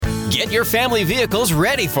Get your family vehicles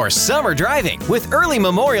ready for summer driving with early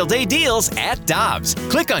Memorial Day deals at Dobbs.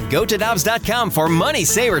 Click on GoToDobbs.com for money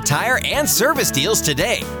saver tire and service deals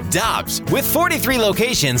today. Dobbs, with 43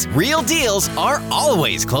 locations, real deals are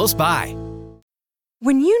always close by.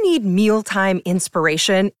 When you need mealtime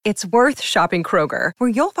inspiration, it's worth shopping Kroger, where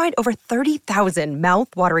you'll find over 30,000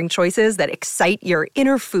 mouth-watering choices that excite your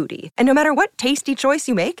inner foodie. And no matter what tasty choice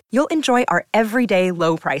you make, you'll enjoy our everyday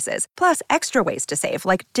low prices, plus extra ways to save,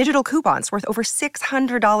 like digital coupons worth over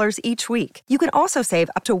 $600 each week. You can also save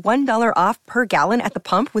up to $1 off per gallon at the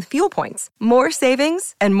pump with fuel points. More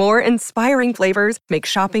savings and more inspiring flavors make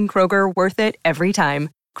shopping Kroger worth it every time.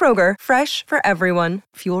 Kroger, fresh for everyone.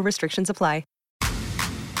 Fuel restrictions apply.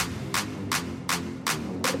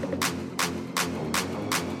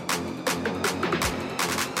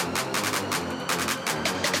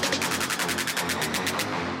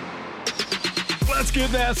 Let's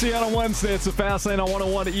get nasty on a Wednesday. It's the Fast Lane on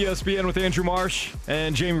 101 at ESPN with Andrew Marsh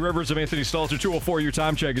and Jamie Rivers of Anthony Stalter. 204, your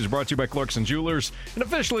time check is brought to you by Clarkson Jewelers, an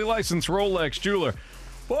officially licensed Rolex jeweler.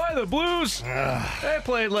 Boy, the Blues, they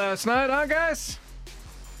played last night, huh, guys?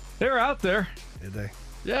 They were out there. Did they?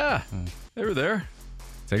 Yeah, they were there.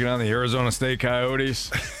 Taking on the Arizona State Coyotes.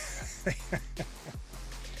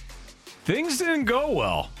 Things didn't go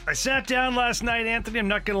well. I sat down last night, Anthony. I'm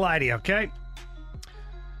not going to lie to you, okay?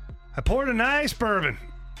 I poured a nice bourbon,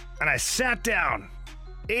 and I sat down.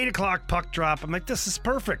 8 o'clock puck drop. I'm like, this is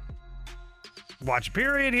perfect. Watch a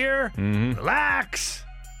period here. Relax.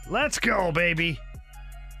 Let's go, baby.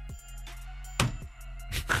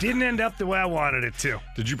 Didn't end up the way I wanted it to.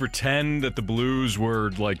 Did you pretend that the Blues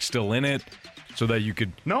were, like, still in it so that you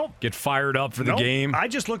could get fired up for the game? I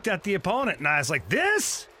just looked at the opponent, and I was like,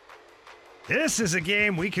 this is a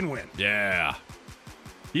game we can win. Yeah.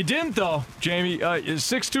 You didn't, though, Jamie.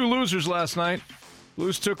 6-2 losers last night.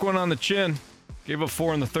 Blues took one on the chin. Gave up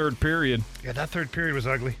 4 in the third period. Yeah, that third period was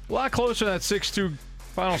ugly. A lot closer to that 6-2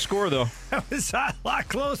 final score, though. That was a lot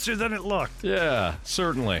closer than it looked. Yeah,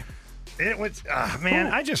 certainly. It was, man,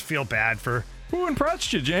 I just feel bad for... Who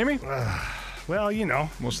impressed you, Jamie? Well, you know.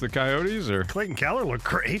 Most of the Coyotes, or? Clayton Keller looked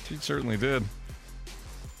great. He certainly did.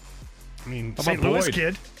 I mean, How St. about Louis Boyd?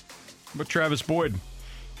 kid. But Travis Boyd.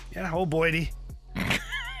 Yeah, old Boydie.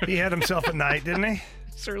 He had himself a night, didn't he?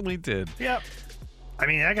 Certainly did. Yep. I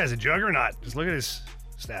mean, that guy's a juggernaut. Just look at his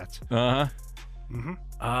stats. Uh-huh.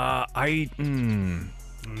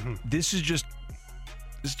 This is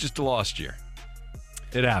just a lost year.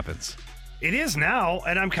 It happens. It is now,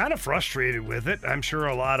 and I'm kind of frustrated with it. I'm sure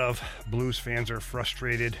a lot of Blues fans are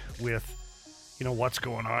frustrated with, what's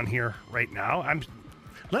going on here right now.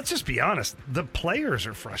 Let's just be honest. The players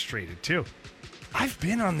are frustrated, too. I've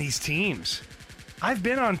been on these teams. I've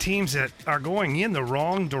been on teams that are going in the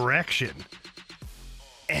wrong direction,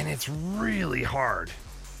 and it's really hard.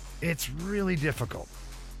 It's really difficult,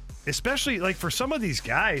 especially like for some of these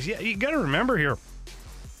guys. Yeah, you got to remember here,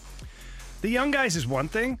 the young guys is one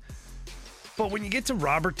thing, but when you get to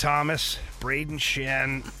Robert Thomas, Braden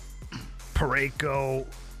Shen, Parayko,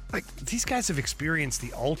 like these guys have experienced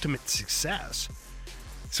the ultimate success.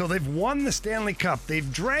 So they've won the Stanley Cup.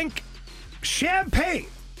 They've drank champagne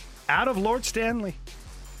out of Lord Stanley,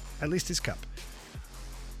 at least his cup.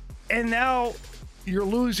 And now you're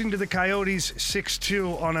losing to the Coyotes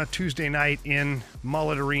 6-2 on a Tuesday night in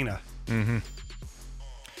Mullet Arena. Mm-hmm.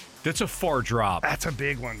 That's a far drop. That's a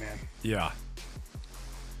big one, man. Yeah.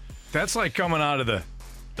 That's like coming out of the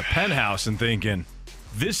penthouse and thinking,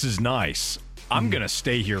 this is nice. I'm going to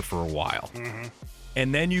stay here for a while. Mm-hmm.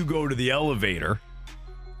 And then you go to the elevator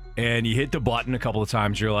and you hit the button a couple of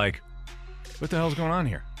times. You're like, what the hell's going on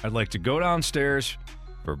here? I'd like to go downstairs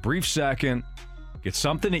for a brief second, get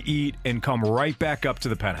something to eat, and come right back up to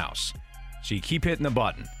the penthouse. So you keep hitting the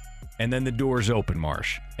button, and then the doors open,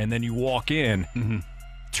 Marsh. And then you walk in. Mm-hmm.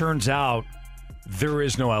 Turns out there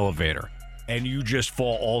is no elevator, and you just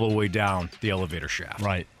fall all the way down the elevator shaft.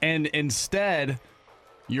 Right. And instead,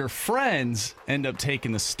 your friends end up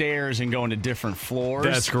taking the stairs and going to different floors.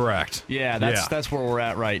 That's correct. Yeah, that's where we're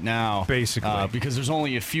at right now. Basically. Because there's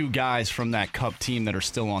only a few guys from that Cup team that are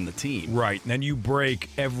still on the team. Right. And then you break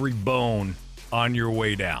every bone on your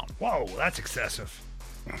way down. Whoa, that's excessive.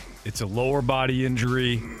 It's a lower body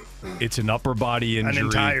injury. It's an upper body injury. An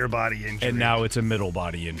entire body injury. And now it's a middle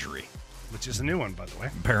body injury. Which is a new one, by the way.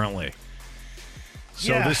 Apparently.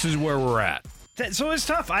 So Yeah. this is where we're at. So it's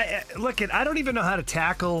tough. I don't even know how to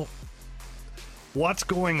tackle what's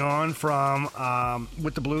going on from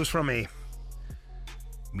with the Blues from a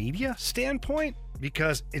media standpoint,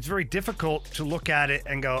 because it's very difficult to look at it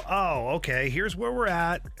and go, oh, okay, here's where we're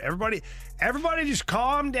at. Everybody just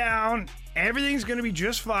calm down. Everything's going to be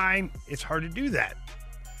just fine. It's hard to do that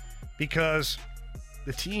because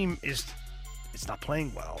the team it's not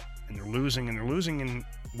playing well, and they're losing in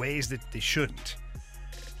ways that they shouldn't.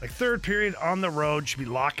 Like third period on the road, should be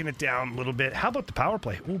locking it down a little bit. How about the power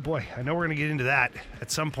play? Oh boy, I know we're going to get into that at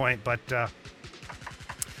some point, but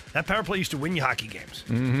that power play used to win you hockey games,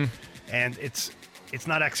 and it's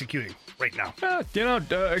not executing right now.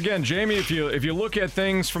 Again, Jamie, if you look at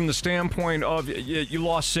things from the standpoint of you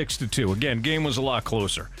lost 6-2. Again, game was a lot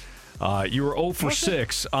closer. You were 0 for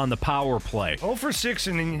 6 on the power play. 0 for 6,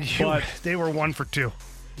 and then they were 1 for 2.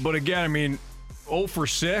 But again, I mean, 0 for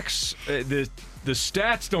 6, the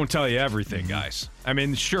stats don't tell you everything, guys. I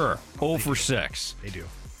mean, sure, 0 for 6. They do.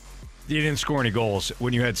 You didn't score any goals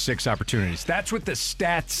when you had 6 opportunities. That's what the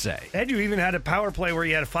stats say. And you even had a power play where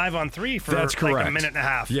you had a 5-on-3 for That's correct. like a minute and a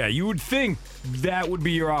half. Yeah, you would think that would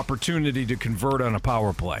be your opportunity to convert on a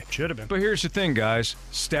power play. Should have been. But here's the thing, guys.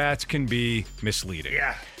 Stats can be misleading.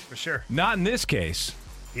 Yeah, for sure. Not in this case.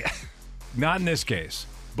 Yeah. Not in this case.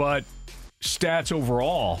 But stats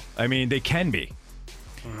overall, I mean, they can be.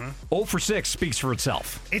 0 for 6 speaks for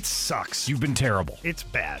itself. It sucks. You've been terrible. It's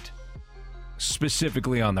bad.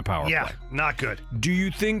 Specifically on the power Yeah, play. not good. Do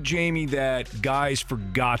you think, Jamie, that guys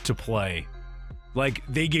forgot to play? Like,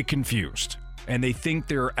 they get confused, and they think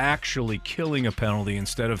they're actually killing a penalty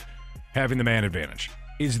instead of having the man advantage.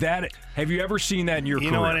 Is that, have you ever seen that in your career?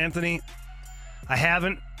 You know what, Anthony? I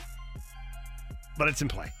haven't, but it's in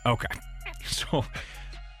play. Okay. So,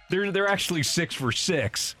 they're actually 6 for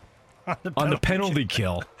 6 on the penalty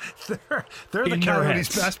kill. They're the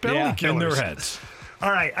Coyotes' best penalty killers. in their heads. All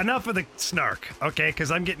right, enough of the snark, okay? Because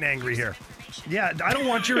I'm getting angry here. Yeah, I don't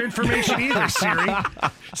want your information either, Siri.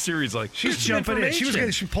 Siri's like, She's jumping in.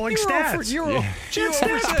 She's pulling You're stats. She She had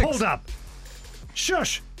stats pulled up.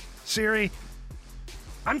 Shush, Siri.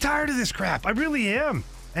 I'm tired of this crap. I really am.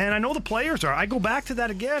 And I know the players are. I go back to that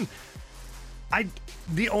again.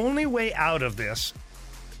 The only way out of this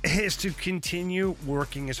is to continue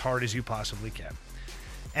working as hard as you possibly can.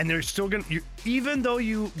 And they're still going to, even though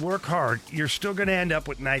you work hard, you're still going to end up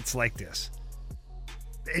with nights like this.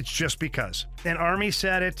 It's just because. And Army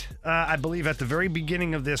said it, I believe, at the very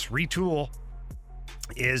beginning of this retool,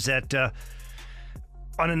 is that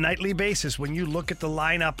on a nightly basis, when you look at the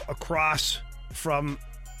lineup across from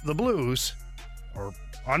the Blues, or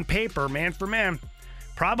on paper, man for man,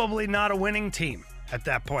 probably not a winning team at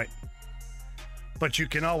that point. But you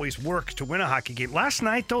can always work to win a hockey game. Last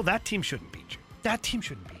night, though, that team shouldn't beat you. That team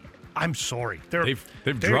shouldn't beat you. I'm sorry.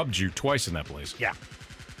 They've drubbed you twice in that place. Yeah.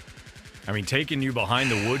 I mean, taking you behind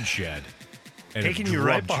the woodshed. And Taking you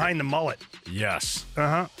right behind the mullet. Yes.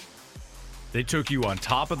 Uh-huh. They took you on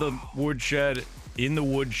top of the woodshed, in the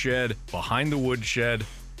woodshed, behind the woodshed.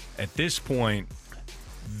 At this point,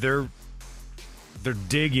 they're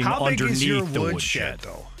digging How big underneath is your the woodshed,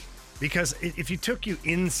 though? Because if you took you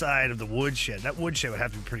inside of the woodshed, that woodshed would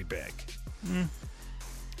have to be pretty big.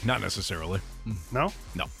 Not necessarily. No?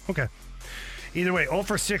 No. Okay. Either way, 0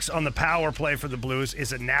 for 6 on the power play for the Blues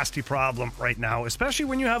is a nasty problem right now, especially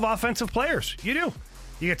when you have offensive players. You do.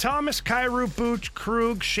 You got Thomas, Kyrou, Booch,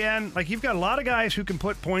 Krug, Shen. Like, you've got a lot of guys who can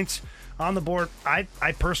put points on the board. I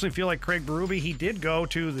personally feel like Craig Berube, he did go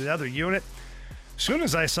to the other unit. As soon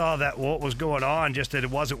as I saw that what was going on, just that it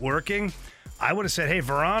wasn't working, I would have said, hey,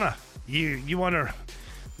 Verana, you want to,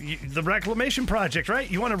 the reclamation project, right?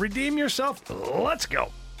 You want to redeem yourself? Let's go.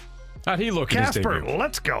 How'd he look in his Casper, debut?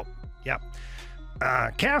 let's go. Yep.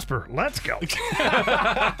 Casper, let's go.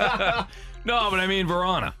 No, but I mean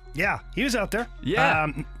Verana. Yeah, he was out there.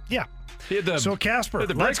 Yeah. Yeah. He had the, So Casper, he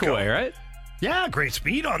had the let's go. breakaway, right? Yeah, great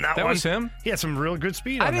speed on that That one. was him? He had some real good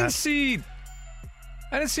speed on I didn't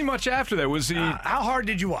that. see much after that. Was he? How hard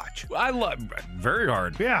did you watch? I love very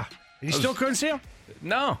hard. Yeah. You still couldn't see him?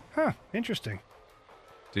 No. Huh, interesting.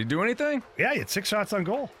 Did he do anything? Yeah, he had 6 shots on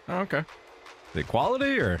goal. Oh, okay. The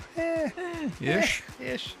quality or ish?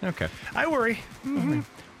 Ish. Okay. I worry. Mm-hmm.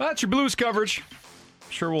 Well, that's your Blues coverage.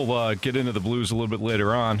 Sure, we'll get into the Blues a little bit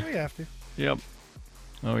later on. We have to. Yep.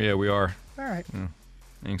 Oh, yeah, we are. All right.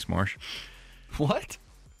 Thanks, Marsh. What?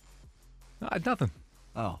 Nothing.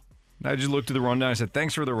 Oh, I just looked at the rundown. I said,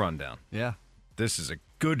 thanks for the rundown. yeah. This is a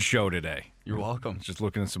good show today. You're welcome. Just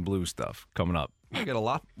looking at some Blues stuff coming up. We got a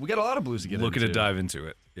lot of Blues to get Looking into. to dive into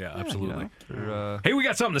it. Yeah, absolutely. Hey, Hey, we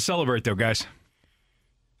got something to celebrate, though, guys.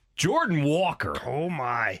 Jordan Walker. Oh,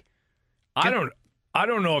 my. I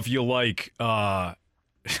don't know if you like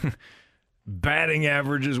batting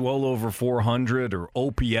averages well over 400 or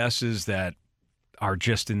OPSs that are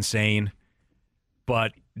just insane,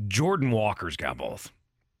 but Jordan Walker's got both.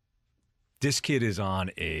 This kid is on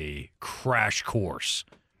a crash course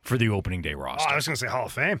for the opening day Oh, roster, I was going to say Hall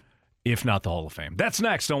of Fame. if not the Hall of Fame. That's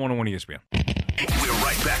next on 101 ESPN. We're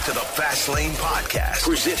right back to the Fast Lane Podcast,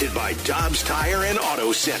 presented by Dobbs Tire and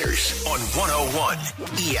Auto Centers on 101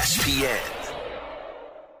 ESPN.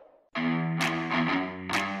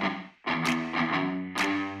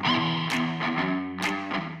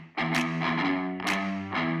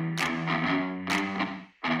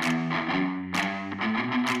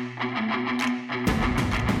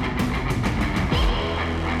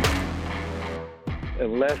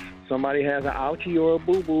 Unless somebody has an ouchie or a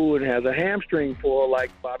boo-boo and has a hamstring pull like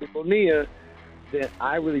Bobby Bonilla, then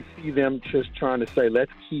I really see them just trying to say,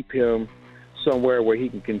 let's keep him somewhere where he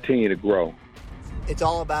can continue to grow. It's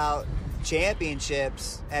all about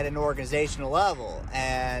championships at an organizational level.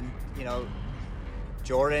 And, you know,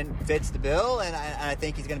 Jordan fits the bill, and I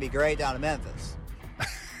think he's going to be great down in Memphis.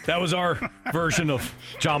 That was our version of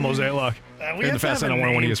John Mozeliak We in have the to Fast have Lane a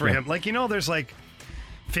on 101 name for ESPN. him. Like, you know, there's like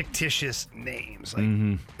fictitious names. Like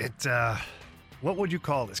what would you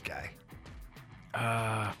call this guy?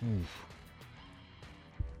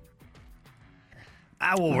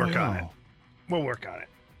 We'll work on it. We'll work on it.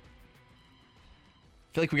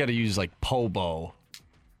 I feel like we got to use like Pobo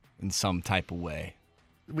in some type of way.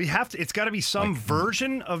 We have to. It's got to be some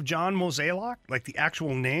version of John Mozeliak, like the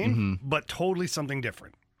actual name, but totally something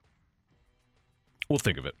different. We'll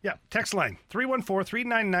think of it. Yeah. Text line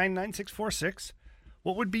 314-399-9646.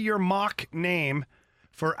 What would be your mock name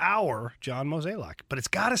for our John Mozeliak? But it's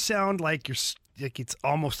got to sound like it's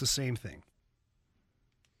almost the same thing.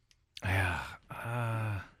 Yeah.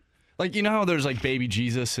 Like, you know how there's like Baby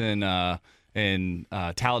Jesus in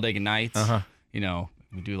Talladega Nights? You know,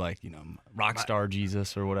 we do like, you know, Rockstar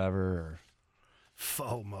Jesus or whatever. Or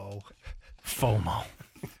FOMO.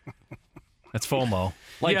 That's FOMO.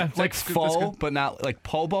 Like, Yeah, like that's good, faux, that's good. but not like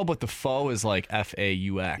Pobo, but the faux is like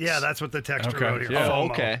FAUX. Yeah, that's what the texter Okay, wrote here. yeah. Oh,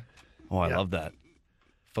 FOMO. okay. Oh, I Yeah. love that.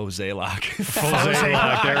 Fozeliak.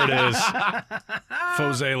 Fozeliak, there it is.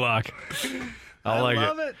 Fozeliak. I like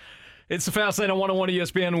love it. It's the Fast Lane on 101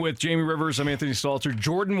 ESPN with Jamie Rivers. I'm Anthony Stalter.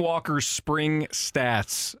 Jordan Walker's spring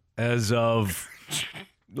stats as of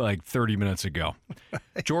like 30 minutes ago.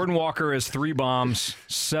 Jordan Walker has 3 bombs,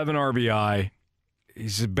 7 RBI.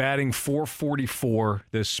 He's batting .444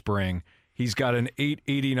 this spring. He's got an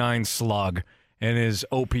 .889 slug, and his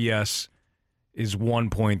OPS is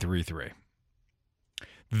 1.33.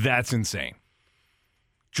 That's insane.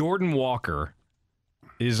 Jordan Walker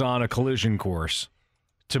is on a collision course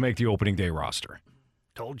to make the opening day roster.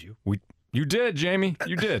 Told you. You did, Jamie.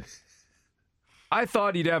 You did. I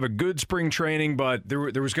thought he'd have a good spring training, but there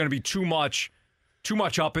was going to be too much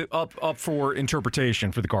up for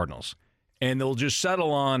interpretation for the Cardinals. And they'll just settle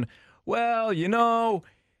on, well, you know,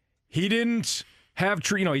 he didn't have,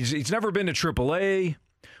 he's never been to AAA.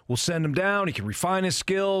 We'll send him down. He can refine his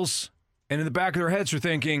skills. And in the back of their heads, they're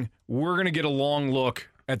thinking, we're going to get a long look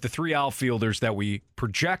at the 3 outfielders that we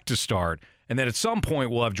project to start. And then at some point,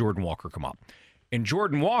 we'll have Jordan Walker come up. And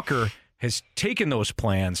Jordan Walker has taken those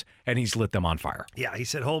plans, and he's lit them on fire. Yeah, he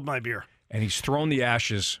said, hold my beer. And he's thrown the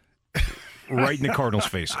ashes right in the Cardinals'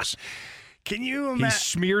 faces. Can you He imagine?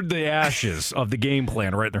 smeared the ashes of the game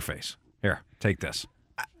plan right in their face. Here, take this.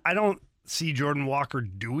 I don't see Jordan Walker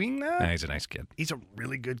doing that. Nah, he's a nice kid. He's a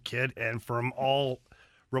really good kid, and from all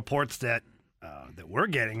reports that we're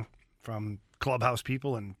getting from clubhouse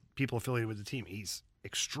people and people affiliated with the team, he's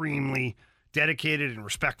extremely dedicated and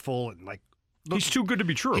respectful, and like, look, He's too good to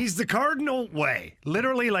be true. he's the Cardinal way.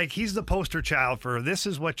 Literally, like, he's the poster child for this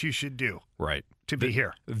is what you should do right. to be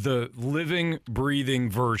here. The living, breathing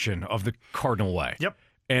version of the Cardinal way. Yep.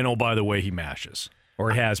 And oh, by the way, he mashes.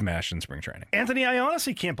 Or he has mashed in spring training. Anthony, I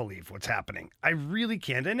honestly can't believe what's happening. I really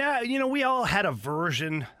can't. And, we all had a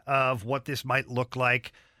version of what this might look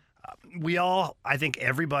like. I think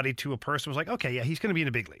everybody to a person was like, okay, yeah, he's going to be in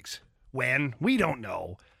the big leagues. When? We don't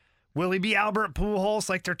know. Will he be Albert Pujols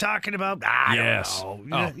like they're talking about? I don't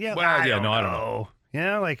know. Oh, Yeah, well, I yeah, don't no, I know. don't know.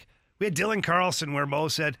 Yeah, like we had Dylan Carlson where Mo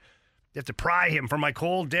said, you have to pry him from my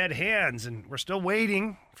cold, dead hands. And we're still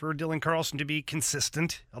waiting for Dylan Carlson to be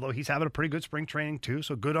consistent, although he's having a pretty good spring training too,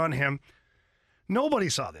 so good on him. Nobody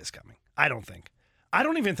saw this coming, I don't think. I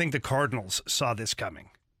don't even think the Cardinals saw this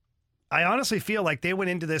coming. I honestly feel like they went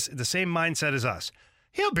into this the same mindset as us.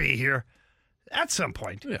 He'll be here at some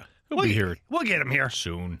point. Yeah, he'll be here We'll get him here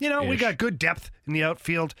soon. We got good depth in the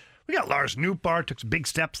outfield. We got Lars Nootbaar, took some big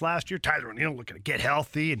steps last year. Tyler O'Neill looking to get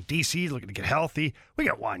healthy, and DC looking to get healthy. We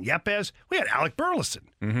got Juan Yepes. We got Alec Burleson.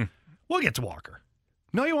 Mm-hmm. We'll get to Walker.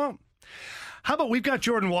 No, you won't. How about we've got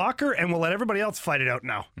Jordan Walker, and we'll let everybody else fight it out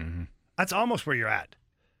now. Mm-hmm. That's almost where you're at.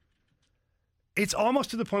 It's almost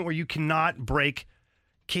to the point where you cannot break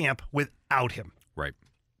camp without him. Right.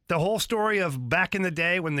 The whole story of back in the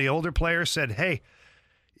day when the older players said, hey,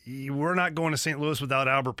 we're not going to St. Louis without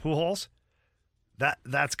Albert Pujols.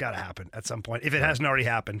 That's got to happen at some point. If it hasn't already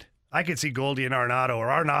happened, I could see Goldie and Arenado, or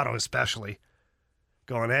Arenado especially,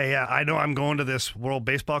 going, hey, yeah, I know I'm going to this World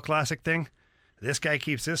Baseball Classic thing. This guy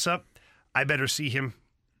keeps this up. I better see him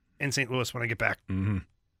in St. Louis when I get back. Mm-hmm.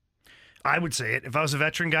 I would say it. If I was a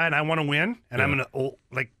veteran guy and I want to win, and I'm an old,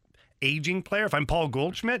 aging player, if I'm Paul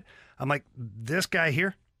Goldschmidt, I'm like, this guy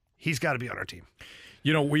here, he's got to be on our team.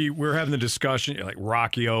 You know, we're having the discussion, like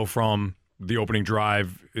Rockio from the opening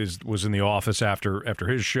drive was in the office after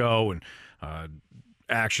his show, and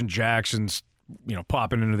Action Jackson's,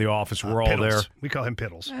 popping into the office. We're all Piddles. there. We call him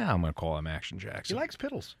Piddles. Yeah, I'm going to call him Action Jackson. He likes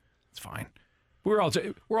Piddles. It's fine. We're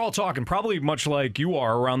all talking probably much like you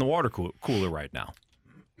are around the water cooler right now,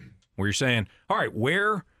 where you're saying, all right,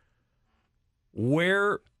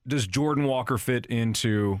 where does Jordan Walker fit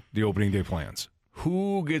into the opening day plans?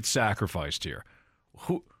 Who gets sacrificed here?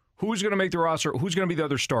 Who's going to make the roster? Who's going to be the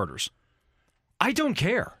other starters? I don't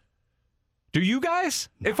care. Do you guys?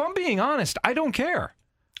 No. If I'm being honest, I don't care.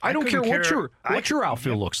 I don't care what your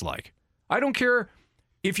outfield looks like. I don't care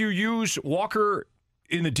if you use Walker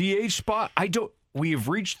in the DH spot. We have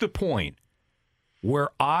reached the point where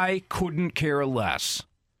I couldn't care less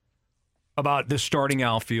about the starting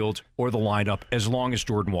outfield or the lineup as long as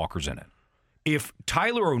Jordan Walker's in it. If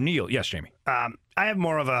Tyler O'Neill, yes, Jamie. I have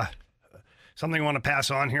more of something I want to pass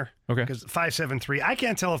on here. Okay. Because 573, I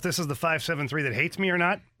can't tell if this is the 573 that hates me or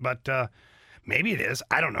not, but maybe it is.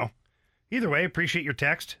 I don't know. Either way, appreciate your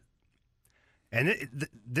text. And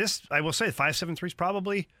this, I will say, 573 is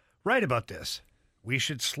probably right about this. We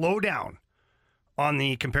should slow down on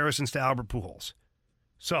the comparisons to Albert Pujols.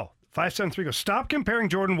 So, 573 goes, stop comparing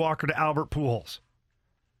Jordan Walker to Albert Pujols.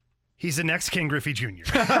 He's the next Ken Griffey Jr.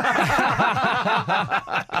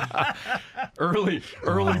 early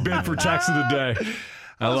bid for text of the day.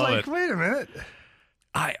 I was love like, it. wait a minute.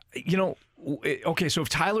 Okay, so if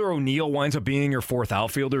Tyler O'Neill winds up being your fourth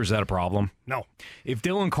outfielder, is that a problem? No. If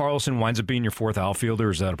Dylan Carlson winds up being your fourth outfielder,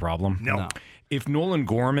 is that a problem? No. If Nolan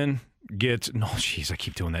Gorman I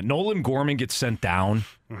keep doing that. Nolan Gorman gets sent down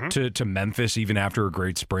to Memphis even after a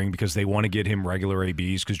great spring because they want to get him regular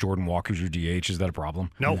ABs because Jordan Walker's your DH. Is that a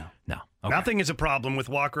problem? No. Okay. Nothing is a problem with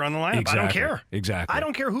Walker on the lineup. Exactly. I don't care. Exactly. I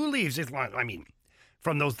don't care who leaves. I mean,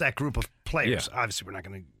 from that group of players. Yeah. Obviously, we're not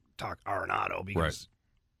going to talk Arenado because,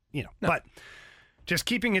 No. But just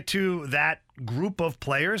keeping it to that group of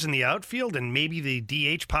players in the outfield and maybe the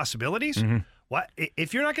DH possibilities. Mm-hmm. What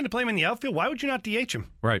if you're not going to play him in the outfield? Why would you not DH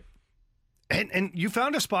him? Right. And you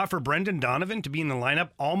found a spot for Brendan Donovan to be in the lineup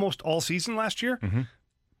almost all season last year. Mm-hmm.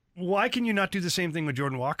 Why can you not do the same thing with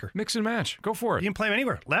Jordan Walker? Mix and match. Go for it. You can play him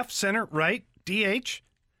anywhere. Left, center, right, DH.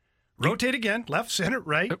 Rotate again. Left, center,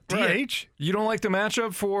 right, DH. You don't like the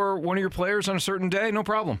matchup for one of your players on a certain day? No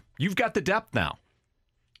problem. You've got the depth now.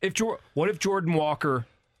 What if Jordan Walker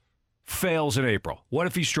fails in April? What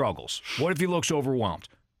if he struggles? What if he looks overwhelmed?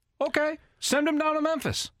 Okay, send him down to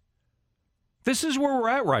Memphis. This is where we're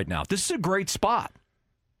at right now. This is a great spot.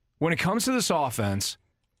 When it comes to this offense,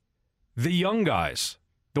 the young guys,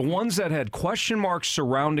 the ones that had question marks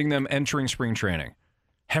surrounding them entering spring training,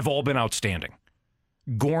 have all been outstanding.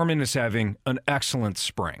 Gorman is having an excellent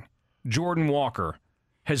spring. Jordan Walker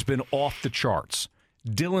has been off the charts.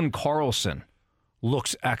 Dylan Carlson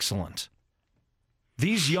looks excellent.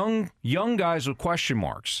 These young guys with question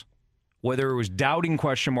marks, whether it was doubting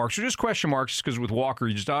question marks or just question marks, because with Walker,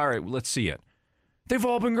 you just, all right, let's see it. They've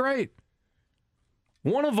all been great.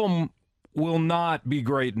 One of them will not be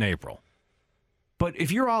great in April. But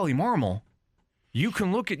if you're Ollie Marmol, you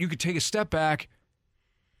could take a step back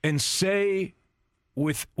and say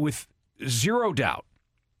with zero doubt,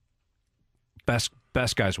 best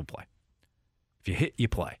guys will play. If you hit, you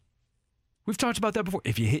play. We've talked about that before.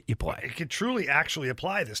 If you hit, you play. It could truly actually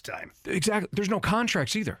apply this time. Exactly. There's no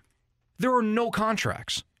contracts either. There are no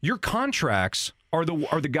contracts. Your contracts are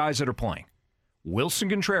the guys that are playing. Wilson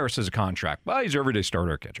Contreras has a contract. Well, he's your everyday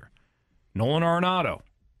starter catcher. Nolan Arenado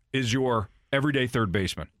is your everyday third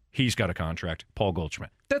baseman. He's got a contract. Paul Goldschmidt.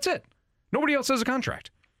 That's it. Nobody else has a contract.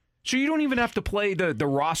 So you don't even have to play the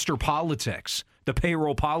roster politics, the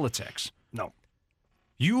payroll politics. No.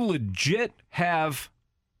 You legit have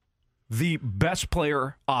the best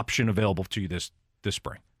player option available to you this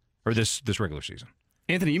spring or this regular season.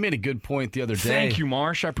 Anthony, you made a good point the other day. Thank you,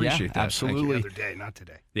 Marsh. I appreciate that. Absolutely. The other day, not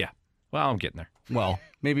today. Yeah. Well, I'm getting there. Well,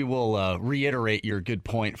 maybe we'll reiterate your good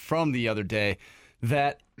point from the other day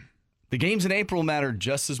that the games in April matter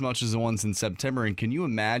just as much as the ones in September. And can you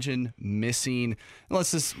imagine missing, let's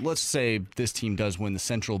say this team does win the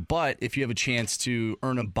Central, but if you have a chance to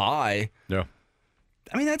earn a bye, yeah,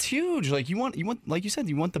 I mean, that's huge. Like you want, like you said,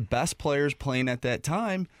 you want the best players playing at that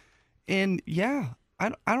time. And yeah,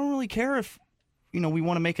 I don't really care if, we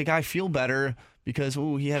want to make a guy feel better because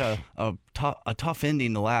he had a tough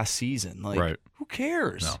ending the last season. Like, right. Who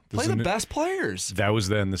cares? No, Play the best players. That was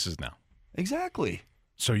then. This is now. Exactly.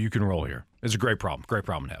 So you can roll here. It's a great problem. Great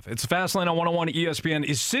problem to have. It's Fastlane on 101 ESPN.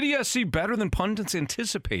 Is City SC better than pundits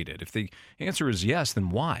anticipated? If the answer is yes, then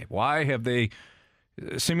why? Why have they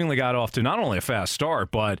seemingly got off to not only a fast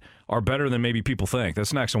start, but are better than maybe people think?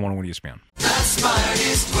 That's next on 101 ESPN. The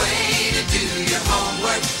smartest way to do your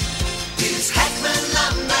homework is Heckman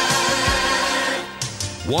Lumber.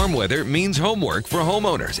 Warm weather means homework for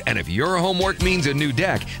homeowners. And if your homework means a new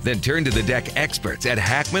deck, then turn to the deck experts at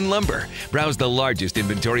Hackman Lumber. Browse the largest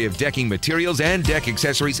inventory of decking materials and deck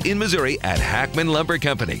accessories in Missouri at Hackman Lumber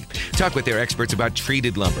Company. Talk with their experts about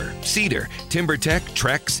treated lumber, cedar, TimberTech,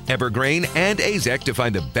 Trex, Evergreen, and Azek to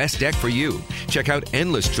find the best deck for you. Check out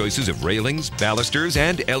endless choices of railings, balusters,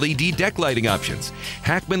 and LED deck lighting options.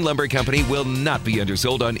 Hackman Lumber Company will not be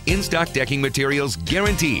undersold on in-stock decking materials,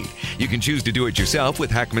 guaranteed. You can choose to do it yourself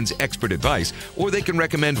with Hackman's expert advice, or they can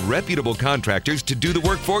recommend reputable contractors to do the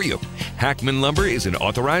work for you. Hackman Lumber is an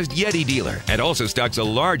authorized Yeti dealer and also stocks a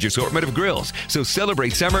large assortment of grills, so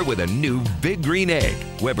celebrate summer with a new Big Green Egg,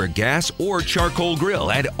 Weber gas or charcoal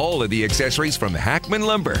grill, and all of the accessories from Hackman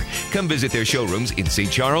Lumber. Come visit their showrooms in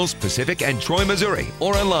St. Charles, Pacific, and Troy, Missouri,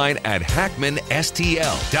 or online at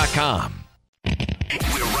hackmanstl.com.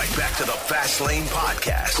 We're right back to the Fast Lane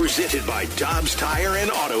Podcast, presented by Dobbs Tire and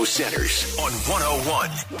Auto Centers on 101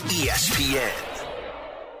 ESPN.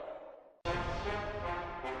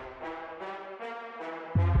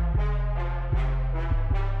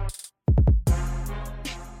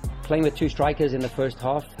 Playing with two strikers in the first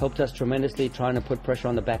half helped us tremendously, trying to put pressure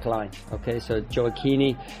on the back line. Okay, so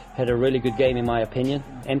Joaquini had a really good game in my opinion.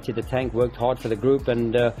 Emptied the tank, worked hard for the group,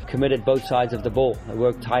 and committed both sides of the ball.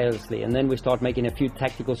 Worked tirelessly. And then we start making a few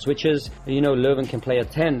tactical switches. Leuven can play a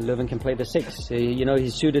 10, Leuven can play the 6.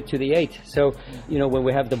 He's suited to the 8. So, when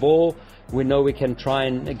we have the ball, we know we can try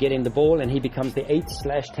and get him the ball, and he becomes the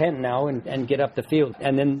 8/10 now and get up the field.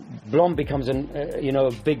 And then Blom becomes a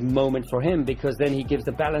big moment for him, because then he gives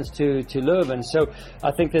the balance to Leuven. So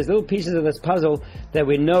I think there's little pieces of this puzzle that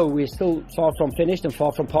we know we're still far from finished and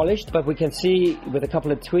far from polished, but we can see with a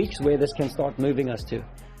couple of tweaks where this can start moving us to.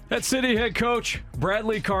 That's City head coach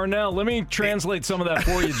Bradley Carnell. Let me translate some of that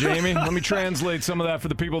for you, Jamie. Let me translate some of that for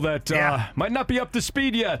the people that might not be up to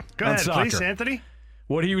speed yet. Go on ahead, soccer. please, Anthony.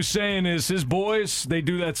 What he was saying is his boys, they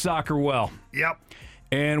do that soccer well. Yep.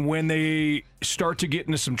 And when they start to get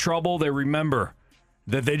into some trouble, they remember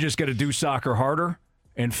that they just got to do soccer harder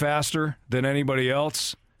and faster than anybody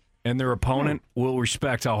else, and their opponent will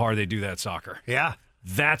respect how hard they do that soccer. Yeah.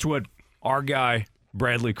 That's what our guy,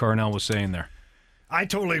 Bradley Carnell, was saying there. I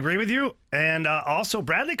totally agree with you. And also,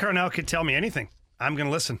 Bradley Carnell could tell me anything. I'm going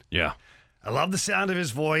to listen. Yeah. I love the sound of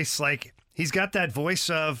his voice. Like, he's got that voice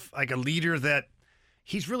of like a leader that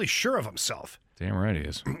he's really sure of himself. Damn right he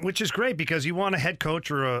is. Which is great, because you want a head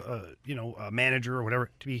coach or a manager or whatever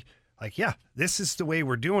to be like, yeah, this is the way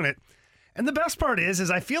we're doing it. And the best part is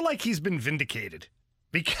I feel like he's been vindicated,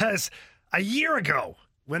 because a year ago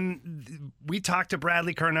when we talked to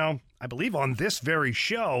Bradley Carnell, I believe on this very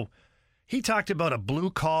show, he talked about a blue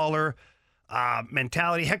collar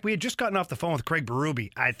mentality. Heck, we had just gotten off the phone with Craig Berube,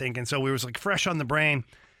 I think, and so we was like fresh on the brain,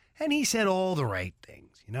 and he said all the right things.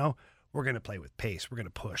 We're going to play with pace. We're going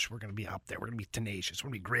to push. We're going to be up there. We're going to be tenacious. We're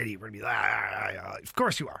going to be gritty. We're going to be Of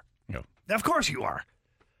course you are. No. Of course you are.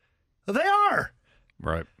 They are.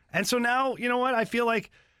 Right. And so now, you know what? I feel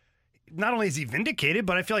like not only is he vindicated,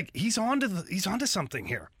 but I feel like he's onto something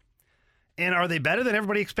here. And are they better than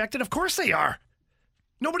everybody expected? Of course they are.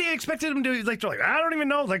 Nobody expected them to, they're like, I don't even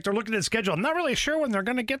know. Like, they're looking at the schedule. I'm not really sure when they're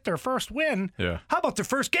going to get their first win. Yeah. How about their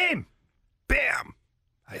first game? Bam.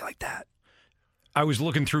 I like that. I was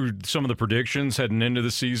looking through some of the predictions heading into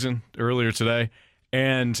the season earlier today,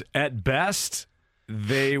 and at best,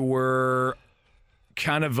 they were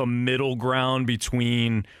kind of a middle ground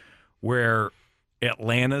between where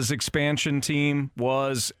Atlanta's expansion team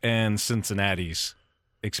was and Cincinnati's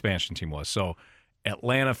expansion team was. So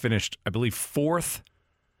Atlanta finished, I believe, 4th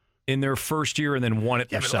in their first year and then won it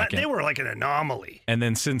their second. They were like an anomaly. And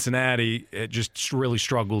then Cincinnati just really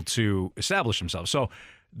struggled to establish themselves. So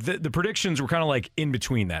the predictions were kind of like in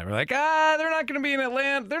between that. We're like, they're not going to be in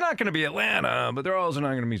Atlanta. They're not going to be Atlanta, but they're also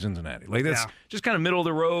not going to be Cincinnati. Like, that's just kind of middle of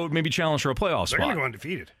the road, maybe challenge for a playoff spot. They're going to go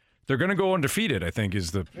undefeated. They're going to go undefeated, I think,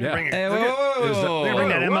 is the... Yeah. Bring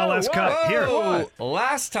that MLS Cup here.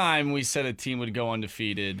 Last time we said a team would go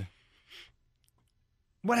undefeated,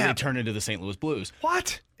 What They happened? turned into the St. Louis Blues.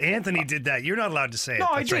 What? Anthony did that. You're not allowed to say it. No,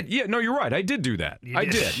 I That's did. right. Yeah, no, you're right. I did do that. I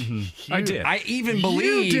did. I did. I even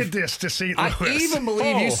believe you did this to St. Louis. I even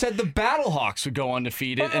believe you Oh. said the Battlehawks would go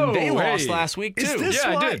undefeated, Oh, and they lost hey. last week too. Is this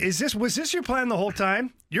Yeah, I why? did. Was this your plan the whole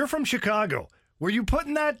time? You're from Chicago. Were you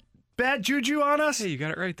putting that bad juju on us? Hey, you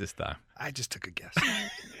got it right this time. I just took a guess.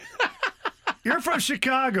 You're from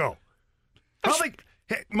Chicago. Probably.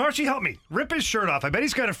 Hey, Marshy, help me. Rip his shirt off. I bet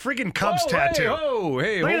he's got a friggin' Cubs tattoo.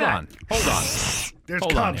 Hey, Look hold at on. Hold on. There's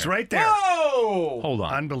Hold on Cubs here. right there. Whoa! Hold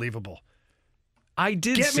on. Unbelievable. I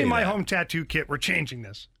did Get say me my that. home tattoo kit. We're changing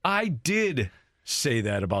this. I did say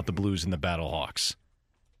that about the Blues and the Battlehawks.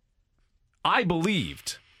 I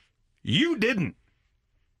believed. You didn't.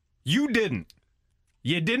 You didn't.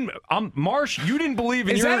 You didn't. Marsh, you didn't believe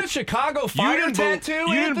in Is your... that a Chicago Fire tattoo, You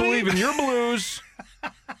didn't Anthony? believe in your Blues.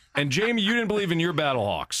 And Jamie, you didn't believe in your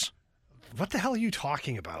Battlehawks. What the hell are you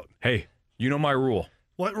talking about? Hey, you know my rule.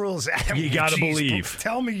 What rule is that? You gotta Jeez, believe.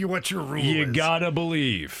 Tell me what your rule You is. gotta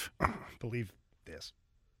believe. Believe this.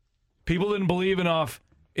 People didn't believe enough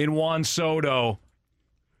in Juan Soto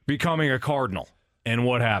becoming a Cardinal. And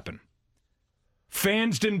what happened?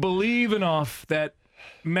 Fans didn't believe enough that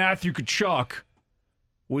Matthew Tkachuk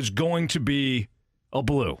was going to be a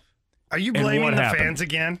Blue. Are you And blaming what the happened? fans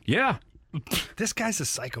again? Yeah. This guy's a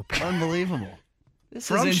psychopath. Unbelievable. This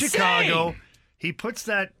From is insane. Chicago, he puts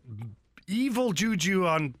that evil juju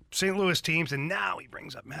on St. Louis teams, and now he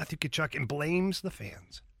brings up Matthew Tkachuk and blames the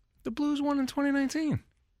fans. The Blues won in 2019.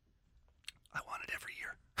 I want it every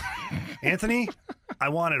year. Anthony, I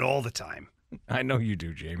want it all the time. I know you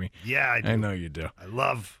do, Jamie. Yeah, I do. I know you do. I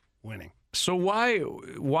love winning. So why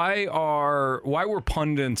were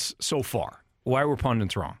pundits so far? Why were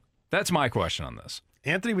pundits wrong? That's my question on this.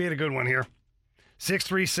 Anthony, we had a good one here.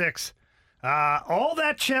 636. All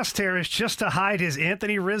that chest hair is just to hide his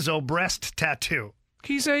Anthony Rizzo breast tattoo.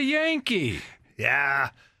 He's a Yankee. Yeah,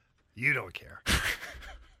 you don't care.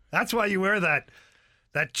 That's why you wear that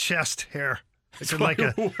chest hair.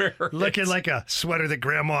 Looking like a sweater that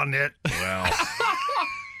grandma knit. Well,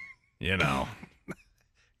 you know.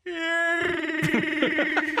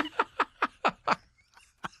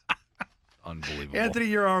 Unbelievable. Anthony,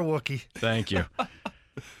 you're our Wookiee. Thank you.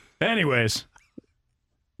 Anyways,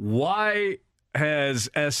 why has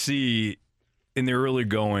SC in the early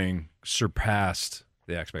going surpassed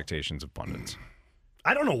the expectations of pundits?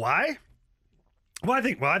 I don't know why. Well, I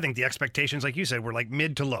think the expectations, like you said, were like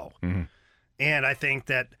mid to low. Mm-hmm. And I think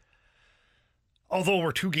that although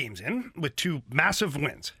we're 2 games in with 2 massive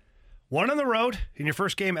wins, one on the road in your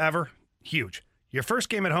first game ever, huge. Your first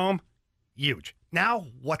game at home, huge. Now,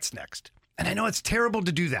 what's next? And I know it's terrible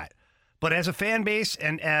to do that, but as a fan base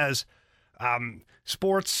and as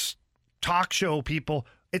sports talk show people,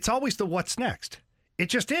 it's always the what's next. It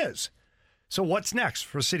just is. So what's next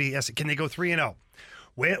for City? Can they go 3-0?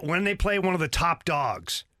 When they play one of the top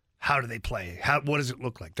dogs, how do they play? What does it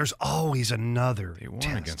look like? There's always another They won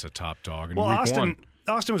test. against a top dog in Well, week 1.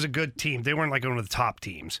 Austin was a good team. They weren't like one of the top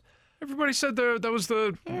teams. Everybody said that was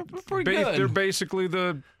the pretty good. They're basically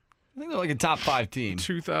the I think they're like a top 5 team.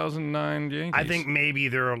 2009 Yankees. I think maybe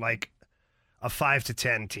they're like a 5 to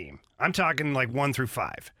 10 team. I'm talking like 1 through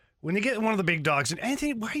 5. When you get one of the big dogs, and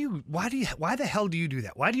Anthony, why the hell do you do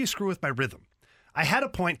that? Why do you screw with my rhythm? I had a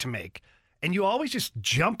point to make, and you always just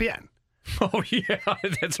jump in. Oh yeah,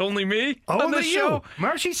 that's only me on Only the you. show.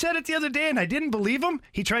 Marshy said it the other day, and I didn't believe him.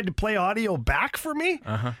 He tried to play audio back for me,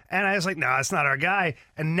 and I was like, "No, that's not our guy."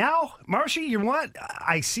 And now, Marshy, you want?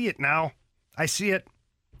 I see it now. I see it.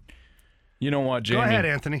 You know what, Jamie? Go ahead,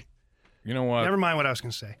 Anthony. You know what? Never mind what I was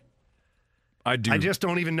going to say. I do. I just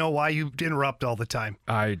don't even know why you interrupt all the time.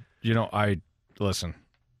 Listen.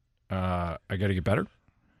 I got to get better.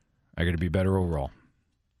 I got to be better overall.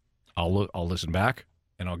 I'll listen back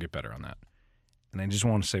and I'll get better on that. And I just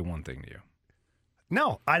want to say one thing to you.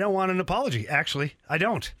 No, I don't want an apology. Actually, I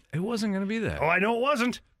don't. It wasn't going to be that. Oh, I know it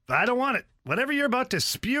wasn't. But I don't want it. Whatever you're about to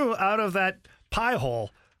spew out of that pie hole,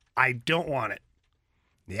 I don't want it.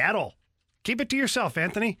 At all. Keep it to yourself,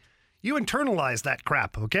 Anthony. You internalize that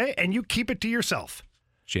crap, okay? And you keep it to yourself.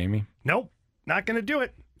 Jamie, Nope. Not going to do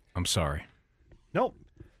it. I'm sorry. Nope.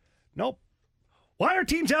 Why are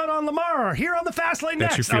teams out on Lamar? Here on the Fast Lane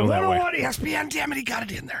Bet you next. feel On that way. 101 ESPN. Damn it, he got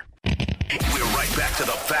it in there. We're right back to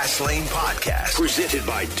the Fast Lane Podcast, presented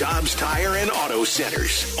by Dobbs Tire and Auto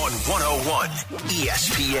Centers on 101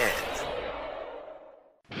 ESPN.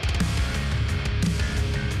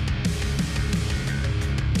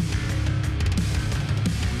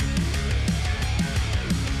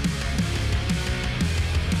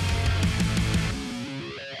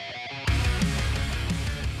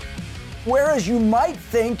 Whereas you might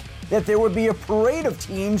think that there would be a parade of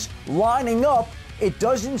teams lining up. It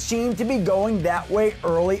doesn't seem to be going that way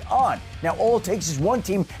early on. Now, all it takes is one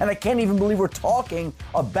team, and I can't even believe we're talking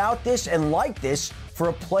about this and like this for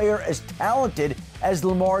a player as talented as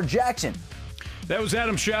Lamar Jackson. That was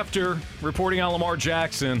Adam Schefter reporting on Lamar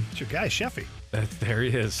Jackson. It's your guy, Sheffy. There he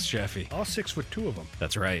is, Sheffy. All 6'2" of them.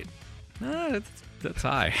 That's right. That's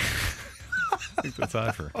high. I think that's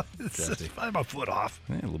high for Sheffy. I'm a foot off.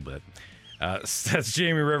 Yeah, a little bit. That's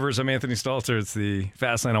Jamie Rivers. I'm Anthony Stalter. It's the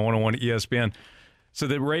Fast Lane on 101 ESPN. So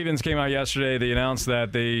the Ravens came out yesterday. They announced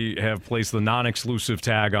that they have placed the non-exclusive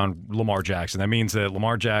tag on Lamar Jackson. That means that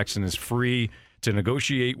Lamar Jackson is free to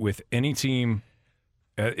negotiate with any team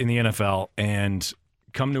in the NFL and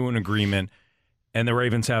come to an agreement, and the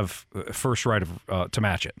Ravens have first right to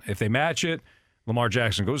match it. If they match it, Lamar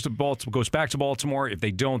Jackson goes back to Baltimore. If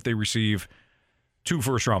they don't, they receive 2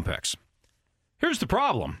 first-round picks. Here's the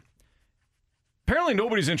problem. Apparently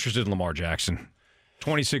nobody's interested in Lamar Jackson.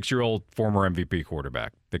 26-year-old former MVP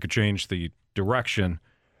quarterback that could change the direction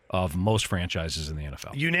of most franchises in the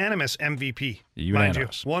NFL. Unanimous MVP. Unanimous.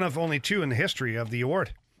 Mind you. One of only 2 in the history of the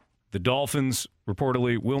award. The Dolphins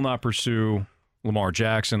reportedly will not pursue Lamar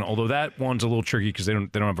Jackson, although that one's a little tricky because they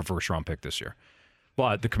don't have a first-round pick this year.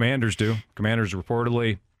 But the Commanders do. Commanders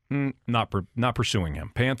reportedly not pursuing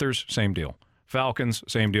him. Panthers, same deal. Falcons,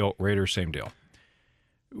 same deal. Raiders, same deal.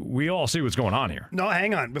 We all see what's going on here. No,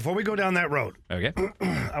 hang on. Before we go down that road, okay,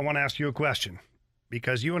 I want to ask you a question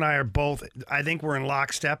because you and I are both, I think we're in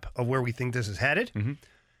lockstep of where we think this is headed. Mm-hmm.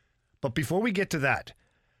 But before we get to that,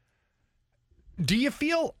 do you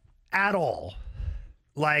feel at all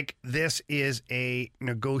like this is a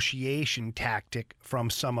negotiation tactic from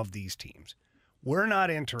some of these teams? We're not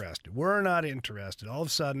interested. We're not interested. All of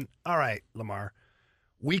a sudden, all right, Lamar,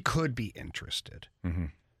 we could be interested. Mm-hmm.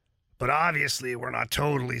 But obviously, we're not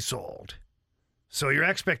totally sold. So your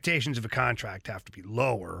expectations of a contract have to be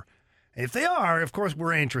lower. And if they are, of course,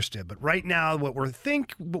 we're interested. But right now, what we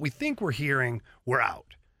think we're hearing, we're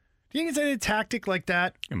out. Do you think it's any tactic like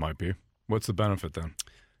that? It might be. What's the benefit then?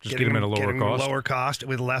 Just get him at a lower cost? Lower cost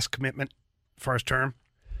with less commitment for his term?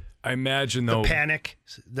 I imagine, though.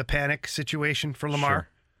 The panic situation for Lamar? Sure.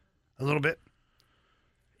 A little bit?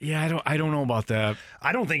 Yeah, I don't know about that.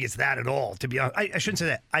 I don't think it's that at all, to be honest. I shouldn't say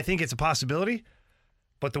that. I think it's a possibility.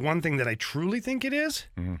 But the one thing that I truly think it is...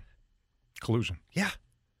 Mm-hmm. Collusion. Yeah.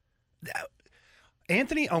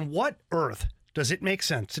 Anthony, on what earth does it make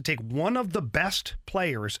sense to take one of the best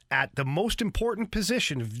players at the most important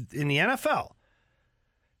position in the NFL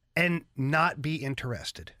and not be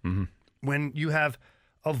interested when you have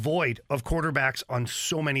a void of quarterbacks on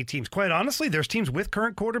so many teams? Quite honestly, there's teams with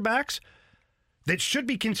current quarterbacks that should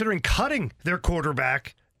be considering cutting their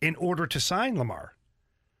quarterback in order to sign Lamar.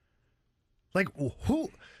 Like who?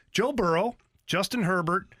 Joe Burrow, Justin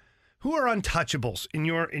Herbert, who are untouchables in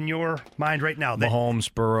your mind right now?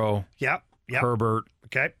 Mahomes, Burrow, Yep. Herbert,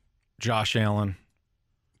 Okay. Josh Allen.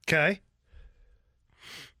 Okay.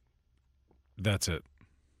 That's it.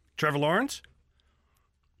 Trevor Lawrence?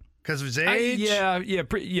 Because of his age?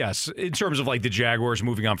 Yes. In terms of like the Jaguars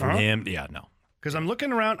moving on from him, no. Because I'm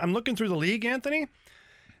looking around, I'm looking through the league, Anthony,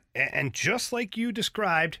 and just like you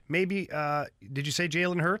described, maybe, did you say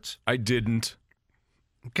Jalen Hurts? I didn't.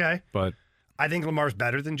 Okay. But I think Lamar's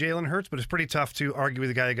better than Jalen Hurts, but it's pretty tough to argue with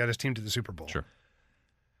a guy that got his team to the Super Bowl. Sure.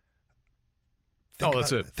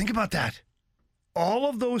 That's it. Think about that. All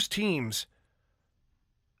of those teams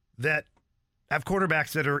that have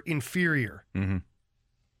quarterbacks that are inferior,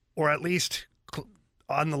 or at least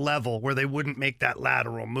on the level where they wouldn't make that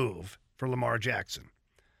lateral move for Lamar Jackson.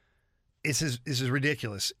 This is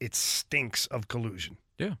ridiculous. It stinks of collusion.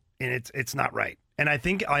 Yeah. And it's not right. And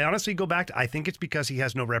I honestly go back to, I think it's because he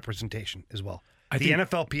has no representation as well. The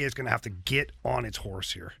NFLPA is going to have to get on its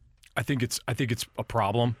horse here. I think it's a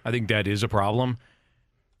problem. I think that is a problem.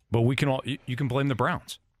 But you can blame the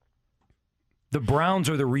Browns. The Browns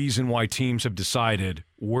are the reason why teams have decided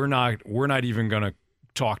we're not even going to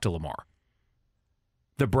talk to Lamar.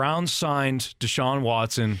 The Browns signed Deshaun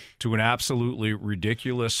Watson to an absolutely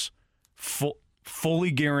ridiculous,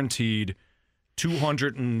 fully guaranteed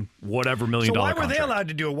 $200 and whatever million So why contract. were they allowed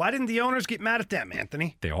to do it? Why didn't the owners get mad at them,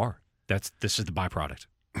 Anthony? They are. This is the byproduct.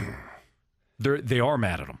 They are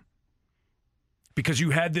mad at them. Because you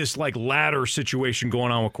had this like ladder situation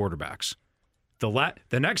going on with quarterbacks.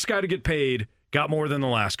 The next guy to get paid got more than the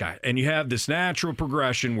last guy. And you have this natural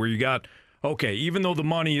progression where you got, okay, even though the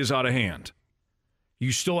money is out of hand,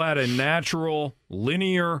 you still had a natural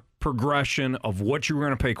linear progression of what you were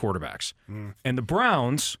going to pay quarterbacks. And the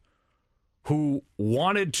Browns, who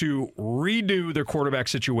wanted to redo their quarterback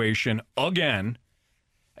situation again,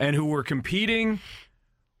 and who were competing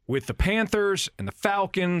with the Panthers and the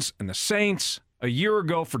Falcons and the Saints a year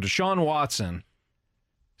ago for Deshaun Watson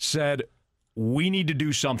said, we need to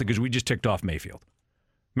do something because we just ticked off Mayfield.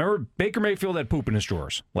 Remember, Baker Mayfield had poop in his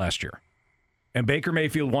drawers last year, and Baker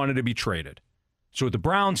Mayfield wanted to be traded. So what the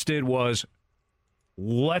Browns did was,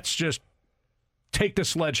 let's just take the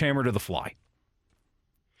sledgehammer to the fly.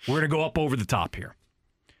 We're going to go up over the top here.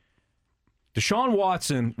 Deshaun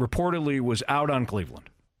Watson reportedly was out on Cleveland.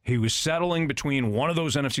 He was settling between one of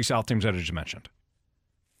those NFC South teams that I just mentioned.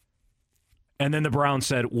 And then the Browns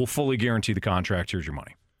said, we'll fully guarantee the contract. Here's your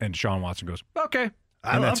money. And Deshaun Watson goes, okay.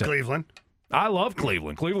 I love Cleveland. I love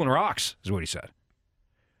Cleveland. Cleveland rocks, is what he said.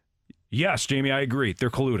 Yes, Jamie, I agree. They're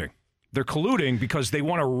colluding. They're colluding because they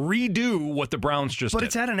want to redo what the Browns just did. But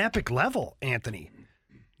it's at an epic level, Anthony.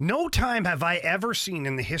 No time have I ever seen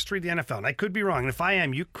in the history of the NFL, and I could be wrong, and if I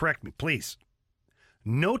am, you correct me, please.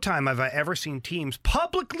 No time have I ever seen teams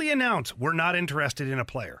publicly announce we're not interested in a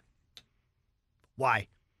player. Why?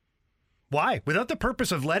 Why? Without the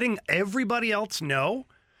purpose of letting everybody else know?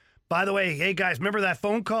 By the way, hey guys, remember that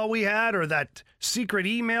phone call we had or that secret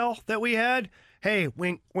email that we had? Hey,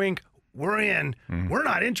 wink, wink, we're in. We're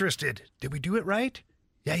not interested. Did we do it right?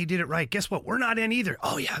 Yeah, you did it right. Guess what? We're not in either.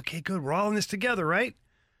 Oh, yeah, okay, good. We're all in this together, right?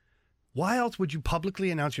 Why else would you publicly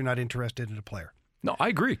announce you're not interested in a player? No, I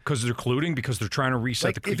agree, because they're colluding, because they're trying to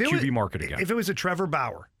reset the QB market again. If it was a Trevor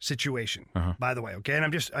Bauer situation, by the way, okay,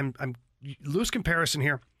 and I'm loose comparison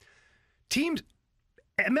here. Teams,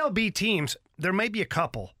 MLB teams, there may be a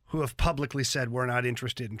couple who have publicly said we're not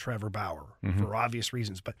interested in Trevor Bauer for obvious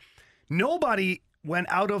reasons, but nobody went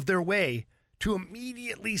out of their way to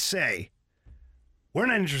immediately say we're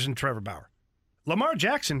not interested in Trevor Bauer. Lamar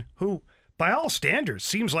Jackson, who by all standards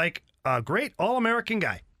seems like a great All-American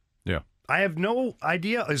guy. Yeah. I have no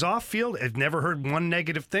idea. Is off field. I've never heard one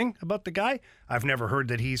negative thing about the guy. I've never heard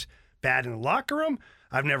that he's bad in the locker room.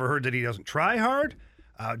 I've never heard that he doesn't try hard.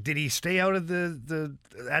 Did he stay out of the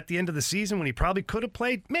at the end of the season when he probably could have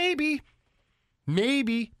played? Maybe.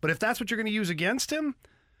 But if that's what you're going to use against him,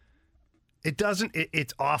 it doesn't.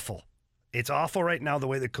 It's awful. It's awful right now the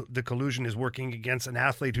way the collusion is working against an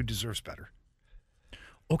athlete who deserves better.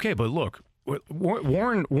 Okay, but look,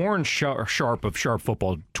 Warren Sharp of Sharp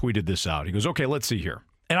Football tweeted this out. He goes, okay, let's see here.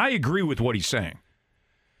 And I agree with what he's saying.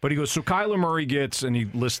 But he goes, so Kyler Murray gets, and he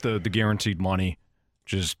lists the guaranteed money,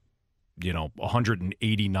 which is,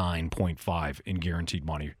 189.5 in guaranteed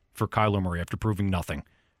money for Kyler Murray after proving nothing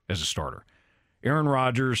as a starter. Aaron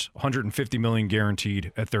Rodgers, $150 million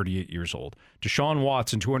guaranteed at 38 years old. Deshaun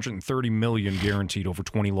Watson, $230 million guaranteed over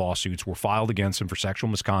 20 lawsuits were filed against him for sexual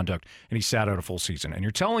misconduct, and he sat out a full season. And you're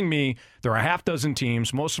telling me there are a half dozen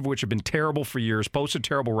teams, most of which have been terrible for years, posted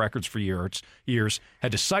terrible records for years,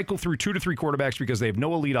 had to cycle through 2 to 3 quarterbacks because they have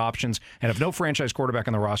no elite options and have no franchise quarterback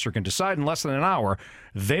on the roster, can decide in less than an hour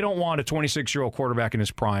they don't want a 26-year-old quarterback in his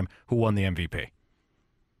prime who won the MVP.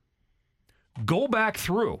 Go back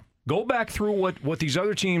through what these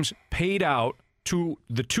other teams paid out to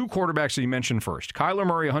the two quarterbacks that you mentioned first. Kyler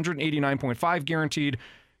Murray, $189.5 guaranteed.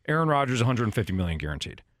 Aaron Rodgers, $150 million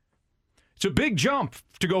guaranteed. It's a big jump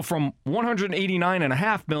to go from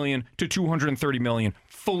 $189.5 million to $230 million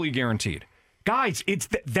fully guaranteed. Guys,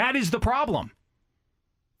 that is the problem.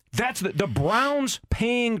 That's the Browns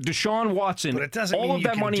paying Deshaun Watson all of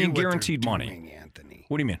that money in guaranteed money. Anthony.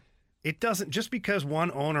 What do you mean? It doesn't, just because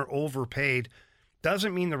one owner overpaid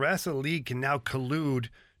doesn't mean the rest of the league can now collude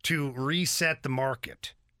to reset the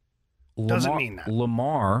market. Doesn't mean that.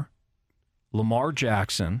 Lamar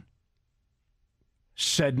Jackson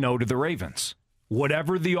said no to the Ravens.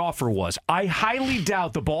 Whatever the offer was. I highly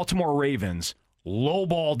doubt the Baltimore Ravens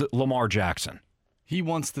lowballed Lamar Jackson. He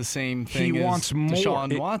wants the same thing he wants more.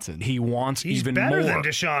 Deshaun Watson. He wants He's even better more. than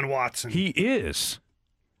Deshaun Watson. He is.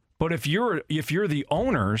 But if you're the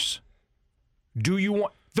owners, do you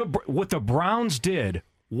want... What the Browns did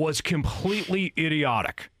was completely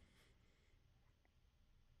idiotic.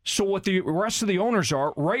 So what the rest of the owners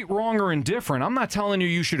are, right, wrong, or indifferent, I'm not telling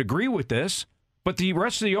you should agree with this, but the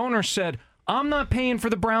rest of the owners said, I'm not paying for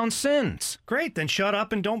the Browns' sins. Great, then shut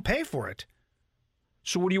up and don't pay for it.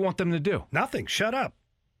 So what do you want them to do? Nothing. Shut up.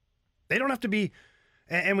 They don't have to be...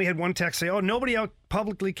 And we had one text say, oh, nobody out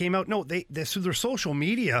publicly came out. No, they through their social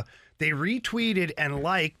media, they retweeted and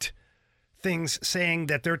liked things saying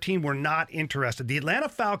that their team were not interested. The Atlanta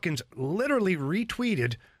Falcons literally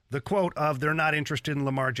retweeted the quote of they're not interested in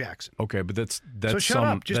Lamar Jackson. Okay, but that's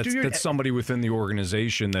somebody within the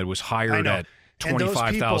organization that was hired at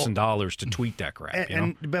 $25,000 to tweet that crap.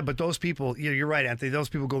 But those people, you're right, Anthony, those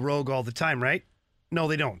people go rogue all the time, right? No,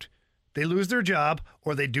 they don't. They lose their job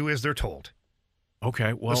or they do as they're told.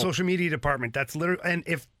 Okay, well, the social media department, that's literally, and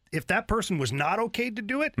if that person was not okay to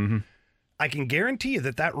do it, I can guarantee you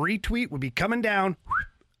that retweet would be coming down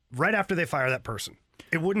right after they fire that person.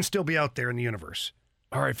 It wouldn't still be out there in the universe.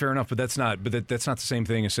 All right, fair enough, but that's not the same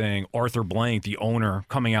thing as saying Arthur Blank, the owner,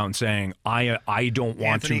 coming out and saying, I don't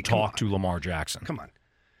want Anthony, to talk to Lamar Jackson. Come on.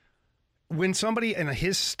 When somebody in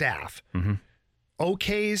his staff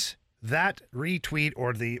okays that retweet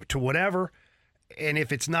or to whatever, and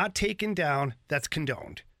if it's not taken down, that's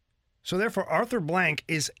condoned. So therefore, Arthur Blank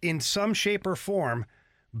is in some shape or form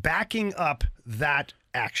backing up that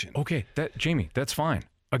action. Okay, Jamie, that's fine.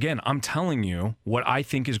 Again, I'm telling you what I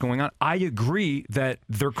think is going on. I agree that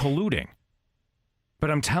they're colluding, but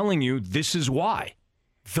I'm telling you this is why.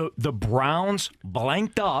 The Browns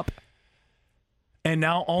blanked up, and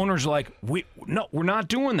now owners are like, we're not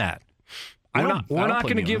doing that. We're not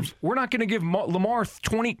going to give Lamar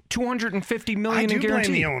 $250 million in guarantee. I do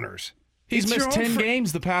blame the owners. He's missed 10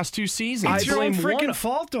 games the past 2 seasons. It's your own freaking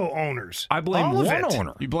fault, though, owners. I blame one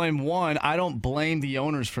owner. You blame one. I don't blame the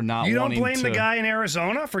owners for not wanting to. You don't blame the guy in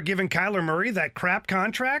Arizona for giving Kyler Murray that crap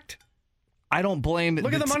contract? I don't blame.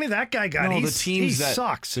 Look at the money that guy got. No, he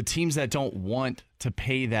sucks. The teams that don't want to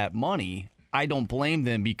pay that money, I don't blame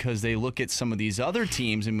them because they look at some of these other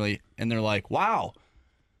teams and they're like, wow,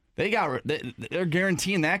 they're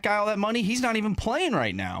guaranteeing that guy all that money. He's not even playing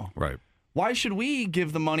right now. Right. Why should we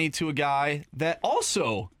give the money to a guy that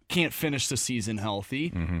also can't finish the season healthy?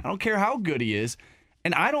 I don't care how good he is.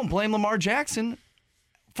 And I don't blame Lamar Jackson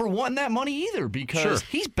for wanting that money either because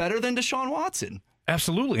he's better than Deshaun Watson.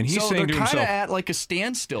 Absolutely. And he's saying to himself. So they're kind of at like a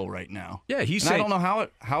standstill right now. Yeah, he's saying. saying. I don't know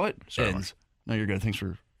how it ends. No, you're good. Thanks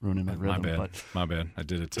for ruining my rhythm. My bad. I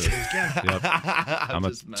did it too. Yep. I'm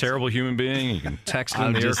a terrible human being. You can text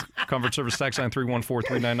in the Air Comfort Service text line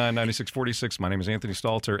 314-399-9646. My name is Anthony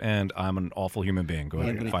Stalter, and I'm an awful human being. Go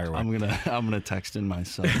ahead and fire away. I'm gonna text in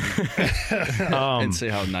myself and say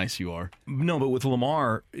how nice you are. No, but with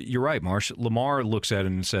Lamar, you're right, Marsh. Lamar looks at it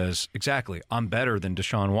and says, exactly, I'm better than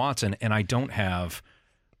Deshaun Watson, and I don't have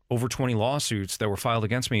over 20 lawsuits that were filed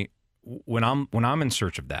against me when I'm in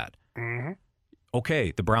search of that.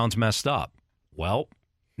 Okay, the Browns messed up. Well,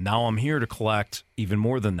 now I'm here to collect even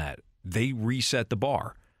more than that. They reset the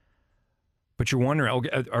bar. But you're wondering,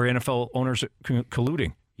 are NFL owners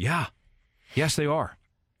colluding? Yeah. Yes, they are.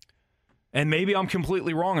 And maybe I'm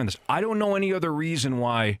completely wrong on this. I don't know any other reason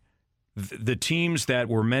why the teams that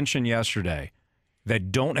were mentioned yesterday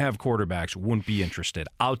that don't have quarterbacks wouldn't be interested,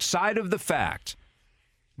 outside of the fact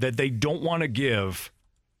that they don't want to give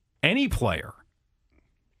any player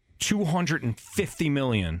 $250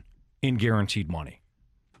 million in guaranteed money.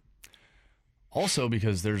 Also,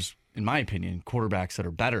 because there's, in my opinion, quarterbacks that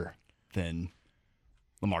are better than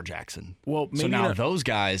Lamar Jackson. Well, maybe so now those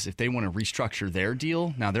guys, if they want to restructure their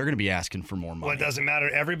deal, now they're going to be asking for more money. Well, it doesn't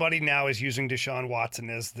matter. Everybody now is using Deshaun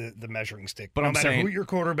Watson as the measuring stick. But no I'm matter saying who your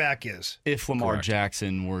quarterback is. If Lamar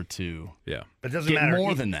Jackson were to but it doesn't get matter.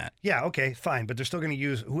 more than that. Yeah, okay, fine. But they're still going to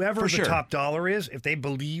use whoever the top dollar is. If they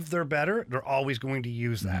believe they're better, they're always going to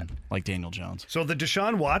use that. Like Daniel Jones. So the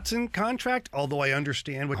Deshaun Watson contract, although I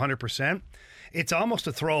understand with 100%, it's almost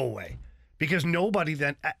a throwaway. Because nobody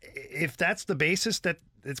then, if that's the basis that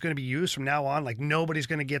it's going to be used from now on, like nobody's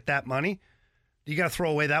going to get that money, you got to throw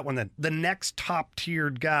away that one then. The next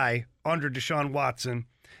top-tiered guy under Deshaun Watson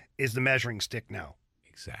is the measuring stick now.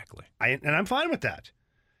 Exactly. And I'm fine with that.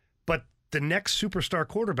 But the next superstar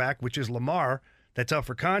quarterback, which is Lamar, that's up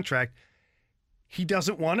for contract, he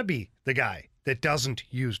doesn't want to be the guy that doesn't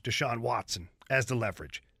use Deshaun Watson as the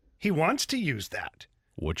leverage. He wants to use that.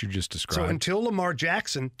 What you just described. So until Lamar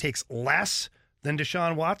Jackson takes less than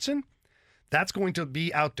Deshaun Watson, that's going to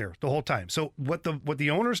be out there the whole time. So what the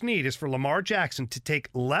owners need is for Lamar Jackson to take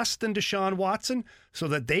less than Deshaun Watson so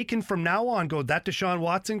that they can from now on go, that Deshaun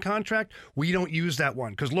Watson contract, we don't use that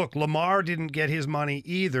one. Because look, Lamar didn't get his money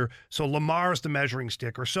either, so Lamar's the measuring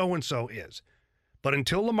stick, or so-and-so is. But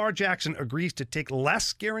until Lamar Jackson agrees to take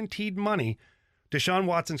less guaranteed money, Deshaun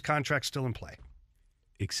Watson's contract's still in play.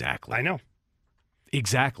 Exactly. I know.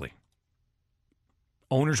 Exactly.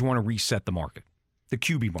 Owners want to reset the market, the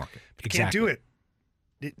QB market. They can't do it.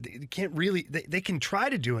 They can't really. They can try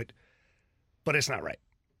to do it, but it's not right.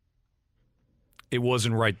 It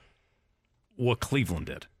wasn't right what Cleveland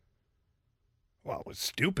did. Well, it was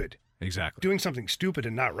stupid. Exactly. Doing something stupid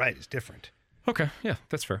and not right is different. Okay, yeah,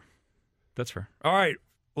 that's fair. That's fair. All right,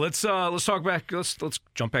 let's talk back. Let's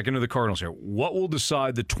jump back into the Cardinals here. What will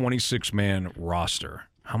decide the 26-man roster?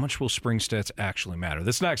 How much will spring stats actually matter?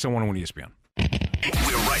 That's next on 101 ESPN.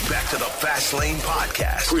 We're right back to the Fast Lane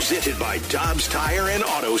Podcast, presented by Dobbs Tire and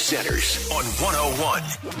Auto Centers on 101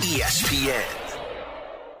 ESPN.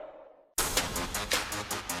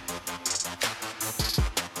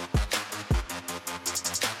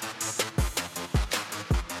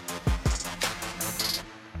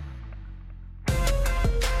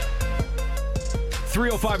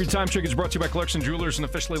 305, your time check is brought to you by Clarkson Jewelers, an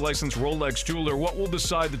officially licensed Rolex jeweler. What will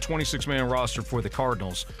decide the 26-man roster for the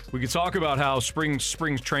Cardinals? We could talk about how spring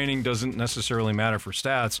training doesn't necessarily matter for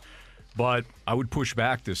stats, but I would push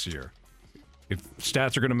back this year. If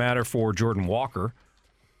stats are going to matter for Jordan Walker,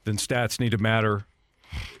 then stats need to matter,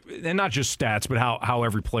 and not just stats, but how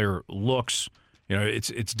every player looks. You know,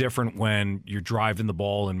 it's different when you're driving the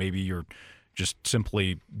ball and maybe you're just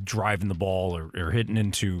simply driving the ball or hitting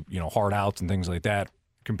into, hard outs and things like that,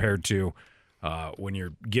 compared to when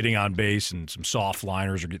you're getting on base and some soft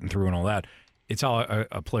liners are getting through and all that. It's how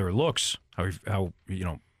a player looks, how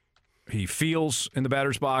he feels in the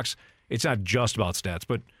batter's box. It's not just about stats,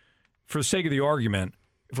 but for the sake of the argument,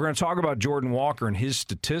 if we're going to talk about Jordan Walker and his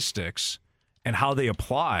statistics and how they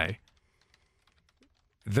apply,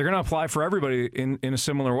 they're going to apply for everybody in a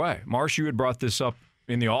similar way. Marsh, you had brought this up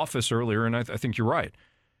in the office earlier, and I think you're right.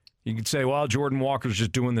 You could say, well, Jordan Walker's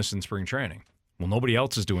just doing this in spring training. Well, nobody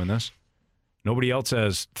else is doing this. Nobody else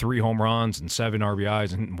has 3 home runs and 7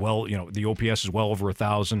 RBIs, and the OPS is well over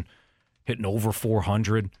 1,000, hitting over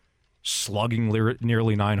 400, slugging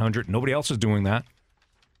nearly 900. Nobody else is doing that.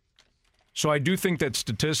 So I do think that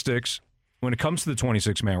statistics, when it comes to the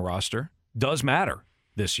 26-man roster, does matter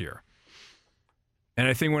this year. And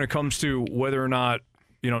I think when it comes to whether or not,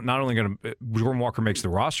 not only Jordan Walker makes the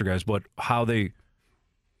roster, guys, but how they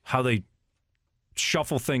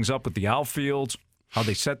shuffle things up with the outfield, how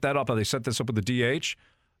they set that up, how they set this up with the DH,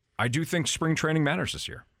 I do think spring training matters this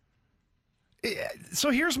year.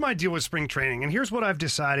 So here's my deal with spring training, and here's what I've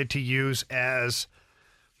decided to use as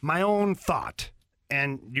my own thought.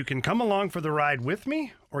 And you can come along for the ride with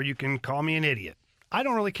me, or you can call me an idiot. I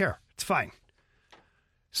don't really care. It's fine.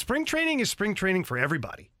 Spring training is spring training for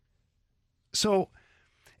everybody. So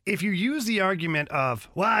if you use the argument of,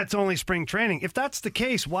 well, it's only spring training, if that's the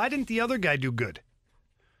case, why didn't the other guy do good?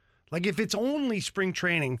 Like, if it's only spring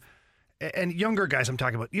training, and younger guys I'm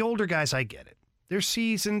talking about, the older guys, I get it. They're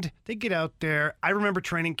seasoned. They get out there. I remember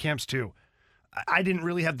training camps too. I didn't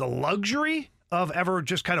really have the luxury of ever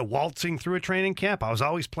just kind of waltzing through a training camp. I was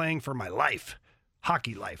always playing for my life,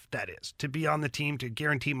 hockey life, that is, to be on the team, to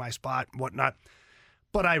guarantee my spot and whatnot.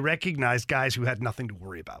 But I recognized guys who had nothing to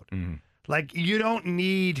worry about. Mm-hmm. Like, you don't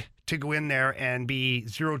need to go in there and be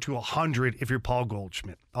 0 to 100 if you're Paul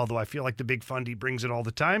Goldschmidt. Although I feel like the Big Fundy brings it all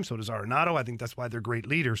the time. So does Arenado. I think that's why they're great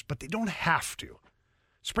leaders. But they don't have to.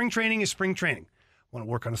 Spring training is spring training. I want to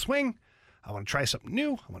work on a swing. I want to try something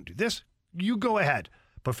new. I want to do this. You go ahead.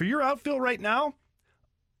 But for your outfield right now,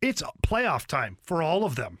 it's playoff time for all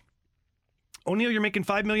of them. O'Neill, you're making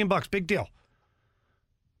 $5 million. Big deal.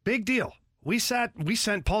 Big deal. We sent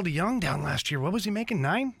Paul DeYoung down last year. What was he making?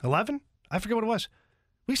 9? 11? I forget what it was.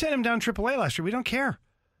 We sent him down AAA last year. We don't care.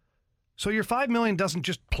 So your $5 million doesn't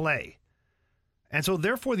just play. And so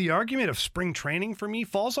therefore the argument of spring training for me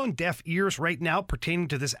falls on deaf ears right now pertaining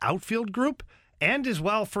to this outfield group and as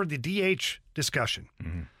well for the DH discussion.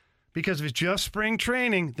 Mm-hmm. Because if it's just spring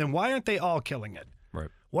training, then why aren't they all killing it? Right.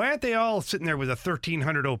 Why aren't they all sitting there with a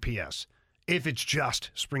 1,300 OPS if it's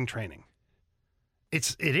just spring training?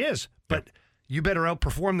 It is, but you better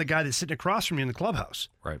outperform the guy that's sitting across from you in the clubhouse.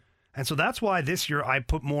 Right. And so that's why this year I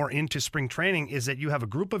put more into spring training, is that you have a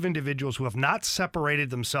group of individuals who have not separated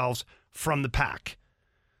themselves from the pack.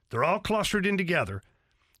 They're all clustered in together.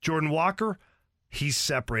 Jordan Walker, he's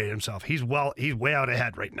separated himself. He's way out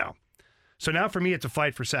ahead right now. So now for me, it's a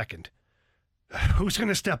fight for second. Who's going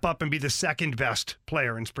to step up and be the second best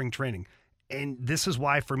player in spring training? And this is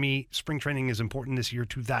why, for me, spring training is important this year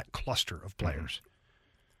to that cluster of players.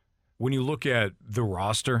 When you look at the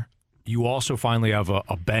roster, you also finally have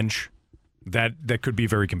a bench that could be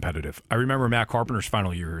very competitive. I remember Matt Carpenter's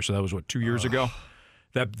final year here, so that was, 2 years ago?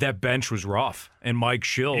 That bench was rough. And Mike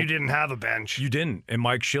Schilt... You didn't have a bench. You didn't. And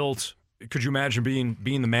Mike Schilt... Could you imagine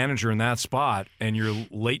being the manager in that spot and you're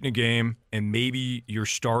late in a game and maybe your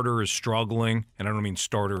starter is struggling, and I don't mean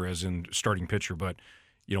starter as in starting pitcher, but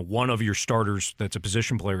one of your starters that's a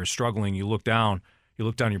position player is struggling. You look down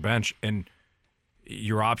your bench, and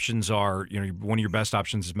your options are, one of your best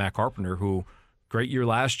options is Matt Carpenter, who great year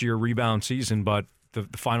last year, rebound season, but the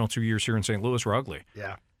final 2 years here in St. Louis were ugly.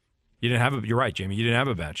 Yeah. You didn't have you're right, Jamie. You didn't have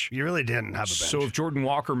a bench. You really didn't have a bench. So if Jordan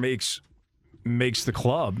Walker makes the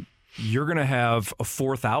club, you're going to have a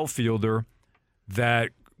fourth outfielder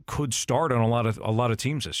that could start on a lot of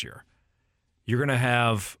teams this year. You're going to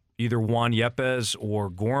have either Juan Yepes or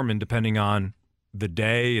Gorman, depending on the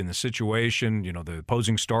day and the situation, the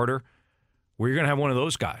opposing starter, where you're going to have one of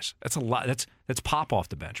those guys. That's a lot. That's pop off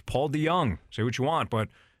the bench. Paul DeYoung, say what you want, but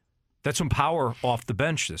that's some power off the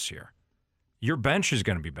bench this year. Your bench is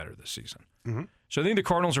going to be better this season. Mm-hmm. So I think the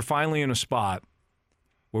Cardinals are finally in a spot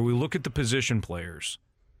where we look at the position players,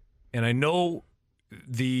 and I know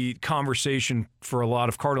the conversation for a lot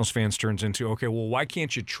of Cardinals fans turns into, okay, well, why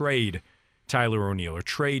can't you trade Tyler O'Neill or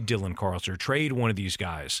trade Dylan Carlson or trade one of these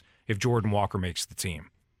guys if Jordan Walker makes the team?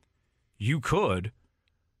 You could,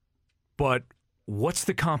 but what's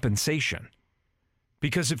the compensation?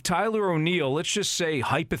 Because if Tyler O'Neill, let's just say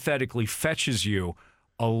hypothetically, fetches you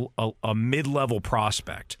a mid-level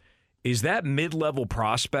prospect, is that mid-level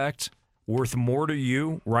prospect worth more to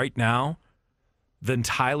you right now than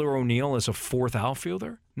Tyler O'Neill as a fourth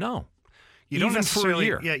outfielder? No. You don't Even for a necessarily,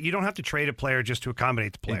 year. yeah, you don't have to trade a player just to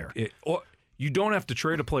accommodate the player. Or you don't have to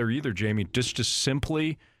trade a player either, Jamie, just to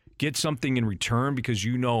simply get something in return because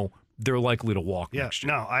you know they're likely to walk next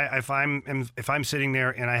year. No, if I'm sitting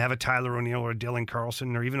there and I have a Tyler O'Neill or a Dylan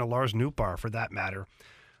Carlson or even a Lars Nootbaar for that matter,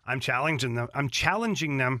 I'm challenging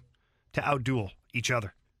them to outduel each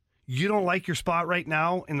other. You don't like your spot right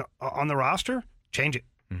now on the roster? Change it.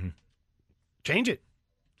 Mm-hmm. Change it.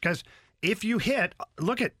 Because if you hit,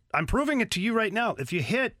 I'm proving it to you right now. If you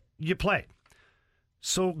hit, you play.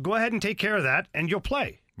 So go ahead and take care of that, and you'll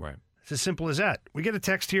play. Right. It's as simple as that. We get a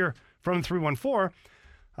text here from 314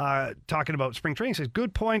 talking about spring training. It says,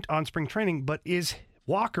 good point on spring training, but is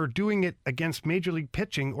Walker doing it against Major League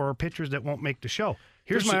pitching or pitchers that won't make the show?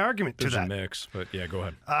 Here's my argument to that. There's a mix, but yeah, go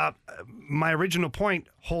ahead. My original point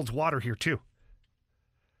holds water here, too.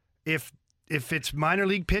 If it's minor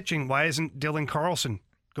league pitching, why isn't Dylan Carlson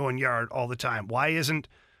going yard all the time? Why isn't,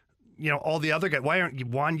 all the other guys? Why aren't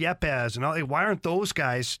Juan Yepes and all? Why aren't those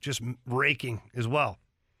guys just raking as well?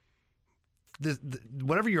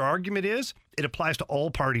 Whatever your argument is, it applies to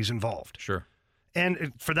all parties involved. Sure.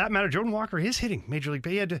 And for that matter, Jordan Walker is hitting Major League.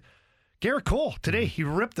 He had Garrett Cole today. He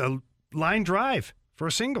ripped a line drive for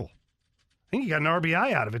a single. I think he got an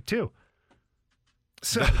RBI out of it too.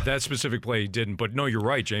 So that specific play he didn't, but no, you're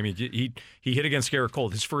right, Jamie. He hit against Garrett Cole.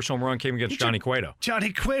 His first home run came against Johnny Cueto.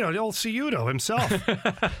 Johnny Cueto, the old Ciuto himself.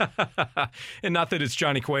 And not that it's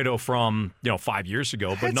Johnny Cueto from 5 years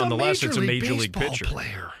ago, but nonetheless, it's a major league pitcher.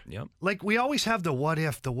 Player. Yep. Like we always have the what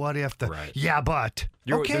if, right. Yeah, but.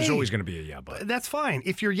 Okay. There's always going to be a yeah, but. That's fine.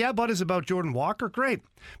 If your yeah, but is about Jordan Walker, great.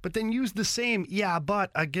 But then use the same yeah,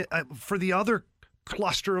 but for the other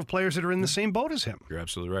cluster of players that are in the same boat as him. You're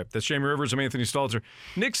absolutely right. That's Jamie Rivers. I'm Anthony Stalter.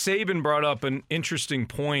 Nick Saban brought up an interesting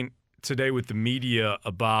point today with the media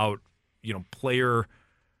about, player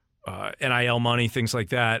NIL money, things like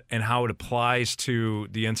that, and how it applies to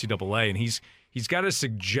the NCAA. And he's got a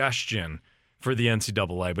suggestion for the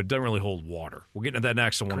NCAA, but it doesn't really hold water. We'll get into that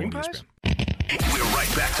next on 101 ESPN. We're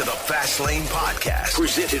right back to the Fast Lane Podcast,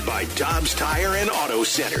 presented by Dobbs Tire and Auto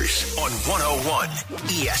Centers on 101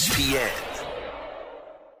 ESPN.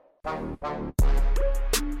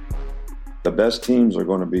 The best teams are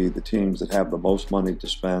going to be the teams that have the most money to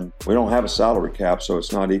spend. We don't have a salary cap, so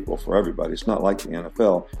it's not equal for everybody. It's not like the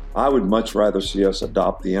NFL. I would much rather see us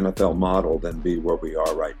adopt the NFL model than be where we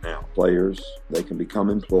are right now. Players, they can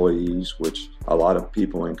become employees, which a lot of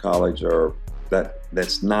people in college are.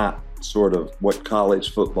 That's not sort of what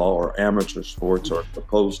college football or amateur sports are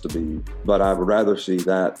supposed to be. But I would rather see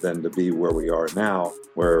that than to be where we are now,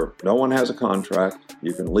 where no one has a contract.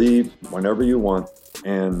 You can leave whenever you want,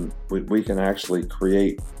 and we can actually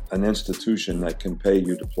create an institution that can pay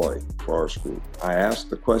you to play for our school. I asked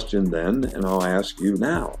the question then, and I'll ask you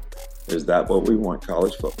now. Is that what we want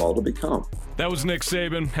college football to become? That was Nick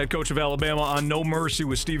Saban, head coach of Alabama, on No Mercy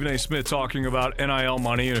with Stephen A. Smith talking about NIL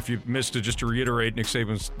money. And if you missed it, just to reiterate, Nick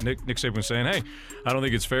Saban's saying, hey, I don't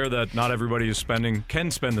think it's fair that not everybody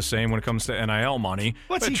can spend the same when it comes to NIL money.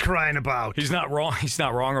 What's he crying about? He's not wrong. He's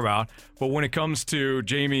not wrong about. But when it comes to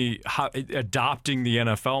Jamie adopting the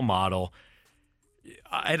NFL model,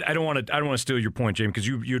 I don't want to steal your point, Jamie, because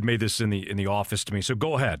you had made this in the office to me. So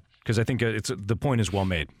go ahead, because I think the point is well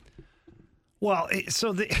made. Well,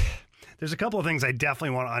 so there's a couple of things I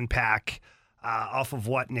definitely want to unpack off of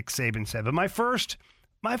what Nick Saban said. But my first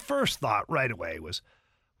thought right away was,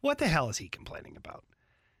 what the hell is he complaining about?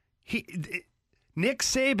 Nick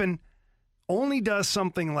Saban only does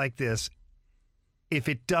something like this if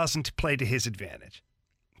it doesn't play to his advantage.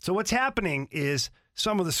 So what's happening is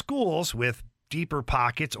some of the schools with deeper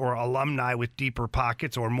pockets or alumni with deeper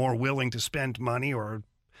pockets or more willing to spend money or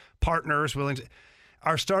partners willing to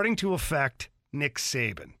are starting to affect Nick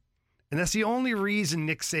Saban. And that's the only reason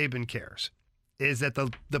Nick Saban cares, is that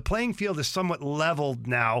the playing field is somewhat leveled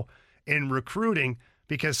now in recruiting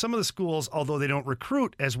because some of the schools, although they don't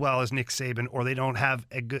recruit as well as Nick Saban or they don't have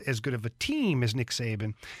as good of a team as Nick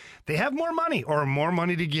Saban, they have more money or more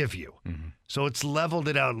money to give you. Mm-hmm. So it's leveled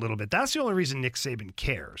it out a little bit. That's the only reason Nick Saban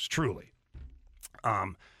cares, truly.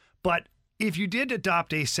 But if you did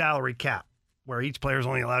adopt a salary cap, where each player is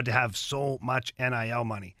only allowed to have so much NIL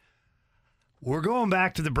money. We're going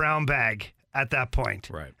back to the brown bag at that point.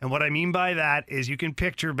 Right. And what I mean by that is you can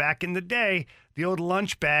picture back in the day the old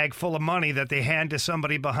lunch bag full of money that they hand to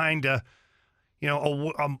somebody behind a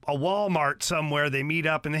Walmart somewhere. They meet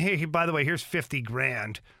up and hey, by the way, here's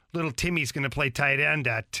 $50,000. Little Timmy's going to play tight end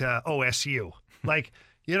at OSU. Like,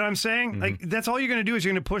 you know what I'm saying? Like, that's all you're going to do is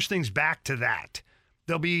you're going to push things back to that.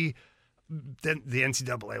 There'll be then the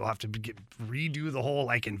NCAA will have to redo the whole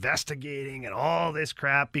like investigating and all this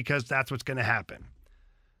crap because that's what's going to happen.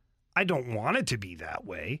 I don't want it to be that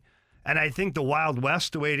way. And I think the Wild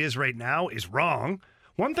West, the way it is right now, is wrong.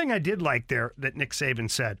 One thing I did like there that Nick Saban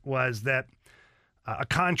said was that a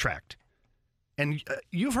contract. And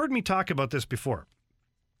you've heard me talk about this before.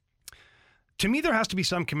 To me, there has to be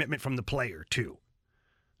some commitment from the player, too.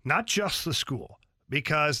 Not just the school.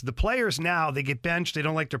 Because the players now, they get benched. They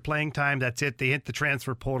don't like their playing time. That's it. They hit the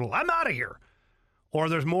transfer portal. I'm out of here. Or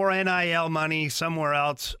there's more NIL money somewhere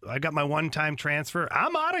else. I got my one-time transfer.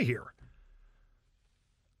 I'm out of here.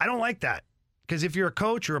 I don't like that. Because if you're a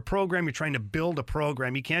coach or a program, you're trying to build a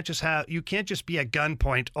program, you can't just be at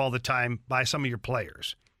gunpoint all the time by some of your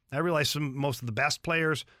players. I realize most of the best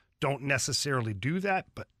players don't necessarily do that,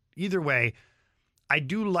 but either way, I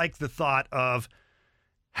do like the thought of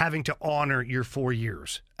having to honor your 4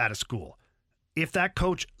 years at a school. If that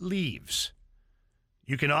coach leaves,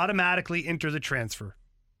 you can automatically enter the transfer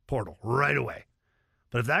portal right away.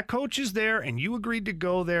 But if that coach is there and you agreed to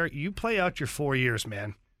go there, you play out your 4 years,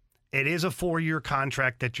 man. It is a 4-year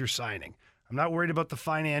contract that you're signing. I'm not worried about the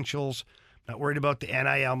financials. I'm not worried about the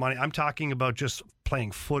NIL money. I'm talking about just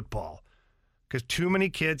playing football. Because too many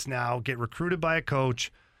kids now get recruited by a coach,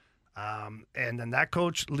 and then that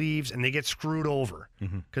coach leaves and they get screwed over.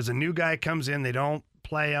 Because a new guy comes in, they don't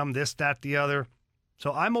play him, this, that, the other.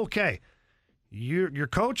 So I'm okay. Your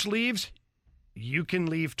coach leaves, you can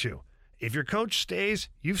leave too. If your coach stays,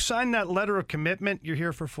 you've signed that letter of commitment, you're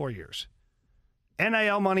here for 4 years.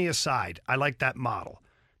 NIL money aside, I like that model.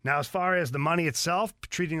 Now, as far as the money itself,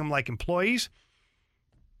 treating them like employees,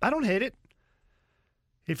 I don't hate it.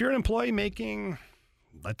 If you're an employee making,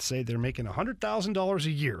 let's say they're making $100,000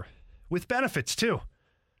 a year with benefits too,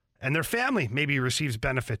 and their family maybe receives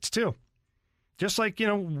benefits too. Just like,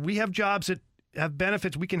 we have jobs that have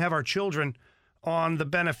benefits. We can have our children on the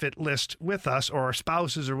benefit list with us or our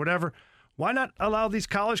spouses or whatever. Why not allow these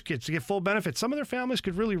college kids to get full benefits? Some of their families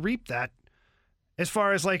could really reap that. As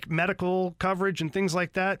far as like medical coverage and things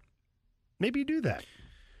like that, maybe you do that.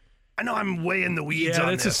 I know I'm way in the weeds on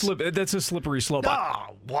this. That's a slippery slope.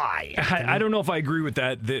 Oh, why? I don't know if I agree with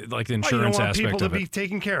that, like the insurance you don't want aspect people to of it. be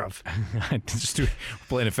taken care of.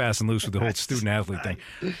 Playing it fast and loose with the whole student-athlete thing.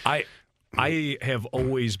 I have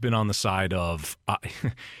always been on the side of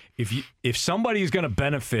if somebody is going to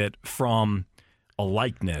benefit from a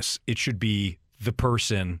likeness, it should be the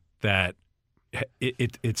person that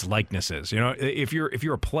its likeness is. If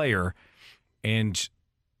you're a player and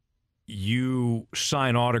you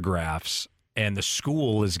sign autographs and the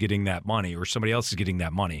school is getting that money or somebody else is getting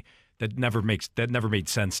that money, that never made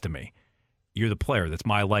sense to me. You're the player. That's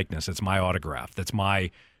my likeness. That's my autograph. That's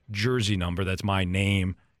my jersey number. That's my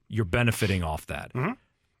name. You're benefiting off that. Mm-hmm.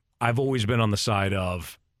 I've always been on the side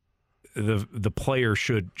of the player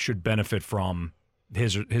should benefit from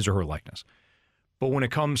his or her likeness. But when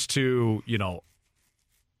it comes to,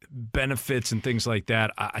 benefits and things like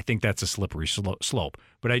that, I think that's a slippery slope.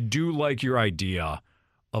 But I do like your idea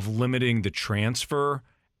of limiting the transfer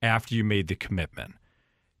after you made the commitment.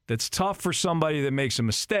 That's tough for somebody that makes a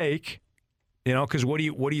mistake, because what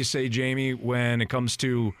do you say, Jamie, when it comes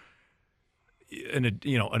to an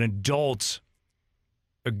adult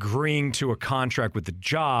agreeing to a contract with the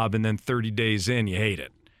job and then 30 days in you hate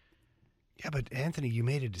it? Yeah, but Anthony, you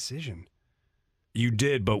made a decision. You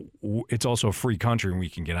did, but it's also a free country and we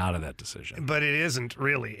can get out of that decision. But it isn't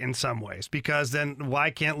really in some ways, because then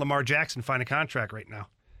why can't Lamar Jackson find a contract right now?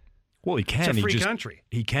 Well, he can. It's a free country.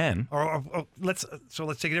 He can. Or let's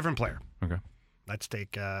take a different player. Okay. Let's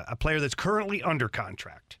take a player that's currently under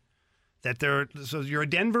contract. So you're a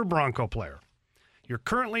Denver Bronco player. You're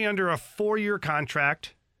currently under a 4-year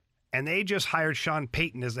contract, and they just hired Sean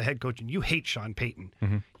Payton as the head coach, and you hate Sean Payton.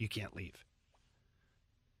 Mm-hmm. You can't leave.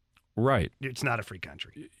 Right. It's not a free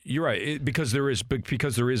country. You're right, because there is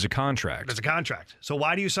a contract. There's a contract. So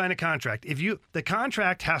why do you sign a contract? The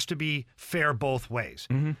contract has to be fair both ways,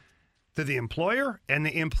 to the employer and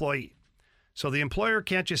the employee. So the employer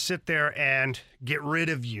can't just sit there and get rid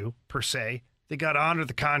of you, per se. They got to honor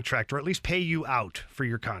the contract, or at least pay you out for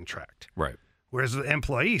your contract. Right. Whereas the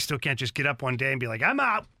employee still can't just get up one day and be like, I'm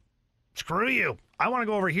out. Screw you. I want to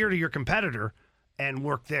go over here to your competitor and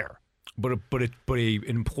work there. But an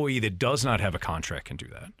employee that does not have a contract can do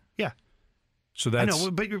that. Yeah. So that's... I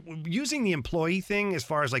know, but you're using the employee thing as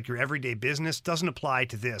far as like your everyday business doesn't apply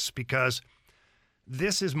to this because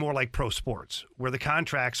this is more like pro sports where the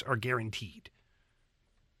contracts are guaranteed.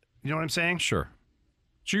 You know what I'm saying? Sure.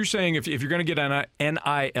 So you're saying if you're going to get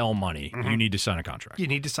NIL money, you need to sign a contract. You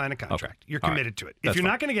need to sign a contract. Okay. You're committed to it. If That's you're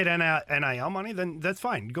fine. not going to get NIL money, then that's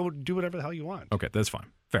fine. Go do whatever the hell you want. Okay, that's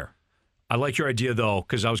fine. Fair. I like your idea though,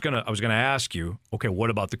 because I was gonna ask you, okay, what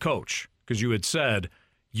about the coach? Because you had said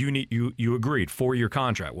you agreed 4-year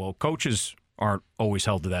contract. Well, coaches aren't always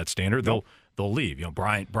held to that standard. They'll leave. You know,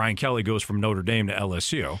 Brian Kelly goes from Notre Dame to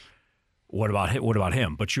LSU. What about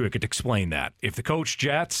him? But you could explain that. If the coach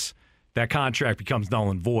jets, that contract becomes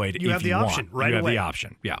null and void. You have the option right away. You away. have the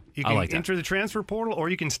option. Yeah, You I can like that. enter the transfer portal or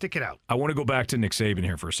you can stick it out. I want to go back to Nick Saban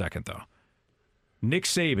here for a second, though. Nick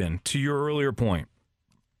Saban, to your earlier point,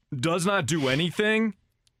 does not do anything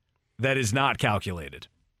that is not calculated.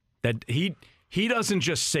 That he doesn't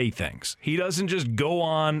just say things. He doesn't just go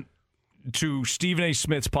on to Stephen A.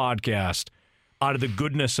 Smith's podcast out of the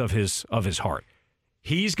goodness of his heart.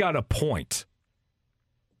 He's got a point.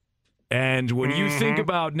 And when you think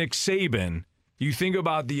about Nick Saban, you think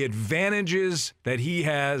about the advantages that he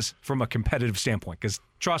has from a competitive standpoint. Because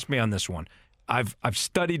trust me on this one, I've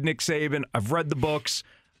studied Nick Saban. I've read the books.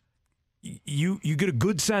 You get a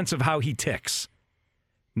good sense of how he ticks.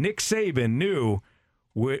 Nick Saban knew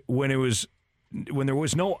when there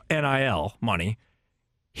was no NIL money,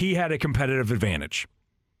 he had a competitive advantage.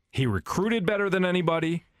 He recruited better than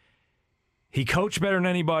anybody. He coached better than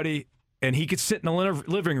anybody, and he could sit in the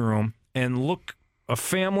living room and look a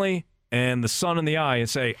family and the son in the eye and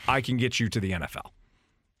say, I can get you to the NFL.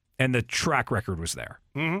 And the track record was there.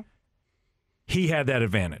 Mm-hmm. He had that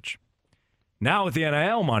advantage. Now with the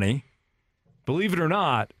NIL money, believe it or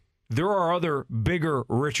not, there are other bigger,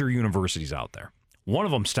 richer universities out there. One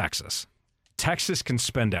of them's Texas. Texas can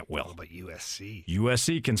spend at will. What about USC?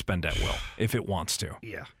 USC can spend at will if it wants to.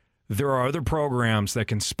 Yeah. There are other programs that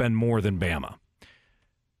can spend more than Bama.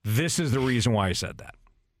 This is the reason why I said that.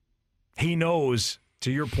 He knows,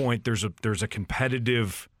 to your point, there's a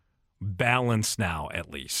competitive balance now, at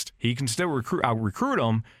least. He can still recruit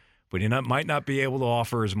them, but he might not be able to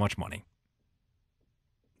offer as much money.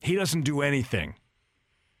 He doesn't do anything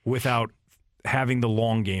without having the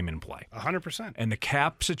long game in play. 100%. And the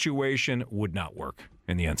cap situation would not work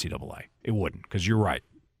in the NCAA. It wouldn't, because you're right.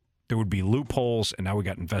 There would be loopholes, and now we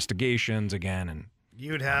got investigations again. And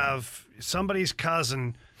you'd have somebody's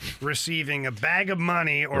cousin receiving a bag of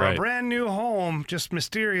money or Right. a brand new home just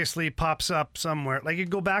mysteriously pops up somewhere. Like you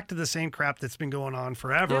go back to the same crap that's been going on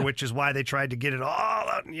forever, Yeah. which is why they tried to get it all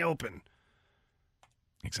out in the open.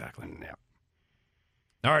 Exactly. Yeah.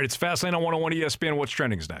 All right, it's Fastlane on 101 ESPN. What's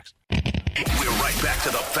trending is next. We're right back to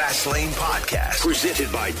the Fast Lane Podcast,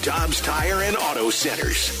 presented by Dobbs Tire and Auto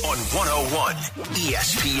Centers on 101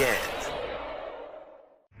 ESPN.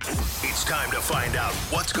 It's time to find out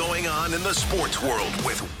what's going on in the sports world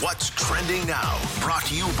with What's Trending Now. Brought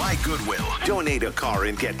to you by Goodwill. Donate a car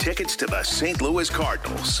and get tickets to the St. Louis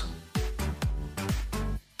Cardinals.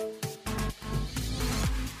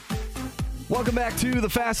 Welcome back to the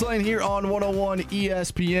Fast Lane here on 101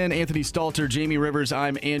 ESPN. Anthony Stalter, Jamie Rivers,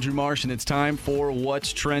 I'm Andrew Marsh, and it's time for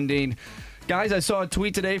What's Trending. Guys, I saw a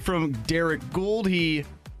tweet today from Derek Gould. He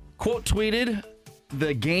quote tweeted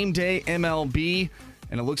the Game Day MLB,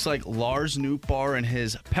 and it looks like Lars Nootbaar and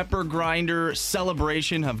his pepper grinder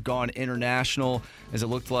celebration have gone international, as it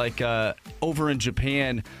looked like over in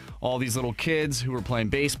Japan, all these little kids who were playing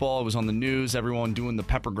baseball, it was on the news, everyone doing the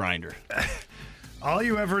pepper grinder. All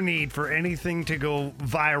you ever need for anything to go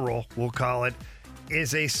viral, we'll call it,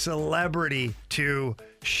 is a celebrity to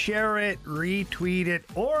share it, retweet it,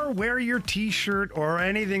 or wear your t-shirt or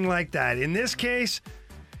anything like that. In this case,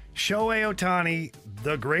 Shohei Ohtani,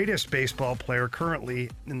 the greatest baseball player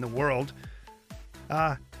currently in the world,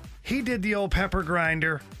 he did the old pepper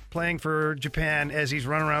grinder playing for Japan as he's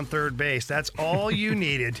running around third base. That's all you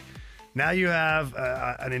needed. Now you have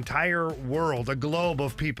an entire world, a globe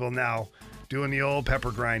of people now doing the old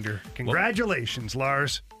pepper grinder. Congratulations,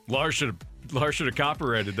 Lars. Lars should have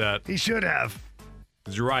copyrighted that. He should have.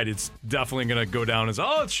 'Cause you're right. It's definitely going to go down as,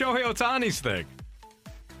 it's Shohei Ohtani's thing.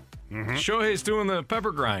 Shohei's doing the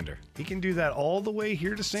pepper grinder. He can do that all the way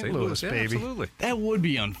here to St. Louis, yeah, baby. Absolutely. That would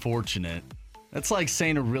be unfortunate. That's like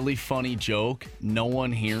saying a really funny joke, no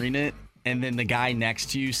one hearing it, and then the guy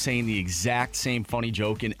next to you saying the exact same funny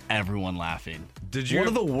joke and everyone laughing. One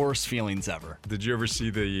of the worst feelings ever. Did you ever see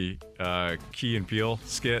the Key and Peele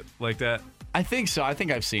skit like that? I think so. I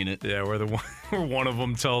think I've seen it. Yeah, where one of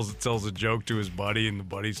them tells a joke to his buddy, and the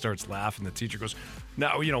buddy starts laughing. The teacher goes,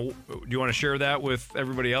 "Now, do you want to share that with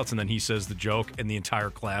everybody else?" And then he says the joke, and the entire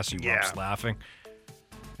class erupts laughing.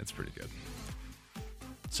 That's pretty good.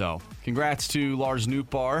 So, congrats to Lars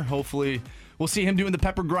Nootbaar. Hopefully, we'll see him doing the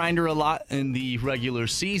pepper grinder a lot in the regular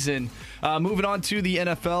season. Moving on to the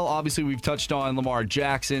NFL. Obviously, we've touched on Lamar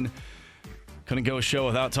Jackson. Couldn't go a show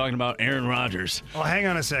without talking about Aaron Rodgers. Oh, hang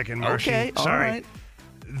on a second, Marshy. Okay, sorry. all right.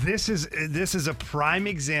 This is a prime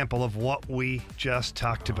example of what we just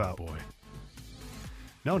talked about. Boy.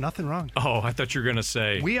 No, nothing wrong. Oh, I thought you were going to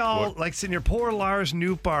say. We all like sitting here, poor Lars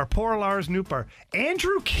Nootbaar.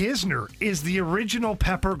 Andrew Kisner is the original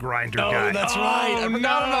pepper grinder guy. Oh, that's right.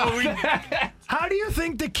 No. How do you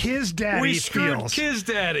think the Kiz Daddy We feels? screwed Kiz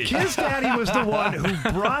Daddy. Kiz Daddy was the one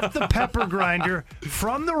who brought the pepper grinder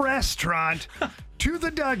from the restaurant to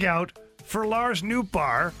the dugout for Lars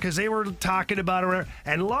Nootbaar because they were talking about it.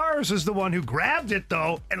 And Lars is the one who grabbed it,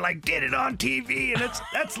 though, and did it on TV. And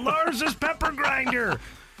that's Lars's pepper grinder.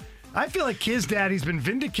 I feel like Kiz Daddy's been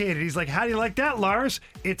vindicated. He's like, how do you like that, Lars?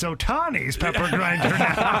 It's Ohtani's pepper grinder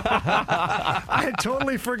now. I had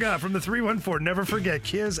totally forgot from the 314. Never forget,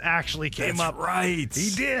 Kiz actually came up. Right.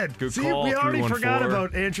 He did. Good See, call, we already 314. forgot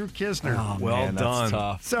about Andrew Kisner. Oh, Well man, that's done.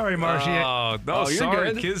 tough. Sorry, Marshy. Oh, no, you're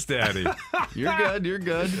sorry, good. Kiz Daddy. You're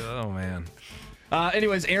good. Oh, man.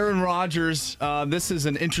 Anyways, Aaron Rodgers. This is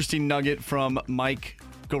an interesting nugget from Mike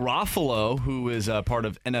Garofalo, who is part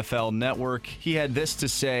of NFL Network. He had this to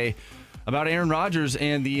say about Aaron Rodgers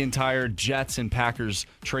and the entire Jets and Packers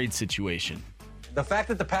trade situation. The fact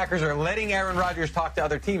that the Packers are letting Aaron Rodgers talk to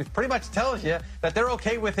other teams pretty much tells you that they're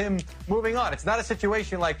okay with him moving on. It's not a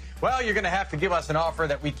situation like, well, you're going to have to give us an offer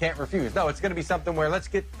that we can't refuse. No, it's going to be something where let's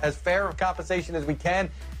get as fair of compensation as we can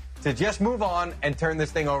to just move on and turn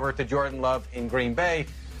this thing over to Jordan Love in Green Bay.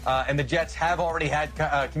 And the Jets have already had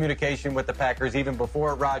communication with the Packers even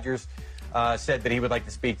before Rodgers said that he would like to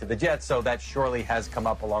speak to the Jets, so that surely has come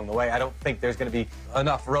up along the way. I don't think there's going to be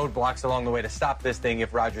enough roadblocks along the way to stop this thing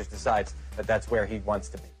if Rodgers decides that that's where he wants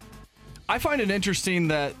to be. I find it interesting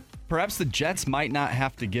that perhaps the Jets might not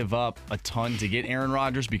have to give up a ton to get Aaron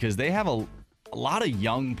Rodgers because they have a lot of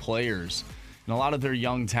young players, and a lot of their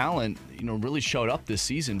young talent, really showed up this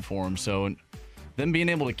season for him. So them being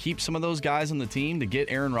able to keep some of those guys on the team to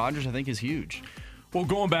get Aaron Rodgers, I think, is huge. Well,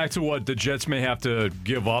 going back to what the Jets may have to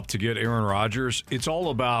give up to get Aaron Rodgers, it's all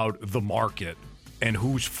about the market and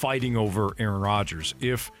who's fighting over Aaron Rodgers.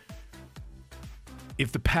 If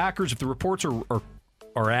the Packers, if the reports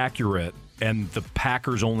are accurate and the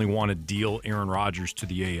Packers only want to deal Aaron Rodgers to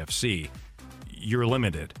the AFC, you're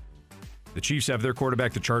limited. The Chiefs have their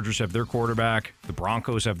quarterback. The Chargers have their quarterback. The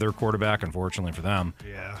Broncos have their quarterback, unfortunately for them.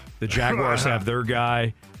 Yeah. The Jaguars have their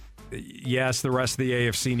guy. Yes, the rest of the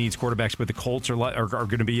AFC needs quarterbacks, but the Colts are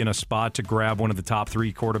going to be in a spot to grab one of the top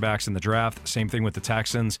 3 quarterbacks in the draft. Same thing with the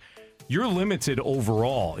Texans. You're limited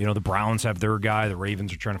overall. The Browns have their guy. The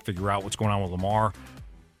Ravens are trying to figure out what's going on with Lamar.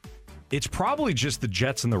 It's probably just the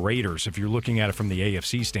Jets and the Raiders if you're looking at it from the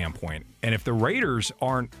AFC standpoint. And if the Raiders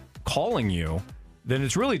aren't calling you, then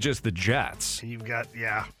it's really just the Jets. You've got,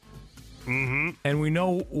 yeah. Mm-hmm. And we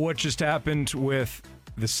know what just happened with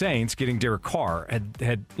the Saints getting Derek Carr. Had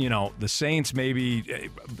the Saints maybe,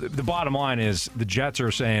 the bottom line is the Jets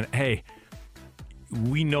are saying, hey,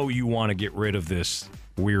 we know you want to get rid of this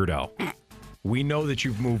weirdo. We know that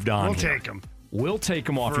you've moved on. We'll take him. We'll take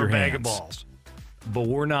him off for your a bag hands. of balls. But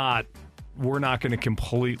we're not going to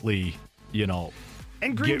completely,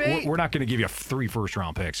 And Green Bay, we're not going to give you 3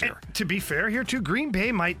 first-round picks here. To be fair here, too, Green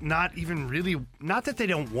Bay might not even really, not that they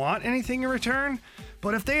don't want anything in return,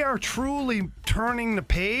 but if they are truly turning the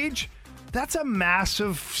page, that's a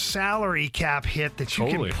massive salary cap hit that you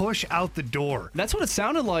can push out the door. That's what it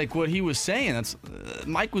sounded like, what he was saying. That's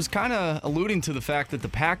Mike was kind of alluding to the fact that the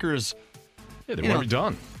Packers, they want to be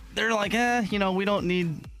done. They're like, we don't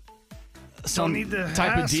need some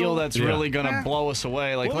type of deal that's really going to blow us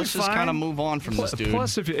away. Like, let's just kind of move on from this dude.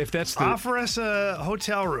 Plus, if that's the... Offer us a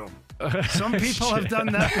hotel room. Some people have done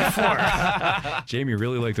that before. Jamie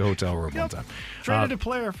really liked the hotel room one time. Traded a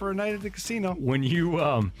player for a night at the casino. When you,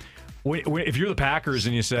 if you're the Packers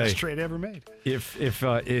and you say... Best trade ever made.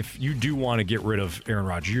 If you do want to get rid of Aaron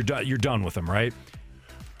Rodgers, you're done with him, right?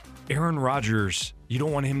 Aaron Rodgers, you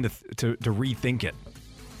don't want him to rethink it.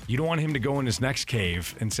 You don't want him to go in his next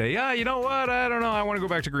cave and say, you know what? I don't know. I want to go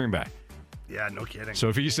back to Green Bay. Yeah, no kidding. So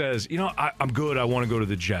if he says, I'm good. I want to go to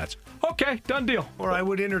the Jets. Okay, done deal. Or I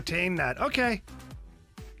would entertain that. Okay.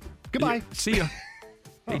 Goodbye. See ya.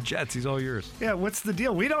 Hey, Jets, he's all yours. Yeah, what's the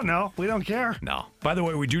deal? We don't know. We don't care. No. By the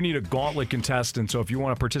way, we do need a gauntlet contestant, so if you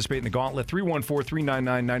want to participate in the gauntlet,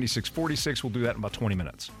 314-399-9646. We'll do that in about 20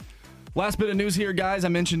 minutes. Last bit of news here, guys. I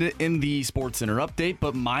mentioned it in the SportsCenter update,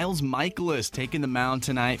 but Miles Michaelis taking the mound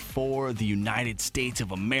tonight for the United States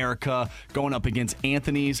of America, going up against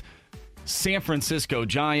Anthony's San Francisco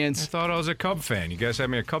Giants. I thought I was a Cub fan. You guys had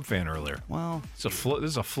me a Cub fan earlier. Well, this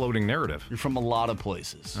is a floating narrative. You're from a lot of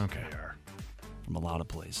places. Okay. From a lot of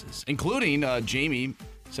places, including Jamie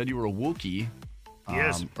said you were a Wookiee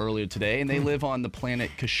earlier today, and they live on the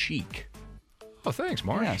planet Kashyyyk. Oh, thanks,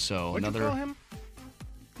 Mark. Yeah, so What'd you call him?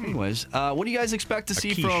 Anyways, what do you guys expect to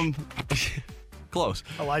see from... Close.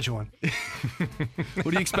 Elijah one. What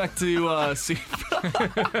do you expect to see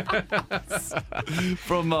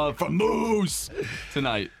from Moose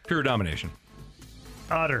tonight? Pure domination.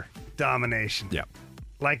 Utter domination. Yeah.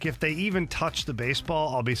 Like, if they even touch the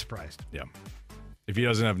baseball, I'll be surprised. Yeah. If he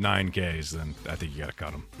doesn't have 9 Ks, then I think you got to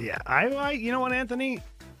cut him. Yeah. I you know what, Anthony?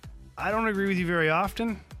 I don't agree with you very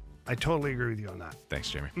often. I totally agree with you on that. Thanks,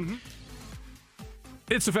 Jamie. Mm-hmm.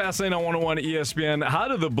 It's the Fast Lane on 101 ESPN. How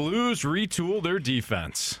do the Blues retool their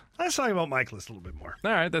defense? Let's talk about Michaelis a little bit more.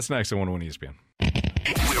 All right, that's next on 101 ESPN.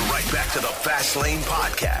 We're right back to the Fast Lane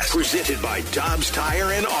Podcast, presented by Dobbs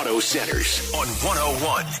Tire and Auto Centers on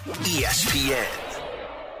 101 ESPN.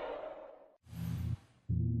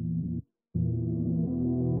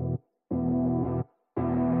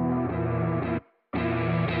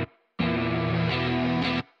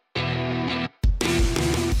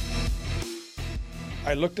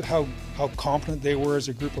 I looked at how confident they were as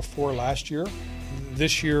a group of 4 last year.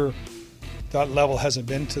 This year, that level hasn't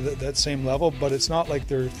been to that same level, but it's not like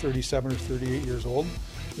they're 37 or 38 years old.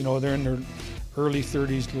 You know, they're in their early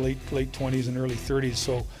 30s, late 20s, and early 30s.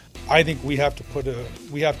 So I think we have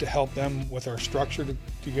to help them with our structure to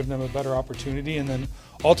give them a better opportunity, and then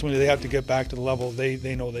ultimately they have to get back to the level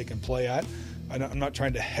they know they can play at. I'm not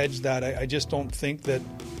trying to hedge that. I just don't think that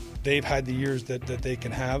they've had the years that they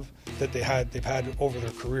can have that they've had over their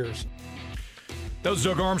careers. That was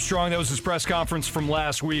Doug Armstrong. That was his press conference from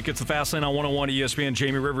last week. It's the Fast Lane on 101 ESPN.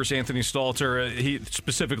 Jamie Rivers, Anthony Stalter.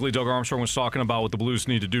 Specifically, Doug Armstrong was talking about what the Blues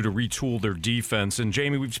need to do to retool their defense. And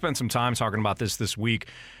Jamie, we've spent some time talking about this week.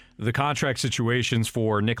 The contract situations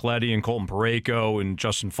for Nick Leddy and Colton Parayko and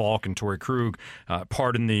Justin Falk and Torrey Krug.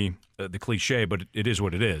 Pardon the cliche, but it is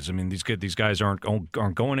what it is. I mean, these guys aren't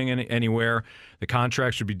going anywhere. The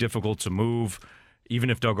contracts should be difficult to move. Even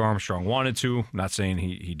if Doug Armstrong wanted to, I'm not saying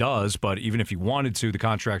he does, but even if he wanted to, the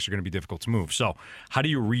contracts are going to be difficult to move. So how do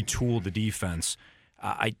you retool the defense?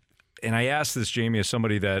 I asked this, Jamie, as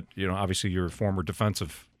somebody that, you know, obviously you're a former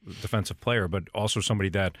defensive player, but also somebody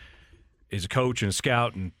that is a coach and a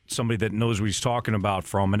scout and somebody that knows what he's talking about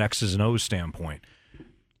from an X's and O's standpoint.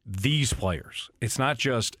 These players, it's not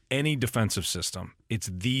just any defensive system, it's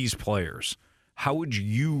these players. How would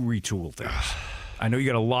you retool things? I know you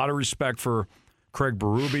got a lot of respect for Craig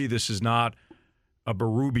Berube. This is not a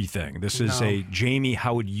Berube thing. This is a Jamie.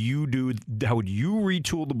 How would you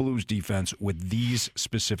retool the Blues defense with these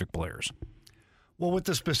specific players? Well, with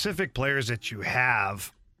the specific players that you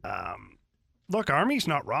have, look, Army's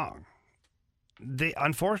not wrong.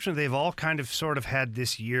 Unfortunately, they've all kind of sort of had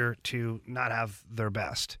this year to not have their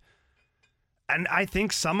best. And I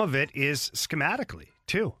think some of it is schematically,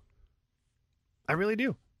 too. I really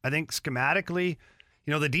do. I think schematically,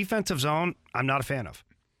 you know, the defensive zone, I'm not a fan of.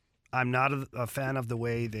 I'm not a fan of the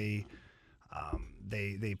way they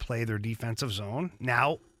play their defensive zone.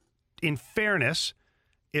 Now, in fairness,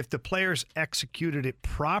 if the players executed it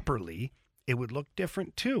properly, it would look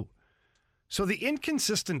different, too. So the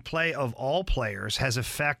inconsistent play of all players has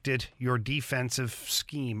affected your defensive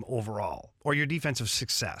scheme overall, or your defensive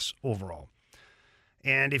success overall.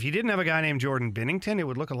 And if you didn't have a guy named Jordan Binnington, it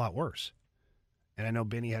would look a lot worse. And I know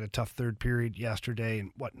Benny had a tough third period yesterday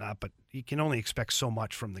and whatnot, but you can only expect so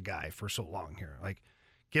much from the guy for so long here. Like,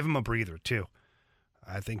 give him a breather, too.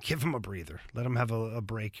 I think give him a breather. Let him have a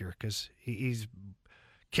break here, because he's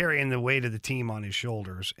carrying the weight of the team on his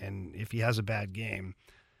shoulders. And if he has a bad game,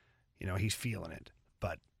 you know, he's feeling it.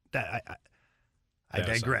 But that I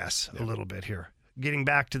digress a little bit here. Getting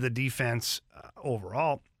back to the defense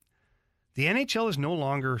overall, the NHL is no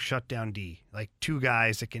longer shut down D, like 2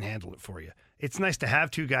 guys that can handle it for you. It's nice to have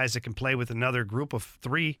 2 guys that can play with another group of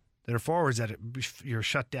 3 that are forwards that your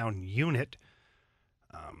shutdown unit.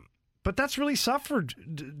 But that's really suffered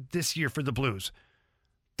this year for the Blues.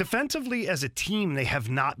 Defensively, as a team, they have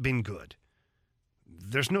not been good.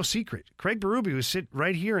 There's no secret. Craig Berube would sit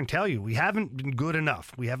right here and tell you, we haven't been good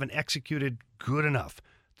enough. We haven't executed good enough.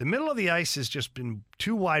 The middle of the ice has just been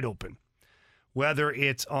too wide open. Whether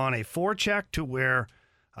it's on a forecheck to where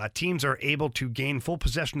Teams are able to gain full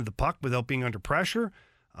possession of the puck without being under pressure,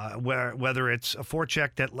 whether it's a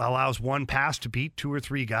forecheck that allows one pass to beat 2 or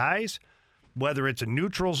 3 guys, whether it's a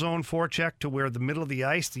neutral zone forecheck to where the middle of the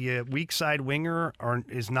ice, the weak side winger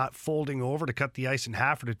is not folding over to cut the ice in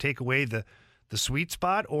half or to take away the sweet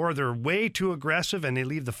spot, or they're way too aggressive and they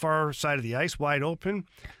leave the far side of the ice wide open.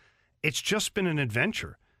 It's just been an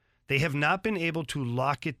adventure. They have not been able to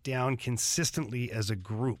lock it down consistently as a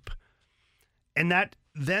group. And that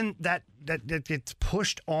gets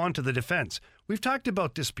pushed onto the defense. We've talked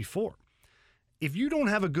about this before. If you don't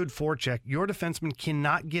have a good forecheck, your defenseman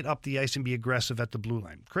cannot get up the ice and be aggressive at the blue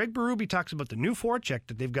line. Craig Berube talks about the new forecheck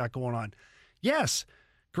that they've got going on. Yes,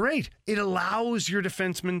 great. It allows your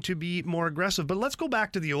defenseman to be more aggressive. But let's go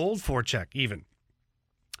back to the old forecheck even.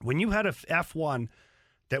 When you had a F1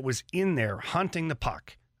 that was in there hunting the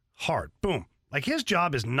puck hard, boom. Like, his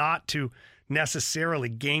job is not to necessarily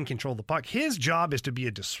gain control of the puck. His job is to be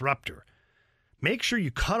a disruptor. Make sure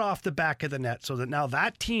you cut off the back of the net so that now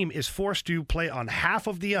that team is forced to play on half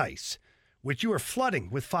of the ice, which you are flooding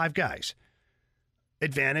with 5 guys.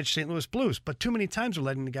 Advantage St. Louis Blues, but too many times they're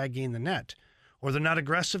letting the guy gain the net, or they're not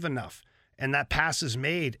aggressive enough, and that pass is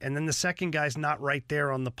made, and then the second guy's not right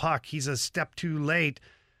there on the puck. He's a step too late.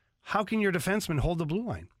 How can your defenseman hold the blue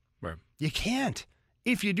line? Right. You can't.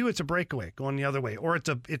 If you do, it's a breakaway going the other way, or it's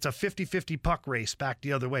a 50-50 puck race back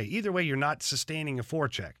the other way. Either way, you're not sustaining a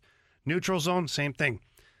forecheck. Neutral zone, same thing.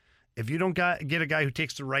 If you don't get a guy who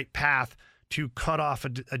takes the right path to cut off a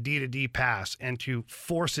D-to-D pass and to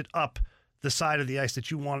force it up the side of the ice that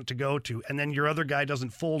you want it to go to, and then your other guy doesn't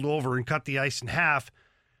fold over and cut the ice in half,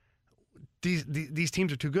 these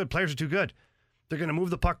teams are too good. Players are too good. They're going to move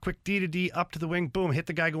the puck quick D-to-D up to the wing, boom, hit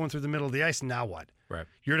the guy going through the middle of the ice, and now what? Right.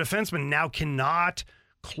 Your defenseman now cannot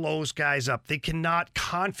close guys up. They cannot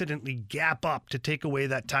confidently gap up to take away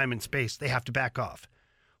that time and space. They have to back off.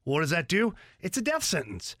 What does that do? It's a death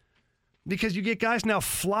sentence, because you get guys now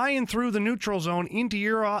flying through the neutral zone into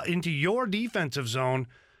your defensive zone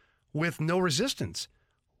with no resistance.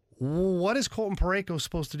 What is Colton Parayko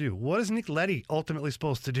supposed to do? What is Nick Leddy ultimately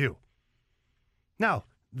supposed to do? Now,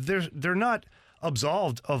 they're not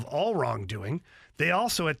absolved of all wrongdoing. They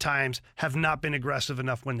also at times have not been aggressive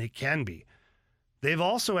enough when they can be. They've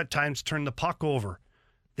also at times turned the puck over.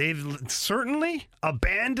 They've certainly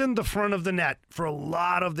abandoned the front of the net for a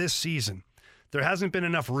lot of this season. There hasn't been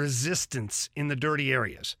enough resistance in the dirty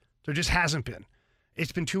areas. There just hasn't been.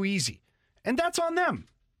 It's been too easy. And that's on them.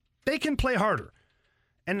 They can play harder.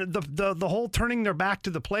 And the whole turning their back to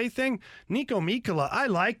the play thing, Nico Mikkola, I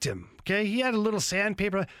liked him. Okay, he had a little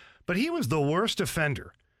sandpaper, but he was the worst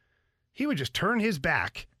offender. He would just turn his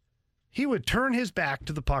back. He would turn his back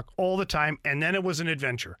to the puck all the time, and then it was an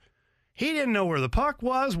adventure. He didn't know where the puck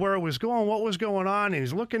was, where it was going, what was going on, and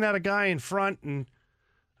he's looking at a guy in front, and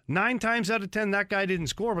 9 times out of 10, that guy didn't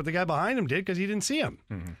score, but the guy behind him did because he didn't see him.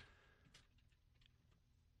 Mm-hmm.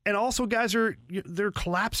 And also, guys they're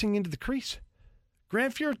collapsing into the crease.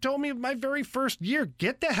 Grant Fuhr told me my very first year,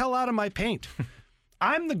 get the hell out of my paint.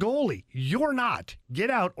 I'm the goalie. You're not. Get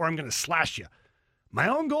out or I'm going to slash you. My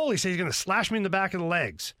own goalie says he's going to slash me in the back of the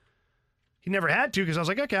legs. He never had to because I was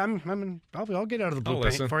like, okay, I'll get out of the blue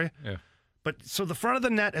paint for you. Yeah. But so the front of the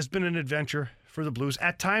net has been an adventure for the Blues.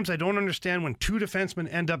 At times, I don't understand when 2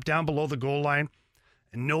 defensemen end up down below the goal line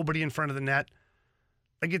and nobody in front of the net.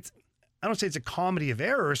 Like, I don't say it's a comedy of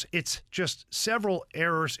errors. It's just several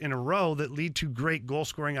errors in a row that lead to great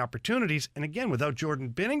goal-scoring opportunities. And again, without Jordan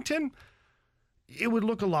Binnington, it would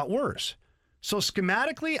look a lot worse. So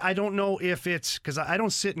schematically, I don't know if it's, because I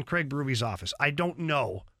don't sit in Craig Berube's office. I don't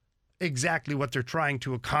know exactly what they're trying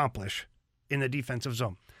to accomplish in the defensive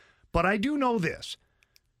zone. But I do know this.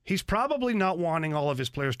 He's probably not wanting all of his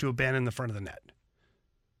players to abandon the front of the net.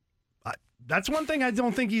 That's one thing I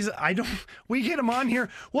don't think we get him on here.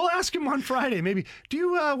 We'll ask him on Friday, maybe. Do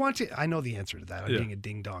you want to? I know the answer to that. I'm being a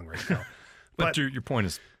ding-dong right now. But your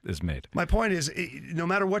point is made. My point is, no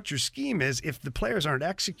matter what your scheme is, if the players aren't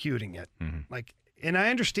executing it, and I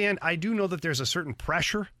understand, I do know that there's a certain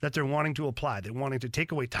pressure that they're wanting to apply. They're wanting to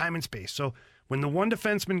take away time and space. So when the one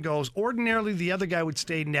defenseman goes, ordinarily the other guy would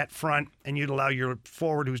stay net front, and you'd allow your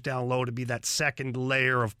forward who's down low to be that second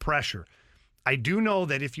layer of pressure. I do know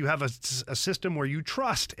that if you have a system where you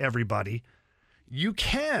trust everybody, you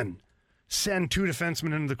can send 2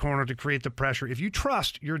 defensemen into the corner to create the pressure. If you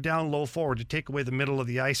trust your down low forward to take away the middle of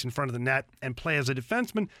the ice in front of the net and play as a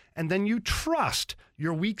defenseman, and then you trust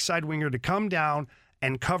your weak side winger to come down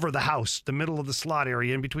and cover the house, the middle of the slot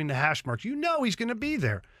area in between the hash marks, you know he's going to be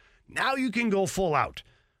there. Now you can go full out,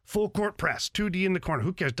 full court press, 2D in the corner.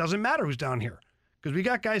 Who cares? Doesn't matter who's down here because we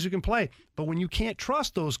got guys who can play. But when you can't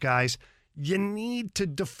trust those guys, You need to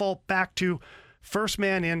default back to first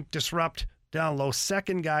man in, disrupt, down low.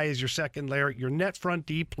 Second guy is your second layer. Your net front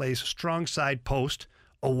D plays strong side post,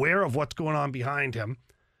 aware of what's going on behind him,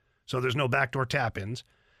 so there's no backdoor tap-ins.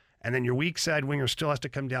 And then your weak side winger still has to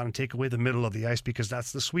come down and take away the middle of the ice because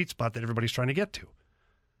that's the sweet spot that everybody's trying to get to.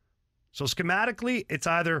 So schematically, it's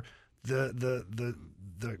either the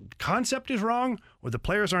concept is wrong or the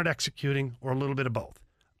players aren't executing or a little bit of both.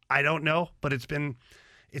 I don't know, but it's been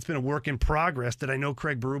a work in progress that I know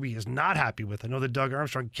Craig Berube is not happy with. I know that Doug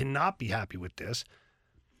Armstrong cannot be happy with this.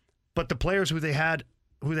 But the players who they have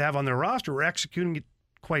on their roster were executing it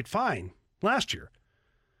quite fine last year.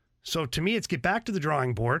 So to me, it's get back to the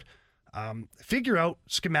drawing board, figure out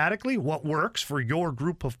schematically what works for your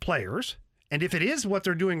group of players. And if it is what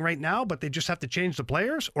they're doing right now, but they just have to change the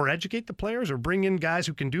players or educate the players or bring in guys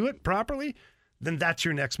who can do it properly, then that's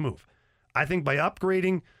your next move. I think by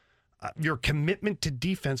upgrading your commitment to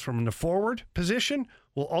defense from the forward position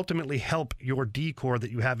will ultimately help your D core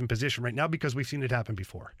that you have in position right now because we've seen it happen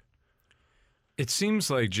before. It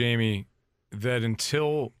seems like, Jamie, that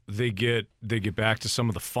until they get back to some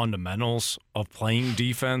of the fundamentals of playing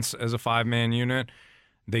defense as a five-man unit,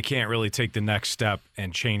 they can't really take the next step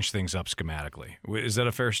and change things up schematically. Is that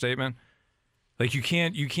a fair statement? Like you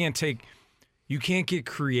can't get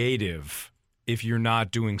creative if you're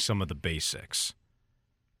not doing some of the basics.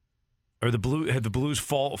 Or have the Blues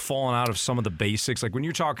fallen out of some of the basics? Like when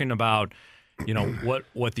you're talking about,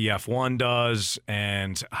 what the F1 does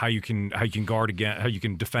and how you can guard against, how you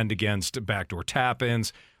can defend against backdoor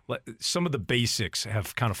tap-ins, some of the basics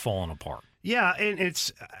have kind of fallen apart. Yeah, and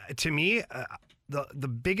it's to me the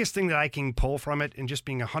biggest thing that I can pull from it, and just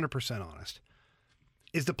being 100% honest,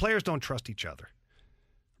 is the players don't trust each other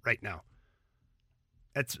right now.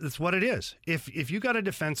 That's what it is. If you got a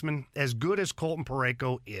defenseman as good as Colton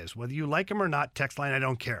Parayko is, whether you like him or not, text line, I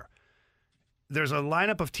don't care. There's a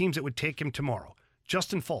lineup of teams that would take him tomorrow.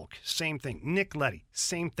 Justin Falk, same thing. Nick Leddy,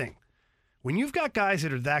 same thing. When you've got guys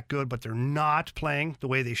that are that good, but they're not playing the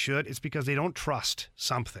way they should, it's because they don't trust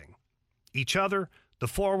something. Each other, the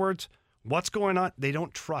forwards, what's going on, they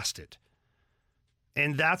don't trust it.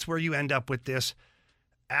 And that's where you end up with this.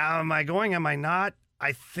 Am I going? Am I not?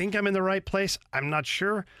 I think I'm in the right place. I'm not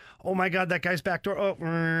sure. Oh, my God, that guy's backdoor.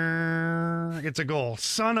 Oh, it's a goal.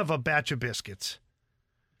 Son of a batch of biscuits.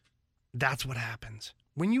 That's what happens.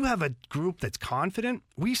 When you have a group that's confident,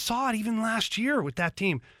 we saw it even last year with that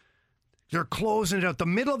team. They're closing it out. The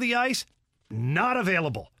middle of the ice, not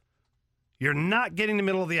available. You're not getting the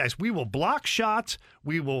middle of the ice. We will block shots.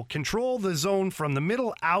 We will control the zone from the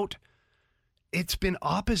middle out. It's been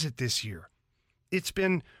opposite this year. It's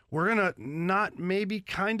been, we're going to not maybe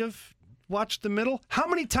kind of watch the middle. How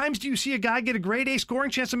many times do you see a guy get a grade A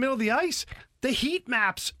scoring chance in the middle of the ice? The heat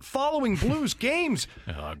maps following Blues games.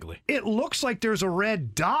 Ugly. It looks like there's a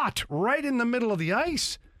red dot right in the middle of the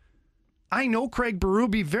ice. I know Craig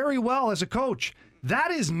Berube very well as a coach.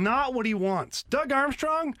 That is not what he wants. Doug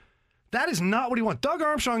Armstrong, that is not what he wants. Doug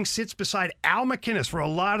Armstrong sits beside Al MacInnis for a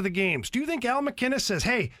lot of the games. Do you think Al MacInnis says,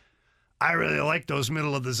 hey, I really like those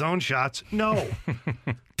middle of the zone shots? No,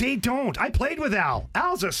 they don't. I played with Al.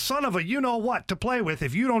 Al's a son of a you-know-what to play with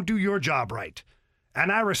if you don't do your job right. And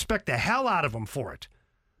I respect the hell out of him for it.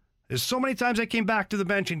 There's so many times I came back to the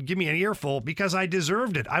bench and give me an earful because I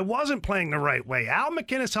deserved it. I wasn't playing the right way. Al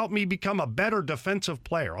MacInnis helped me become a better defensive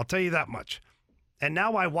player. I'll tell you that much. And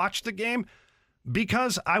now I watch the game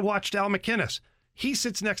because I watched Al MacInnis. He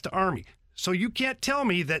sits next to Army. So you can't tell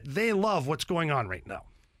me that they love what's going on right now.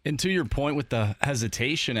 And to your point with the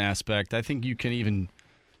hesitation aspect, I think you can even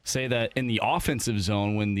say that in the offensive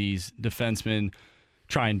zone when these defensemen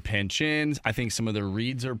try and pinch in, I think some of their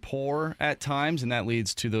reads are poor at times, and that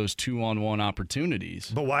leads to those 2-on-1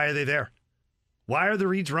 opportunities. But why are they there? Why are the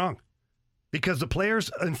reads wrong? Because the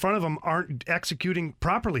players in front of them aren't executing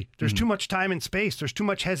properly. There's too much time and space. There's too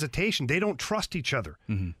much hesitation. They don't trust each other.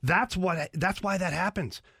 That's why that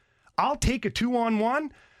happens. I'll take a 2-on-1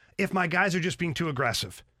 if my guys are just being too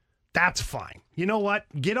aggressive. That's fine. You know what?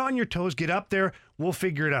 Get on your toes, get up there, we'll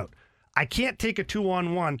figure it out. I can't take a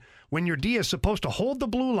 2-on-1 when your D is supposed to hold the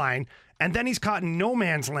blue line and then he's caught in no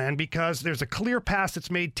man's land because there's a clear pass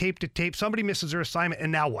that's made tape to tape. Somebody misses their assignment,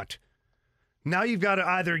 and now what? Now you've got to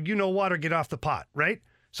either or get off the pot, right?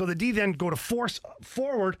 So the D then go to force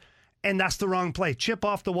forward, and that's the wrong play. Chip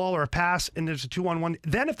off the wall or a pass, and there's a 2-on-1.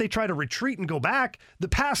 Then if they try to retreat and go back, the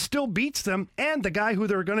pass still beats them, and the guy who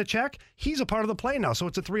they're going to check, he's a part of the play now, so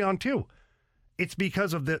it's a 3-on-2. It's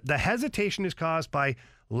because of the hesitation is caused by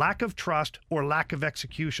lack of trust or lack of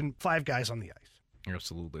execution. 5 guys on the ice.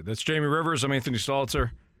 Absolutely. That's Jamie Rivers. I'm Anthony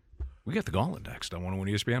Staltzer. We got the Gauntlet next on 101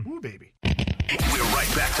 ESPN. Ooh, baby. We're right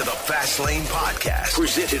back to the Fast Lane Podcast,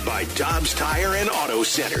 presented by Dobbs Tire and Auto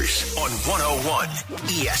Centers on 101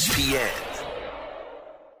 ESPN.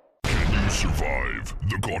 Can you survive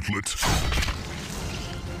the gauntlet?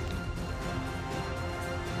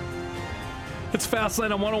 It's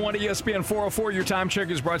Fastlane on 101 ESPN 404. Your time check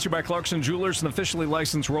is brought to you by Clarkson Jewelers, an officially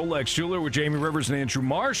licensed Rolex jeweler, with Jamie Rivers and Andrew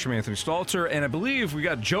Marsh. I'm Anthony Stalter, and I believe we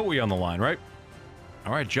got Joey on the line, right?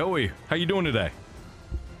 All right, Joey, how you doing today?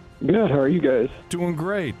 Good. How are you guys? Doing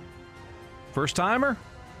great. First timer?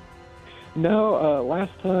 No,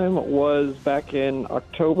 last time was back in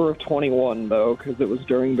October of 21, though, because it was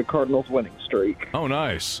during the Cardinals' winning streak. Oh,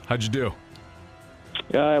 nice. How'd you do?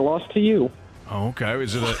 I lost to you. Oh, okay.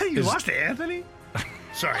 Is it a? You lost to Anthony?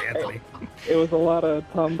 Sorry, Anthony. It was a lot of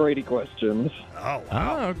Tom Brady questions. Oh,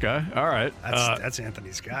 wow. Oh, okay. All right. That's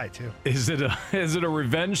Anthony's guy, too. Is it a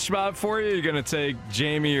revenge spot for you? You're going to take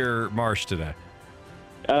Jamie or Marsh today?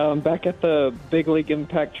 Back at the Big League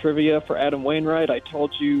Impact Trivia for Adam Wainwright, I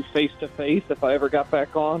told you face-to-face if I ever got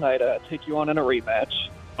back on, I'd take you on in a rematch.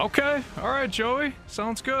 Okay. All right, Joey.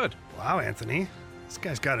 Sounds good. Wow, Anthony. This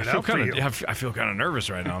guy's got it out for you. I feel kind of nervous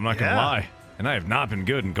right now. I'm not going to lie. And I have not been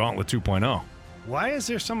good in Gauntlet 2.0. Why is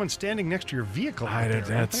there someone standing next to your vehicle out there,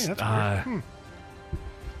 that's weird.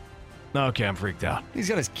 Okay, I'm freaked out. He's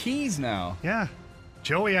got his keys now. Yeah.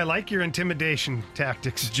 Joey, I like your intimidation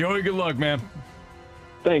tactics. Joey, good luck, man.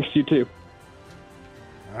 Thanks, you too.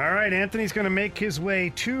 All right, Anthony's going to make his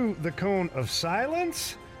way to the Cone of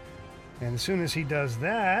Silence. And as soon as he does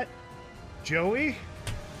that, Joey,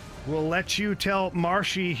 we'll let you tell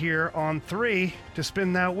Marshy here on 3 to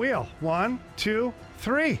spin that wheel. 1, 2,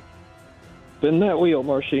 3. Spin that wheel,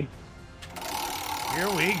 Marshy. Here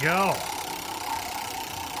we go.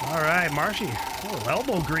 All right, Marshy, a little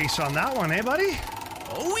elbow grease on that one, eh, buddy?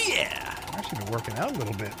 Oh, yeah. Marshy been working out a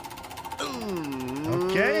little bit.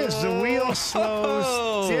 Okay, as the wheel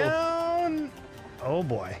slows down. Oh,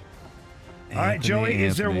 boy. All right, Joey,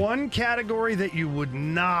 is there one category that you would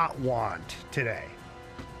not want today?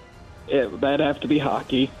 That'd have to be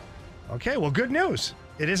hockey. Okay, well, good news.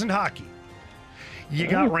 It isn't hockey. You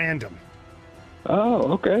got random.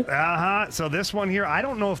 Oh, okay. So this one here, I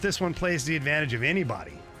don't know if this one plays the advantage of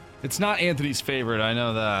anybody. It's not Anthony's favorite, I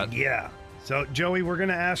know that. Yeah. So, Joey, we're going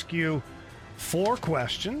to ask you 4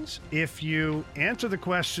 questions. If you answer the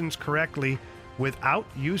questions correctly without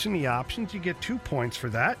using the options, you get 2 points for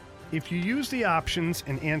that. If you use the options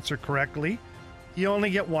and answer correctly, you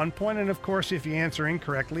only get 1 point. And, of course, if you answer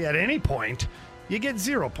incorrectly at any point, you get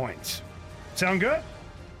 0 points. Sound good?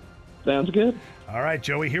 Sounds good. All right,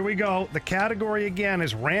 Joey, here we go. The category, again,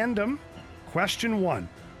 is random. Question 1.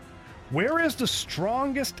 Where is the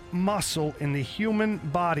strongest muscle in the human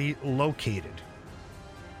body located?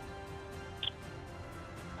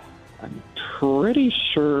 I'm pretty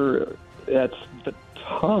sure that's the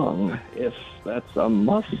tongue, if that's a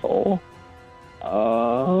muscle.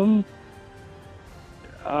 I'm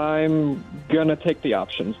gonna take the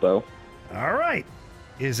options, though. All right.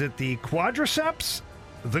 Is it the quadriceps,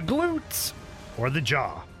 the glutes, or the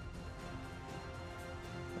jaw?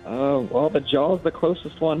 Well, the jaw is the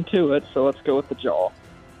closest one to it, so let's go with the jaw.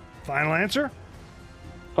 Final answer?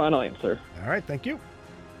 Final answer. All right, thank you.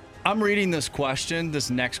 I'm reading this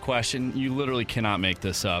next question. You literally cannot make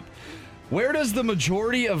this up. Where does the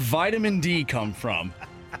majority of vitamin D come from?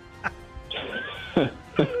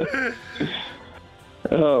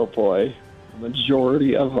 Oh, boy.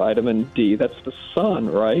 Majority of vitamin D. That's the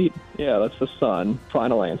sun, right? Yeah, that's the sun.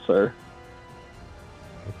 Final answer.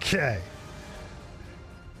 Okay.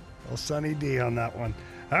 Well, Sunny D on that one.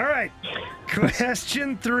 All right.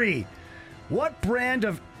 Question 3. What brand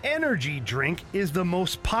of energy drink is the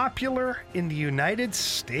most popular in the United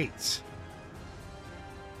States?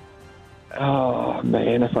 Oh,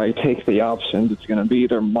 man, if I take the options, it's going to be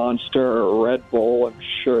either Monster or Red Bull, I'm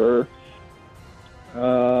sure.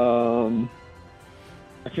 I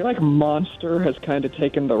feel like Monster has kind of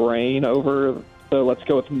taken the reign over, so let's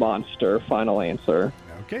go with Monster. Final answer.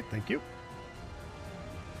 Okay, thank you.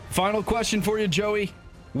 Final question for you, Joey.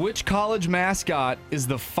 Which college mascot is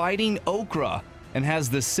the Fighting Okra and has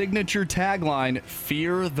the signature tagline,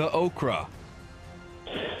 Fear the Okra?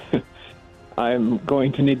 I'm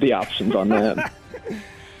going to need the options on that.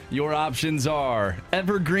 Your options are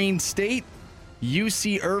Evergreen State,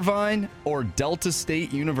 UC Irvine, or Delta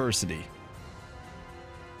State University.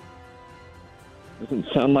 Doesn't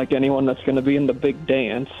sound like anyone that's going to be in the big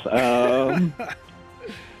dance. Let's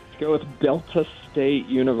go with Delta State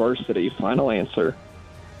University. Final answer.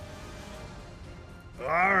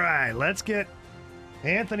 All right, let's get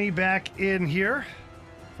Anthony back in here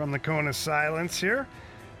from the Cone of Silence here.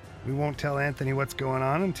 We won't tell Anthony what's going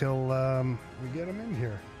on until we get him in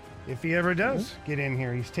here. If he ever does get in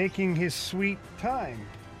here, he's taking his sweet time.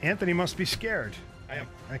 Anthony must be scared.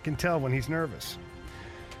 I can tell when he's nervous.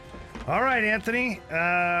 All right, Anthony.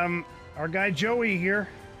 Our guy Joey here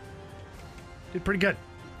did pretty good.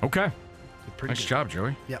 Okay. Did pretty Nice good. job,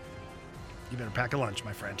 Joey. Yep. You better pack a lunch,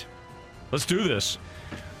 my friend. Let's do this.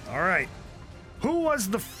 All right. Who was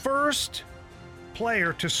the first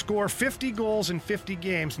player to score 50 goals in 50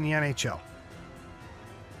 games in the NHL?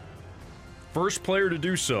 First player to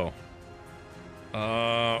do so.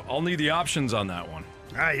 I'll need the options on that one.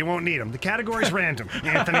 All right, you won't need them. The category's random,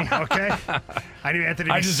 Anthony, okay? I knew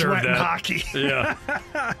Anthony was sweating hockey. Yeah.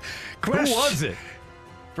 Who was it?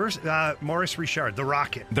 First, Maurice Richard, the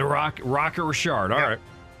Rocket. The Rocket Richard. All right.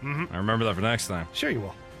 I remember that for next time. Sure you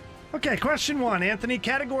will. Okay, question 1, Anthony.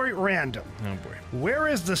 Category random. Oh, boy. Where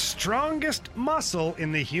is the strongest muscle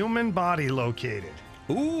in the human body located?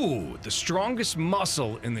 Ooh, the strongest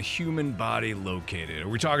muscle in the human body located. Are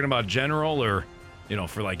we talking about general or,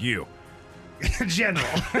 for like you? General.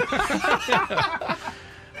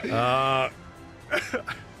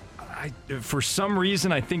 For some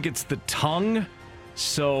reason, I think it's the tongue.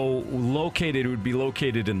 So located, it would be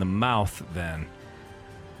located in the mouth then.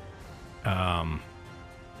 But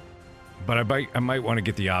I might want to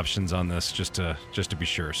get the options on this just to be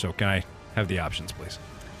sure. So can I have the options, please?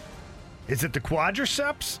 Is it the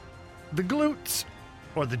quadriceps, the glutes,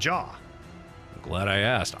 or the jaw? I'm glad I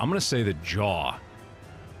asked. I'm going to say the jaw.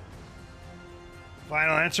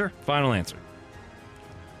 Final answer? Final answer.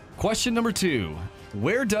 Question number 2.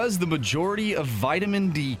 Where does the majority of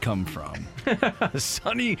vitamin D come from?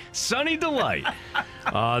 Sunny delight.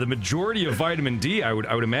 The majority of vitamin D, I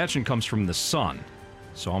would imagine, comes from the sun.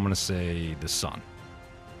 So I'm going to say the sun.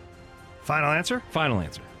 Final answer? Final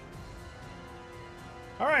answer.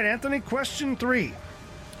 All right, Anthony, question 3.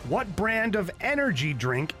 What brand of energy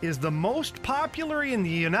drink is the most popular in the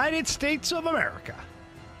United States of America?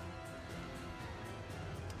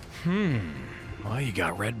 Well, you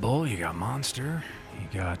got Red Bull, you got Monster,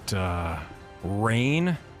 you got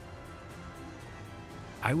Reign.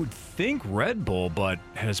 I would think Red Bull, but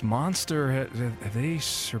has Monster, have they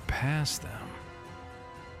surpassed them?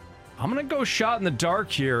 I'm going to go shot in the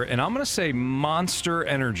dark here, and I'm going to say Monster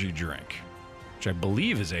Energy Drink, which I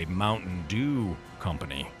believe is a Mountain Dew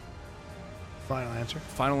company. Final answer?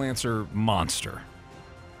 Final answer, Monster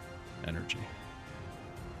Energy.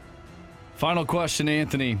 Final question,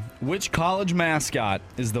 Anthony. Which college mascot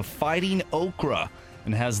is the Fighting Okra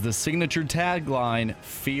and has the signature tagline,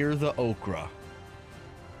 Fear the Okra?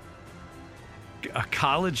 A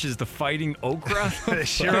college is the Fighting Okra?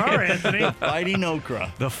 Sure are, Anthony. Fighting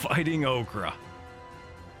Okra. The Fighting Okra.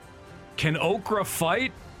 Can Okra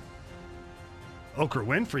fight? Oprah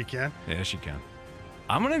Winfrey can. Yeah, she can.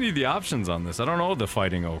 I'm going to need the options on this. I don't know the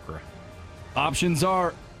Fighting Okra. Options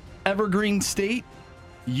are Evergreen State,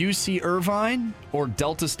 UC Irvine, or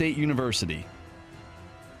Delta State University.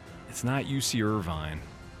 It's not UC Irvine.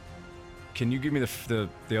 Can you give me the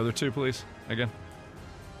other two, please, again?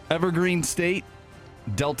 Evergreen State,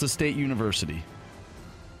 Delta State University.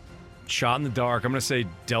 Shot in the dark. I'm going to say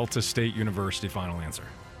Delta State University. Final answer.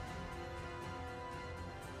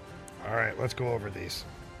 All right, let's go over these.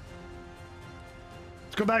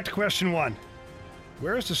 Let's go back to question 1.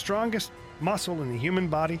 Where is the strongest muscle in the human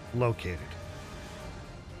body located?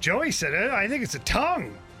 Joey said it. I think it's a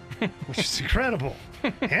tongue, which is incredible.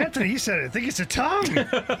 Anthony, you said it. I think it's a tongue.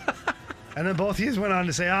 And then both of you went on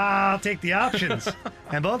to say, I'll take the options.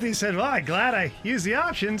 And both of you said, well, I'm glad I used the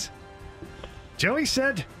options. Joey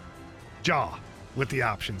said jaw with the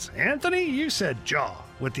options. Anthony, you said jaw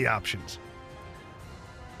with the options.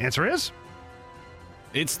 Answer is?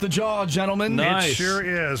 It's the jaw, gentlemen. Nice. It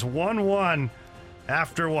sure is. 1-1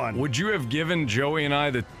 after 1. Would you have given Joey and I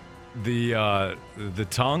the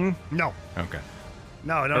tongue? No. Okay.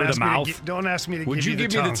 No, Or don't the ask, mouth? don't ask me to Would you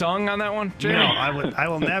give me the tongue on that one, Jamie? No, I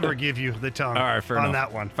will never give you the tongue All right, fair on enough.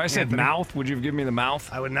 that one. If I said Anthony. mouth, would you have given me the mouth?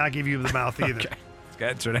 I would not give you the mouth either. Okay.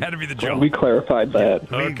 So it had to be the jaw. We clarified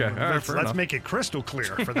that. Okay. All right, fair Let's enough. make it crystal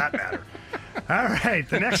clear for that matter. All right,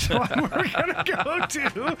 the next one we're going to go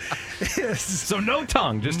to is... So no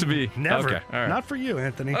tongue, just to be... Never. Okay, all right. Not for you,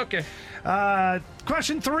 Anthony. Okay.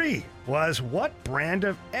 Question 3 was, what brand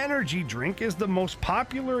of energy drink is the most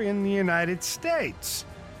popular in the United States?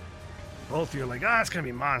 Both of you are like, it's going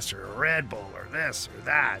to be Monster or Red Bull or this or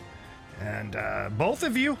that. And both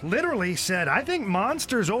of you literally said, I think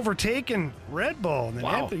Monster's overtaken Red Bull. And then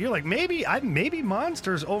Wow. Anthony, you're like, maybe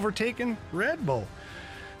Monster's overtaken Red Bull.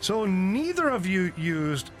 So neither of you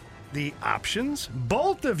used the options.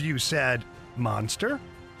 Both of you said Monster.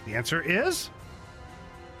 The answer is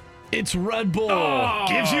It's Red Bull.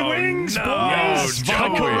 Gives you wings, no. boys.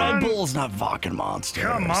 Vodka Red Bull's not vodka monsters.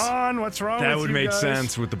 Come on, what's wrong with you That would make guys?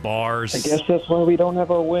 sense with the bars. I guess that's why we don't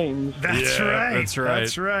have our wings. That's right. That's right.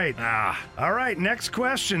 That's right. All right, next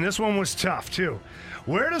question. This one was tough, too.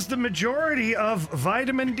 Where does the majority of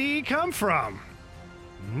vitamin D come from?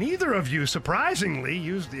 Neither of you, surprisingly,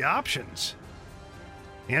 used the options.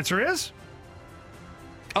 The answer is?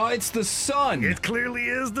 Oh, it's the sun. It clearly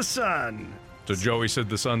is the sun. So Joey said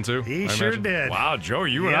the sun too? He I sure imagine? did. Wow,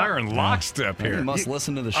 Joey, you and I are in lockstep here. You must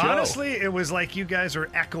listen to the show. Honestly, it was like you guys are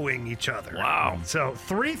echoing each other. Wow. So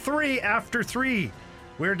 3-3 after 3.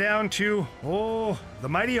 We're down to, the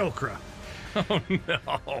mighty Okra. Oh, no.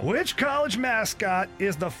 Which college mascot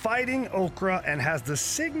is the Fighting Okra and has the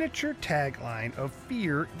signature tagline of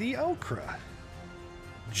Fear the Okra?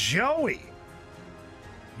 Joey,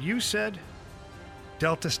 you said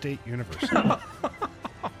Delta State University.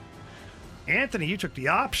 Anthony, you took the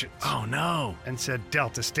options. Oh, no. And said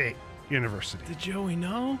Delta State University. Did Joey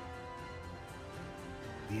know?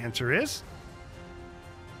 The answer is?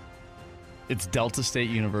 It's Delta State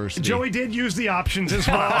University. Joey did use the options as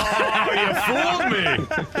well. Oh, you fooled me.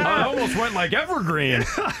 I almost went like Evergreen.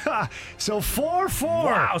 So 4-4.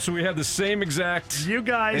 Wow, so we had the same exact You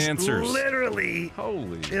guys answers. literally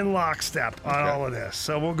in lockstep on all of this.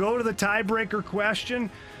 So we'll go to the tiebreaker question.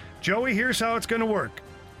 Joey, here's how it's going to work.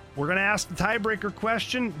 We're going to ask the tiebreaker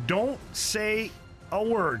question. Don't say a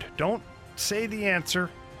word. Don't say the answer.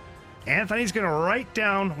 Anthony's going to write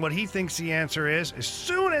down what he thinks the answer is. As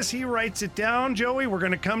soon as he writes it down, Joey, we're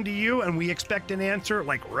going to come to you, and we expect an answer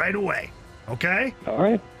like right away. Okay? All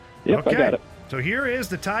right. Yep, okay. I got it. So here is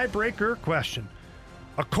the tiebreaker question.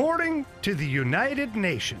 According to the United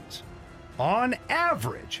Nations, on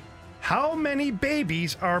average, how many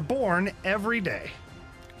babies are born every day?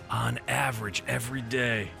 On average, every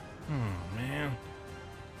day. Man.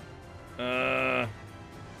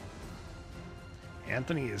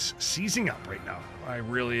 Anthony is seizing up right now. I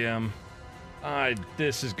really am.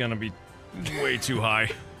 This is going to be way too high.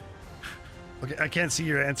 Okay, I can't see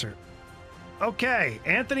your answer. Okay,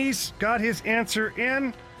 Anthony's got his answer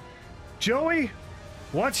in. Joey,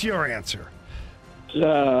 what's your answer?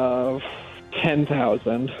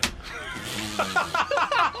 10,000.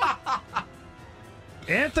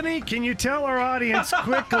 Anthony, can you tell our audience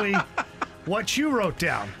quickly what you wrote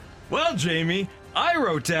down? Well, Jamie, I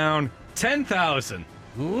wrote down 10,000.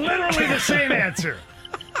 Literally the same answer.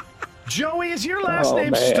 Joey, is your last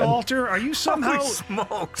name man. Stalter? Are you somehow... Holy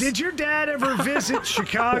smokes. Did your dad ever visit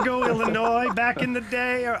Chicago, Illinois back in the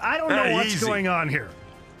day? Or I don't know what's Easy. going on here.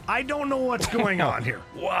 I don't know what's going on here.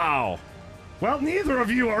 Wow. Well, neither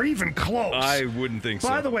of you are even close. I wouldn't think so.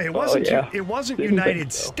 By the way, it wasn't yeah. it wasn't Didn't think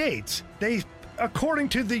United so. States. They, according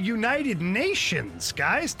to the United Nations,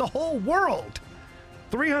 guys, the whole world,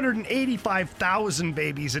 385,000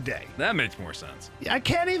 babies a day. That makes more sense. I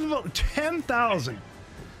can't even 10,000.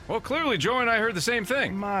 Well, clearly, Joe and I heard the same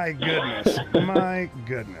thing. My goodness, my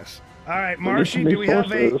goodness. All right, Marshy, do we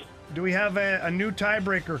have a new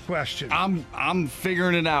tiebreaker question? I'm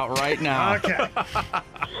figuring it out right now. Okay.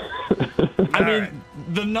 I mean,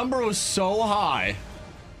 the number was so high.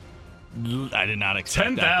 I did not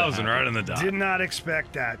expect 10,000 that to right on the dot. Did not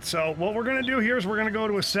expect that. So what we're going to do here is we're going to go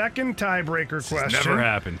to a second tiebreaker question. Never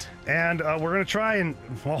happened. And we're going to try and,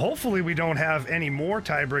 well, hopefully we don't have any more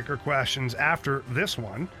tiebreaker questions after this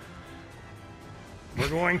one. We're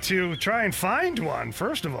going to try and find one,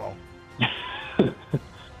 first of all.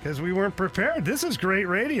 Because we weren't prepared. This is great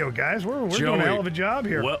radio, guys. We're doing a hell of a job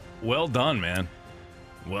here. Well done, man.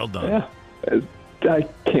 Well done. Yeah. I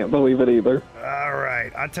can't believe it either. All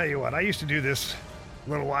right. I'll tell you what. I used to do this a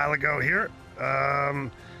little while ago here.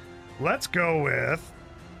 Let's go with...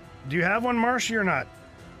 Do you have one, Marshy, or not?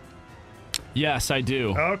 Yes, I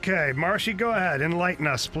do. Okay, Marshy, go ahead. Enlighten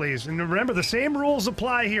us, please. And remember, the same rules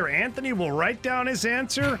apply here. Anthony will write down his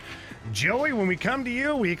answer. Joey, when we come to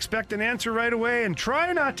you, we expect an answer right away. And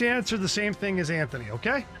try not to answer the same thing as Anthony,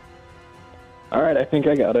 okay? All right, I think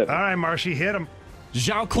I got it. All right, Marshy, hit him.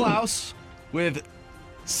 João Klaus with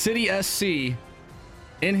City SC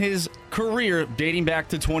in his career dating back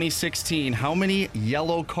to 2016. How many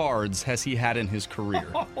yellow cards has he had in his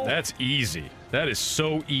career? That's easy. That is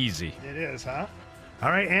so easy. It is, huh? All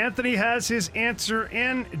right, Anthony has his answer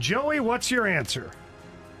in. Joey, what's your answer?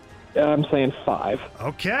 I'm saying 5.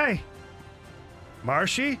 Okay.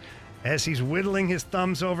 Marshy, as he's whittling his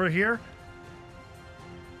thumbs over here.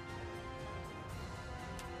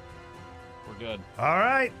 We're good. All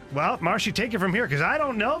right. Well, Marshy, take it from here because I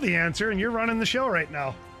don't know the answer and you're running the show right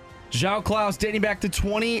now. João Klaus dating back to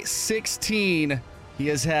 2016. He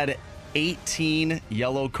has had 18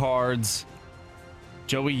 yellow cards.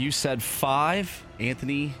 Joey, you said 5.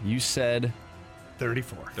 Anthony, you said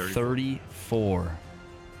 34. 34.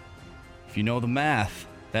 If you know the math,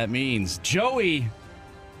 that means Joey.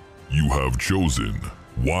 You have chosen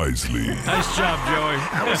wisely. Nice job, Joey.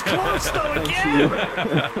 That was close, though, again.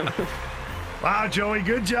 Wow, Joey,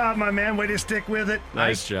 good job, my man. Way to stick with it.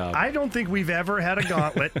 Nice job. I don't think we've ever had a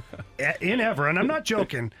gauntlet and I'm not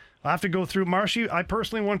joking. I'll have to go through. Marshy, I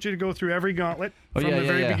personally want you to go through every gauntlet from the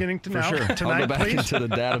very beginning to For now. sure. Tonight, I'll go back please. into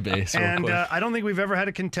the database real And quick. I don't think we've ever had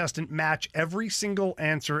a contestant match every single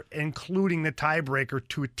answer, including the tiebreaker,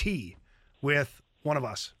 to a T with one of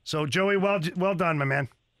us. So, Joey, well done, my man.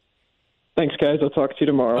 Thanks, guys. I'll talk to you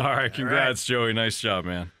tomorrow. All right, congrats, Joey. Nice job,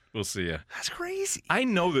 man. We'll see you. That's crazy. I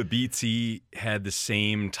know that BT had the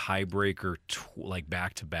same tiebreaker like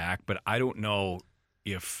back to back, but I don't know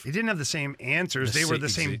if They didn't have the same answers. They were the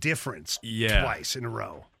same difference twice in a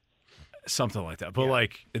row. Something like that. But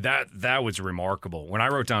like that was remarkable. When I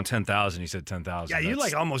wrote down 10,000, he said 10,000. Yeah, you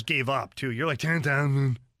like almost gave up too. You're like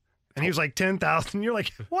 10,000, and he was like 10,000. You're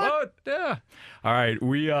like, what? Yeah. All right.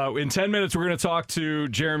 We in 10 minutes we're going to talk to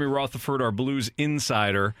Jeremy Rutherford, our Blues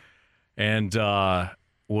insider, and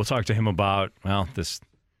we'll talk to him about this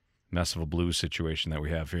mess of a Blues situation that we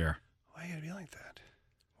have here. Why you gotta be like that?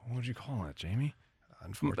 What would you call it, Jamie?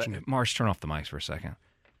 Unfortunate. Marsh, turn off the mics for a second.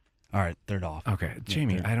 All right, they're off. Okay,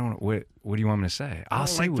 Jamie, I don't. What do you want me to say? I I'll don't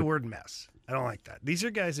say like the word mess. I don't like that. These are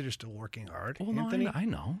guys that are still working hard. Well, no, Anthony. I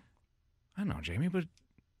know, Jamie, but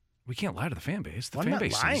we can't lie to the fan base. The Well, fan I'm not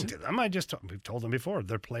base lying sees to it. them. We've told them before.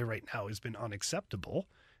 Their play right now has been unacceptable.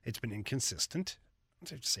 It's been inconsistent. I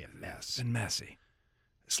have to say a mess. It's been messy.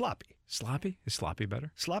 Sloppy. Sloppy? Is sloppy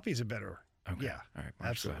better? Sloppy's a better. Okay. Yeah. All right, Marsh, go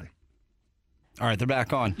absolutely. ahead. All right, they're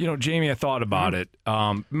back on. You know, Jamie, I thought about it.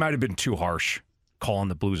 Might have been too harsh calling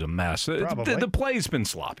the Blues a mess. Probably. The play's been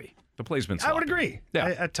sloppy. The play's been sloppy. I would agree.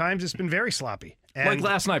 Yeah. At times, it's been very sloppy. Like And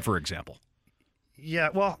last night, for example. yeah,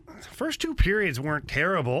 well, first two periods weren't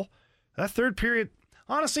terrible. That third period,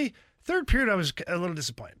 honestly, I was a little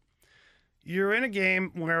disappointed. You're in a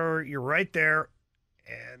game where you're right there,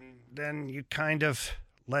 and then you kind of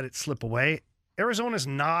let it slip away. Arizona's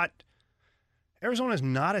not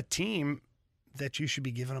a team that you should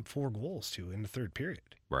be giving up 4 goals to in the third period.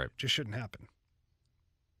 Right. Just shouldn't happen.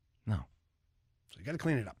 No. So you got to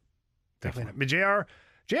clean it up. Definitely. But JR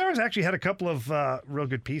has actually had a couple of real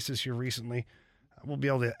good pieces here recently. We'll be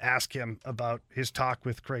able to ask him about his talk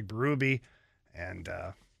with Craig Berube and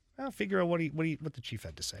I'll figure out what the chief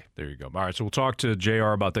had to say. There you go. All right, so we'll talk to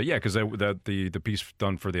JR about that. Yeah, because the piece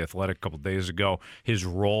done for The Athletic a couple of days ago, his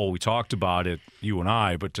role, we talked about it, you and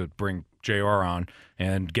I, but to bring JR on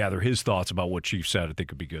and gather his thoughts about what Chief said, I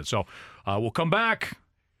think would be good. So we'll come back,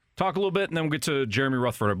 talk a little bit, and then we'll get to Jeremy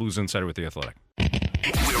Rutherford, our Blues insider with The Athletic.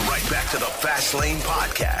 We're right back to the Fast Lane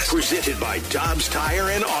Podcast, presented by Dobbs Tire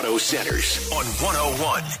and Auto Centers on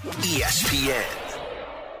 101 ESPN.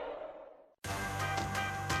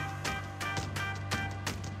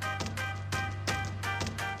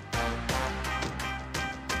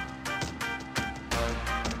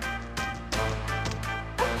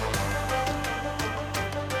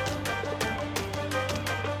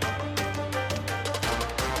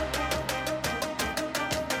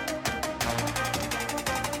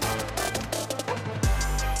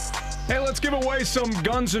 Hey, let's give away some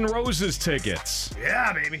Guns N' Roses tickets.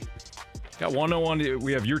 Yeah, baby. Got 101.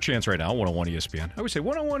 We have your chance right now, 101 ESPN. I would say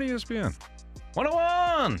 101 ESPN.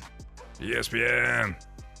 101 ESPN.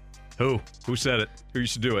 Who said it? Who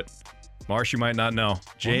used to do it? Marsh, you might not know.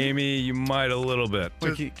 Jamie, you might a little bit.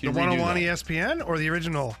 The 101 ESPN or the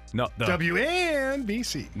original No,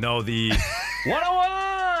 WNBC? No, the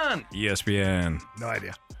 101 ESPN. No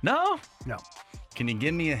idea. No? No. Can you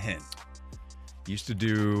give me a hint? Used to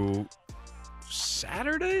do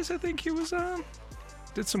Saturdays, I think he was on.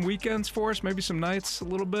 Did some weekends for us, maybe some nights a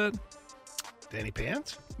little bit. Danny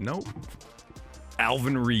Pants? Nope.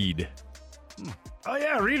 Alvin Reed. Oh,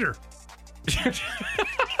 yeah, Reader.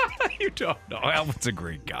 You don't know. Alvin's a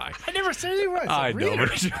great guy. I never said he was. I know. Reader.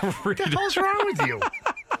 What the hell's wrong with you?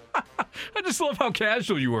 I just love how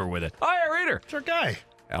casual you were with it. Oh, yeah, Reader. It's our guy.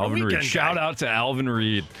 Alvin Reed. Shout out to Alvin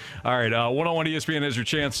Reed. All right, 101 ESPN has your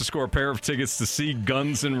chance to score a pair of tickets to see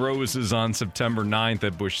Guns N' Roses on September 9th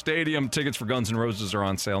at Busch Stadium. Tickets for Guns N' Roses are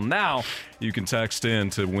on sale now. You can text in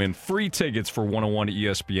to win free tickets for 101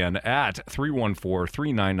 ESPN at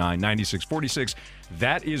 314-399-9646.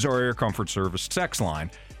 That is our Air Comfort Service text line.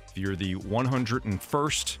 If you're the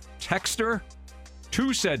 101st texter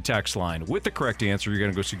to said text line with the correct answer, you're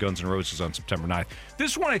going to go see Guns N' Roses on September 9th.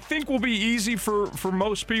 This one I think will be easy for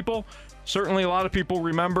most people. Certainly a lot of people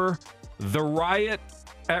remember the riot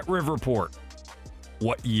at Riverport.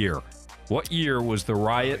 What year What year was the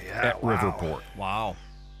riot at Riverport? Wow.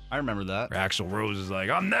 I remember that. Axl Rose is like,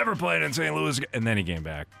 I'm never playing in St. Louis. And then he came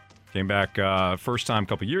back. Came back first time a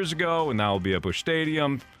couple years ago, and now will be at Busch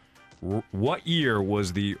Stadium. What year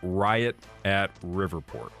was the riot at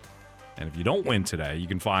Riverport? And if you don't win today, you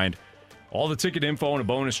can find all the ticket info and a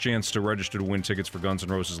bonus chance to register to win tickets for Guns N'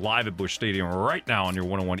 Roses live at Busch Stadium right now on your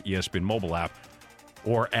 101 ESPN mobile app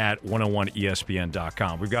or at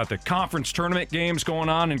 101ESPN.com. We've got the conference tournament games going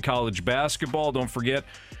on in college basketball. Don't forget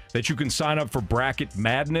that you can sign up for Bracket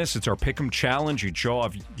Madness. It's our Pick'em Challenge. You show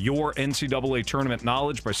off your NCAA tournament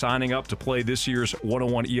knowledge by signing up to play this year's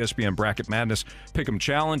 101 ESPN Bracket Madness Pick'em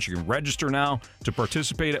Challenge. You can register now to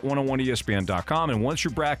participate at 101ESPN.com. And once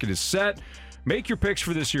your bracket is set, make your picks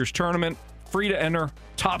for this year's tournament. Free to enter.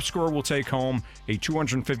 Top scorer will take home a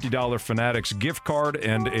 $250 Fanatics gift card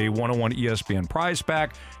and a 101 ESPN prize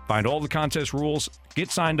pack. Find all the contest rules.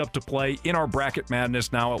 Get signed up to play in our Bracket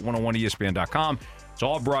Madness now at 101ESPN.com. It's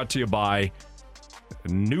all brought to you by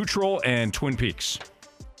Neutral and Twin Peaks.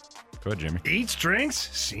 Go ahead, Jimmy. Eats, drinks,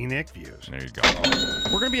 scenic views. There you go.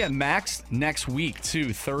 We're going to be at Max next week,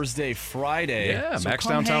 too. Thursday, Friday. Yeah, so Max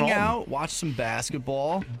come downtown hang Alton. out, watch some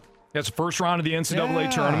basketball. It's the first round of the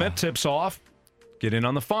NCAA tournament. Tips off. Get in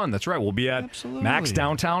on the fun. That's right. We'll be at Max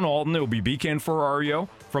downtown Alton. It will be BK and Ferrario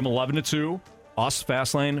from 11 to 2. Us,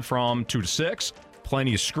 Fastlane, from 2 to 6.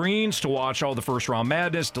 Plenty of screens to watch all the first round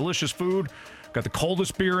madness. Delicious food. Got the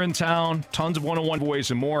coldest beer in town. Tons of 101 giveaways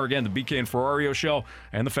and more. Again, the BK and Ferrario show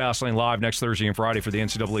and the Fastlane Live next Thursday and Friday for the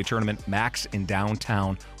NCAA tournament. Max in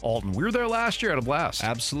downtown Alton. We were there last year. Had a blast.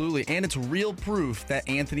 Absolutely. And it's real proof that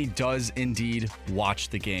Anthony does indeed watch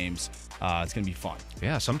the games. It's going to be fun.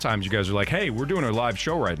 Yeah, sometimes you guys are like, hey, we're doing a live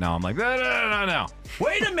show right now. I'm like, no.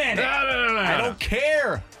 Wait a minute. No. I don't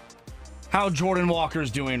care how Jordan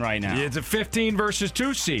Walker's doing right now. It's a 15 versus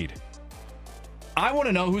 2 seed. I want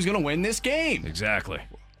to know who's going to win this game. Exactly.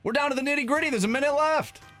 We're down to the nitty-gritty. There's a minute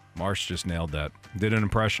left. Marsh just nailed that. Did an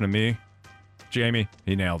impression of me. Jamie,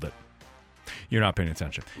 he nailed it. You're not paying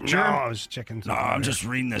attention. No, I was checking. No, I'm just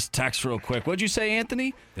reading this text real quick. What'd you say,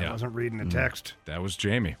 Anthony? Yeah. I wasn't reading the text. That was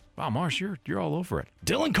Jamie. Wow, Marsh, you're all over it.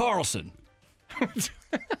 Dylan Carlson.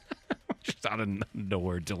 Just out of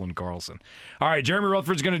nowhere, Dylan Carlson. All right, Jeremy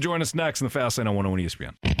Rutherford's going to join us next in the Fast Lane on 101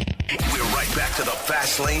 ESPN. We're right back to the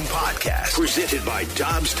Fast Lane Podcast, presented by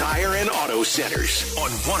Dobbs Tire and Auto Centers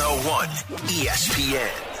on 101 ESPN.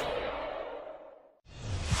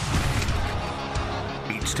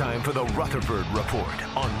 It's time for the Rutherford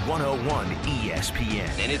Report on 101 ESPN.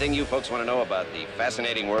 Anything you folks want to know about the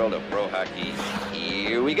fascinating world of pro hockey,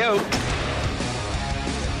 here we go.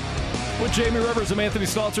 With Jamie Rivers, I'm Anthony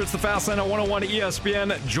Stalter. It's the Fast Lane on 101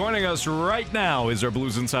 ESPN. Joining us right now is our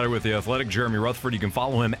Blues insider with The Athletic, Jeremy Rutherford. You can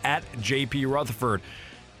follow him at JP Rutherford.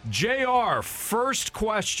 JR, first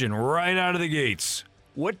question right out of the gates.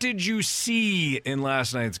 What did you see in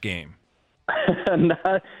last night's game?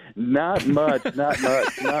 Not much.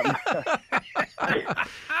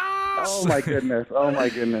 Oh, my goodness. Why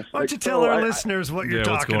don't you tell our listeners what you're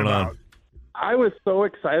talking about? I was so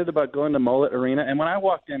excited about going to Mullet Arena, and when I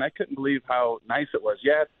walked in, I couldn't believe how nice it was.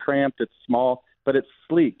 Yeah, it's cramped, it's small, but it's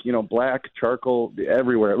sleek, black, charcoal,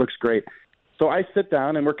 everywhere. It looks great. So I sit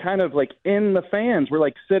down, and we're kind of like in the fans. We're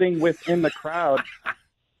like sitting within the crowd.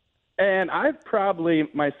 And I've probably,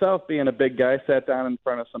 myself being a big guy, sat down in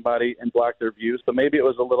front of somebody and blocked their view, so maybe it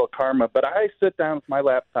was a little karma. But I sit down with my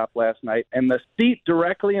laptop last night, and the seat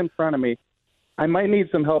directly in front of me, I might need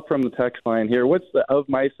some help from the text line here. What's the Of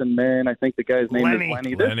Mice and Men? I think the guy's name is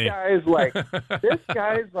Lenny. This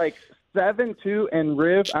guy's like 7'2" and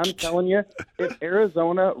Riv. I'm telling you, if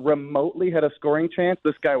Arizona remotely had a scoring chance,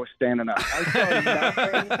 this guy was standing up. I saw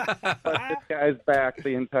nothing but this guy's back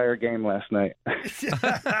the entire game last night.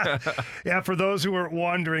 Yeah, for those who were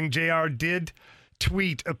wondering, JR did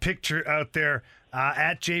tweet a picture out there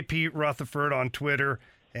at JP Rutherford on Twitter,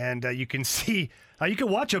 and you can see. You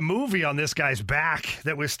can watch a movie on this guy's back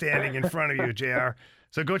that was standing in front of you, JR.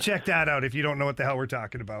 So go check that out if you don't know what the hell we're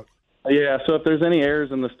talking about. Yeah, so if there's any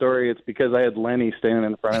errors in the story, it's because I had Lenny standing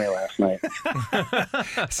in front of me last night.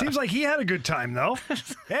 Seems like he had a good time, though.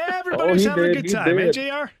 Everybody's having a good time, eh,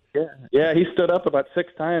 JR? Yeah, he stood up about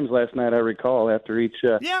 6 times last night, I recall, after each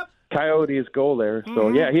Coyotes goal there. So,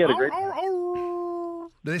 yeah, he had a great time.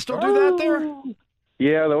 Do they still do that there?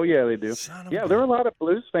 Yeah, they do. Yeah, there were a lot of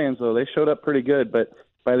Blues fans, though. They showed up pretty good, but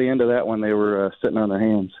by the end of that one, they were sitting on their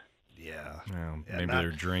hands. Maybe they're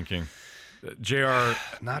drinking. JR,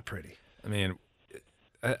 not pretty. I mean,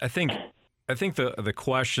 I think the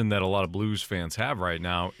question that a lot of Blues fans have right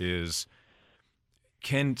now is,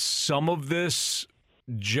 can some of this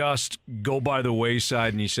just go by the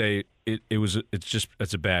wayside and you say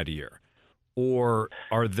it's a bad year? or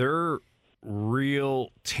are there real,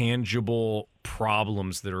 tangible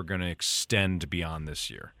problems that are going to extend beyond this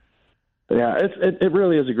year? Yeah, it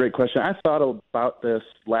really is a great question. I thought about this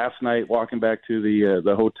last night walking back to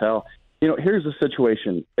the hotel. Here's the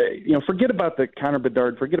situation. Forget about the Connor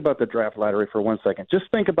Bedard, forget about the draft lottery for 1 second. Just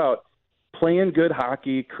think about playing good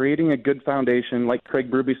hockey, creating a good foundation, like Craig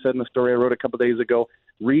Berube said in the story I wrote a couple days ago,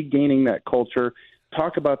 regaining that culture.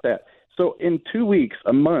 Talk about that. So in 2 weeks,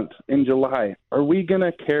 a month, in July, are we going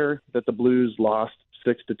to care that the Blues lost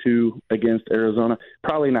 6-2 against Arizona?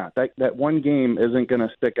 Probably not. That one game isn't going to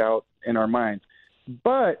stick out in our minds.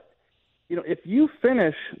 But, if you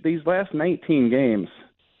finish these last 19 games,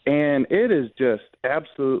 and it is just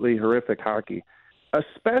absolutely horrific hockey,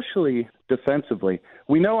 especially defensively.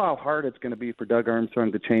 We know how hard it's going to be for Doug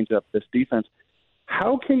Armstrong to change up this defense.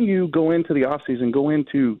 How can you go into the offseason, go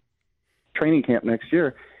into training camp next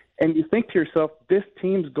year, and you think to yourself, this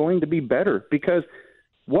team's going to be better? Because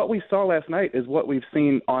what we saw last night is what we've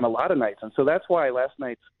seen on a lot of nights. And so that's why last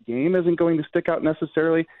night's game isn't going to stick out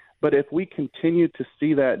necessarily. But if we continue to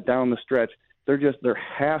see that down the stretch, there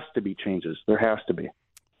has to be changes. There has to be.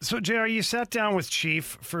 So, JR, you sat down with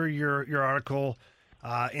Chief for your article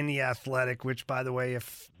in The Athletic, which, by the way,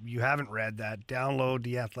 if you haven't read that, download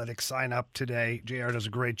The Athletic, sign up today. JR does a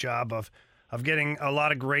great job of getting a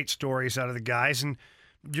lot of great stories out of the guys. And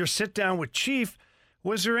your sit down with Chief,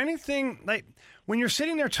 was there anything, like, when you're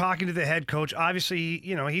sitting there talking to the head coach, obviously,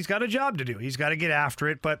 he's got a job to do. He's got to get after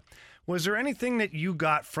it. But was there anything that you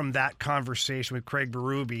got from that conversation with Craig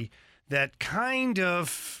Berube that kind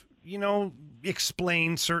of,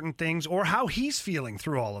 explain certain things or how he's feeling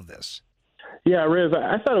through all of this? Yeah, Riv,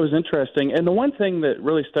 I thought it was interesting. And the one thing that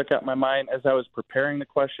really stuck out in my mind as I was preparing the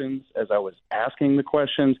questions, as I was asking the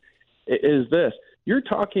questions, is this. You're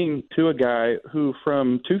talking to a guy who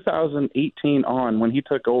from 2018 on, when he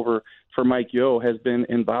took over for Mike Yeo, has been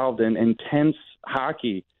involved in intense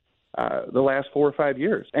hockey the last 4 or 5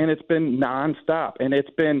 years. And it's been nonstop. And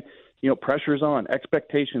it's been, pressure's on,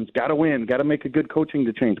 expectations, got to win, got to make a good coaching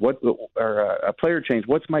to change, a player change.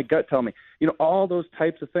 What's my gut tell me? All those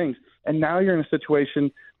types of things. And now you're in a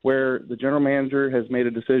situation where the general manager has made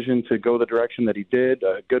a decision to go the direction that he did,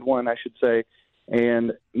 a good one, I should say.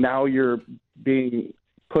 And now you're being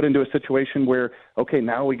put into a situation where, okay,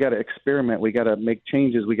 now we got to experiment. We got to make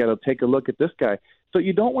changes. We got to take a look at this guy. So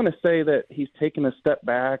you don't want to say that he's taken a step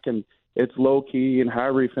back and it's low key and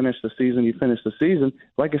however you finish the season, you finish the season.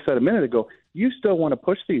 Like I said a minute ago, you still want to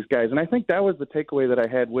push these guys. And I think that was the takeaway that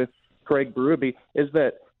I had with Craig Berube is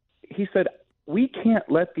that he said, we can't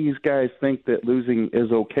let these guys think that losing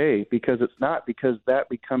is okay because it's not, because that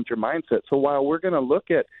becomes your mindset. So while we're going to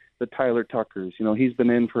look at the Tyler Tuckers, he's been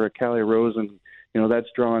in for a Calle Rose and, that's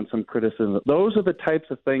drawing some criticism. Those are the types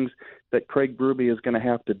of things that Craig Berube is going to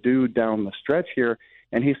have to do down the stretch here.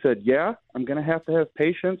 And he said, yeah, I'm going to have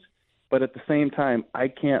patience, but at the same time, I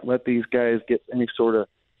can't let these guys get any sort of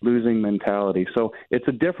losing mentality. So it's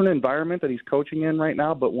a different environment that he's coaching in right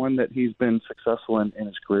now, but one that he's been successful in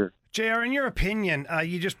his career. JR, in your opinion,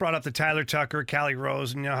 you just brought up the Tyler Tucker, Calle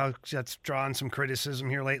Rose, and how that's drawn some criticism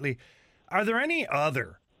here lately. Are there any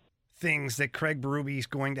other things that Craig Berube is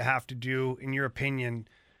going to have to do, in your opinion,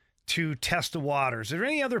 to test the waters? Are there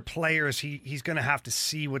any other players he's going to have to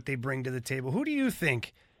see what they bring to the table? Who do you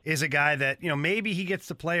think is a guy that, maybe he gets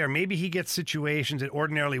to play or maybe he gets situations that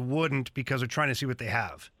ordinarily wouldn't because they're trying to see what they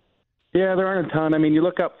have? Yeah, there aren't a ton. I mean, you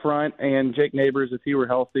look up front, and Jake Neighbors, if he were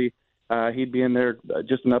healthy, he'd be in there.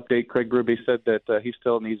 Just an update, Craig Berube said that he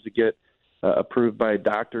still needs to get approved by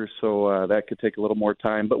doctors, so that could take a little more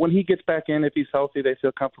time. But when he gets back in, if he's healthy, they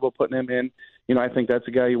feel comfortable putting him in. I think that's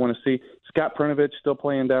a guy you want to see. Scott Prnovich still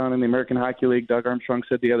playing down in the American Hockey League. Doug Armstrong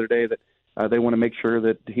said the other day that they want to make sure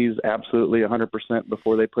that he's absolutely 100%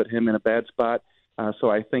 before they put him in a bad spot. So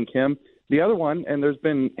I think him. The other one, and there's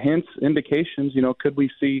been hints, indications, could we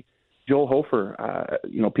see Joel Hofer?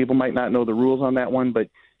 People might not know the rules on that one, but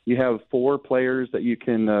you have 4 players that you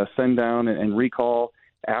can send down and recall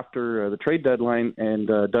after the trade deadline, and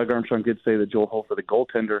Doug Armstrong did say that Joel Hofer, the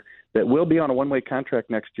goaltender, that will be on a one-way contract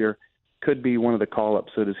next year, could be one of the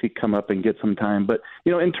call-ups. So does he come up and get some time? But,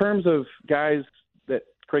 in terms of guys that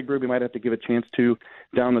Craig Berube might have to give a chance to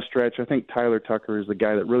down the stretch, I think Tyler Tucker is the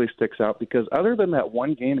guy that really sticks out because other than that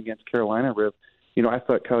one game against Carolina, Riv, I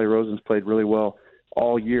thought Calle Rosen's played really well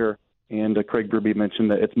all year. And Craig Berube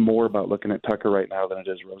mentioned that it's more about looking at Tucker right now than it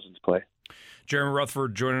is Rosen's play. Jeremy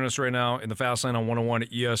Rutherford joining us right now in the Fast Lane on 101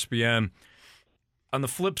 at ESPN. On the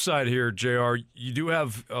flip side here, JR, you do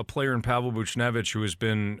have a player in Pavel Buchnevich who has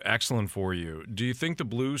been excellent for you. Do you think the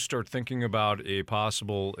Blues start thinking about a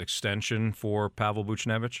possible extension for Pavel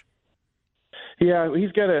Buchnevich? Yeah,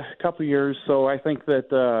 he's got a couple years, so I think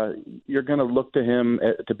that you're going to look to him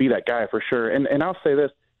to be that guy for sure. And I'll say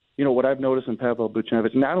this, what I've noticed in Pavel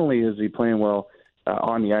Buchnevich, not only is he playing well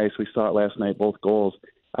on the ice, we saw it last night, both goals,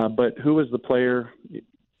 but who was the player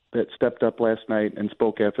that stepped up last night and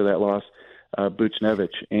spoke after that loss? Buchnevich,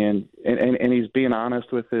 and he's being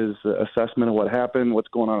honest with his assessment of what happened, what's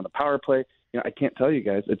going on in the power play. I can't tell you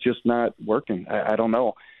guys, it's just not working. I don't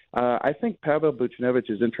know. I think Pavel Buchnevich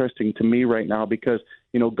is interesting to me right now because,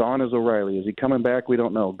 gone is O'Reilly. Is he coming back? We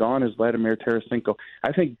don't know. Gone is Vladimir Tarasenko.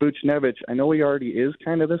 I think Buchnevich, I know he already is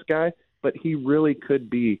kind of this guy, but he really could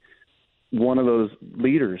be one of those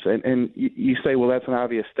leaders. And you say, well, that's an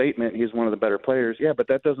obvious statement. He's one of the better players. Yeah, but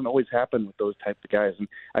that doesn't always happen with those type of guys. And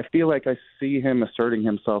I feel like I see him asserting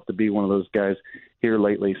himself to be one of those guys here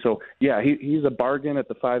lately. So, yeah, he's a bargain at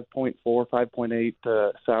the 5.4,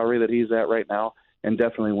 5.8 salary that he's at right now. And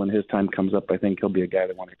definitely when his time comes up, I think he'll be a guy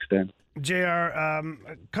that want to extend. JR,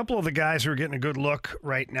 a couple of the guys who are getting a good look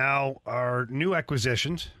right now are new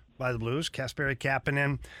acquisitions by the Blues, Kasperi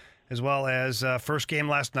Kapanen, as well as first game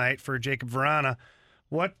last night for Jacob Vrana.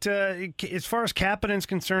 What, as far as Kapanen's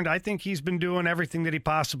concerned, I think he's been doing everything that he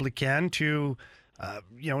possibly can to,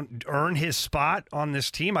 earn his spot on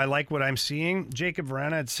this team. I like what I'm seeing. Jacob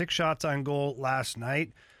Vrana had 6 shots on goal last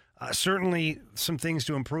night. Certainly some things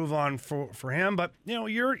to improve on for him. But,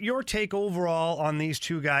 your take overall on these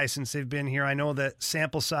two guys since they've been here. I know that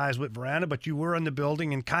sample size with Vrana, but you were in the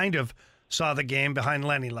building and kind of saw the game behind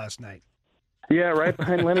Lenny last night. Yeah, right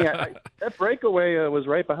behind Lenny. That breakaway was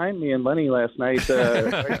right behind me and Lenny last night, right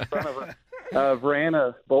in front of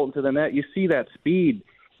Vrana bolting to the net. You see that speed.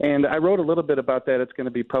 And I wrote a little bit about that. It's going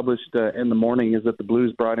to be published in the morning, is that the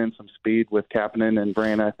Blues brought in some speed with Kapanen and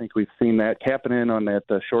Vrana. I think we've seen that. Kapanen on that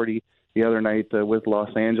shorty the other night with Los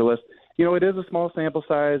Angeles. It is a small sample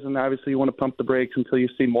size, and obviously you want to pump the brakes until you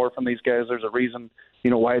see more from these guys. There's a reason,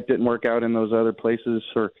 why it didn't work out in those other places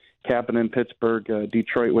for Kapanen, Pittsburgh,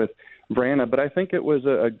 Detroit with Vrana. But I think it was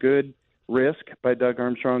a good risk by Doug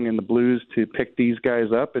Armstrong and the Blues to pick these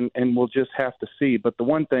guys up, and we'll just have to see. But the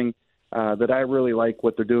one thing that I really like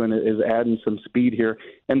what they're doing is adding some speed here.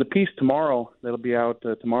 And the piece tomorrow, that'll be out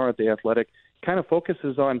tomorrow at The Athletic, kind of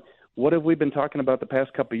focuses on what have we been talking about the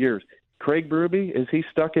past couple of years. Craig Berube, is he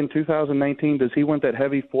stuck in 2019? Does he want that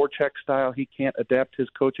heavy forecheck style? He can't adapt his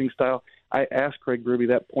coaching style. I asked Craig Berube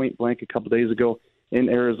that point blank a couple of days ago in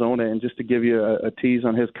Arizona, and just to give you a tease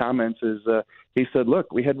on his comments is he said,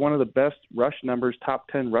 look, we had one of the best rush numbers, top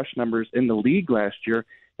 10 rush numbers in the league last year.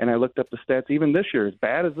 And I looked up the stats even this year. As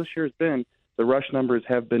bad as this year has been, the rush numbers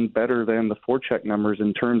have been better than the forecheck numbers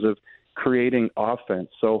in terms of creating offense.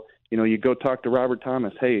 So, you go talk to Robert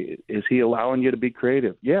Thomas. Hey, is he allowing you to be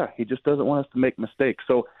creative? Yeah, he just doesn't want us to make mistakes.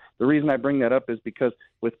 So the reason I bring that up is because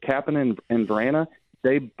with Kapanen and Vrana,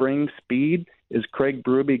 they bring speed. Is Craig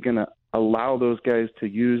Berube going to allow those guys to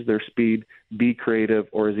use their speed, be creative,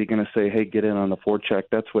 or is he going to say, hey, get in on the forecheck?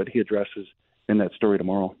 That's what he addresses in that story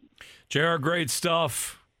tomorrow. JR, great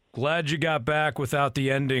stuff. Glad you got back without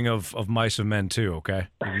the ending of Mice and Men too, okay?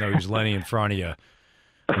 Even though he's Lenny in front of you.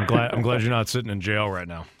 I'm glad you're not sitting in jail right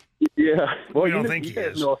now. Yeah. Well, you don't think he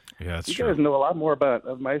is. Yeah, that's you true. guys know a lot more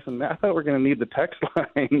about Mice and Men. I thought we were going to need the text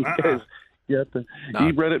line. You guys,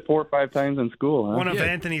 you read it 4 or 5 times in school, huh? One of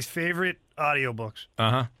Anthony's favorite audiobooks.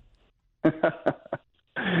 Uh-huh.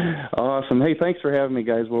 Awesome. Hey, thanks for having me,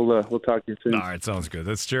 guys. We'll talk to you soon. All right, sounds good.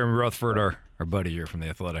 That's Jeremy Rutherford, our buddy here from The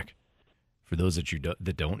Athletic. For those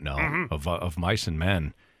that don't know of Mice and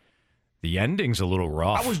Men, the ending's a little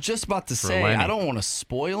rough. I was just about to say, Lenny. I don't want to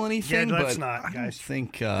spoil anything, Yeah, let's but not, I guys. don't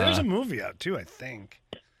think... There's a movie out, too, I think.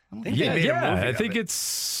 They Yeah, made a yeah. movie I of think it.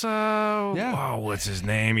 it's what's his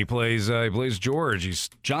name? He plays George. He's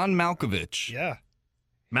John Malkovich. Yeah.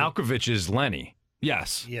 Malkovich is Lenny.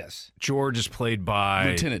 Yes. Yes. George is played by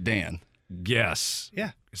Lieutenant Dan. Yes.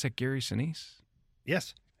 Yeah. Is that Gary Sinise?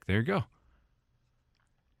 Yes. There you go.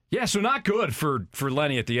 Yeah, so not good for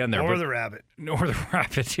Lenny at the end there. Or but, the rabbit. Or the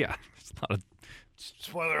rabbit, yeah. There's a lot of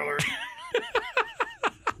Spoiler alert.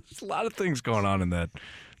 There's a lot of things going on in that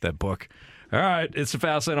book. All right, it's the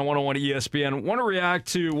Fast Lane on 101 ESPN. Want to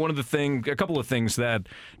react to a couple of things that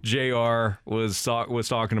JR was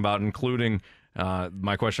talking about, including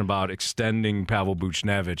my question about extending Pavel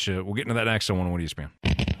Buchnevich. We'll get into that next on 101 ESPN.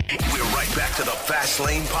 We're right back to the Fast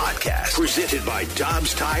Lane Podcast, presented by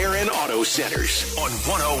Dobbs Tire and Auto Centers on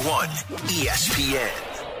 101 ESPN.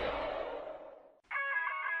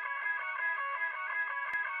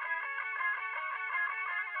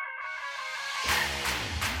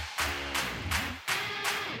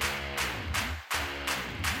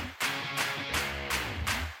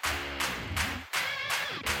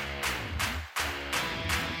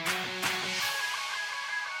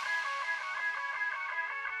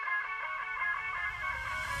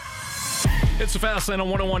 It's the Fast Lane on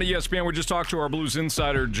 101 ESPN. We just talked to our Blues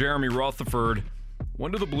insider, Jeremy Rutherford.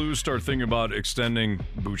 When do the Blues start thinking about extending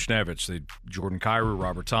Buchnevich? Jordan Kyrou,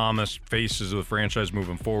 Robert Thomas, faces of the franchise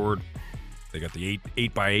moving forward. They got the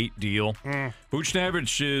 8x8 deal.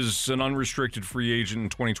 Buchnevich is an unrestricted free agent in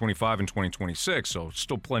 2025 and 2026, so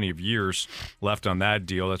still plenty of years left on that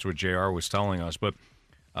deal. That's what JR was telling us. But,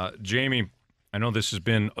 Jamie, I know this has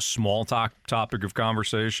been a small topic of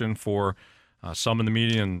conversation for some in the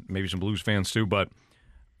media and maybe some Blues fans too, but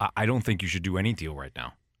I don't think you should do any deal right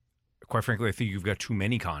now. Quite frankly, I think you've got too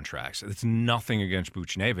many contracts. It's nothing against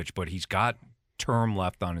Buchnevich, but he's got term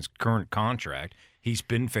left on his current contract. He's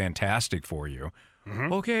been fantastic for you.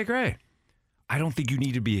 Okay, great. I don't think you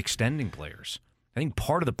need to be extending players. I think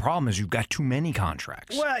part of the problem is you've got too many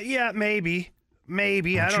contracts. Well, yeah, maybe.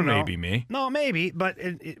 I don't know. Maybe me. No, maybe. But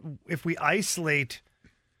if we isolate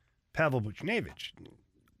Pavel Buchnevich,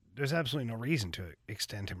 there's absolutely no reason to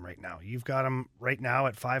extend him right now. You've got him right now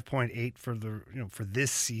at 5.8 for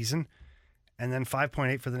this season, and then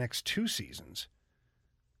 5.8 for the next 2 seasons.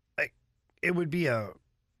 It would be a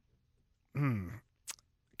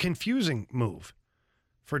confusing move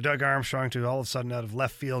for Doug Armstrong to all of a sudden out of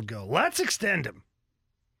left field go, let's extend him.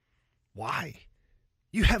 Why?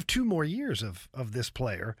 You have 2 more years of this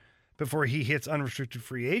player before he hits unrestricted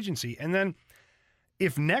free agency. And then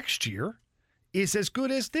if next year is as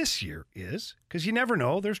good as this year is, because you never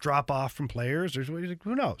know, there's drop-off from players,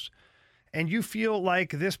 who knows? And you feel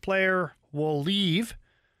like this player will leave,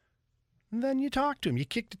 then you talk to him. You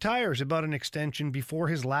kick the tires about an extension before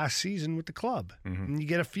his last season with the club. And you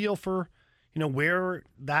get a feel for, where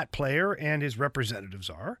that player and his representatives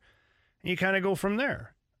are, and you kind of go from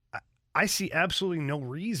there. I see absolutely no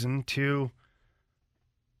reason to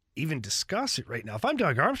even discuss it right now. If I'm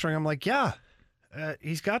Doug Armstrong, I'm like,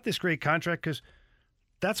 he's got this great contract because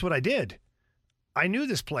that's what I did. I knew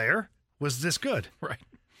this player was this good. Right.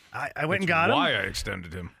 I went and got him. Why I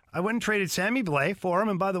extended him. I went and traded Sammy Blais for him.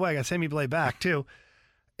 And by the way, I got Sammy Blais back too.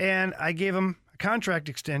 And I gave him a contract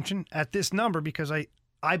extension at this number because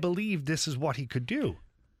I believed this is what he could do.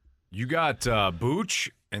 You got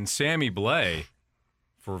Booch and Sammy Blais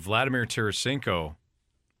for Vladimir Tarasenko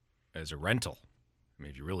as a rental. I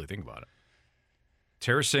mean, if you really think about it.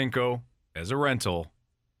 Tarasenko as a rental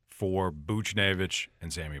for Buchnevich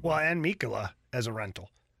and Sammy Blais. Well, and Mikkola as a rental.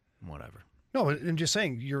 Whatever. No, I'm just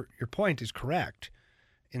saying your point is correct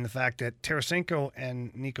in the fact that Tarasenko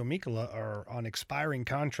and Nico Mikkola are on expiring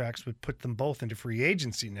contracts, would put them both into free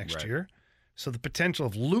agency next year. So the potential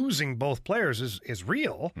of losing both players is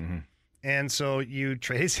real. And so you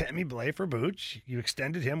traded Sammy Blais for Booch. You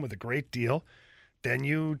extended him with a great deal. Then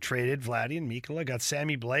you traded Vladdy and Mikkola, got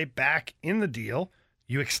Sammy Blais back in the deal.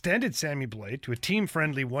 You extended Sammy Blais to a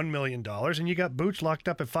team-friendly $1 million, and you got Booch locked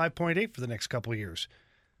up at 5.8 for the next couple of years.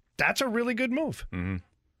 That's a really good move.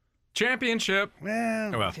 Championship.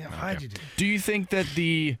 Well, why'd you do that? Do you think that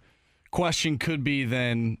the question could be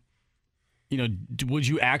then, would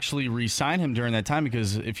you actually re-sign him during that time?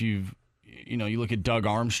 Because if you look at Doug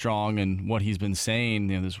Armstrong and what he's been saying,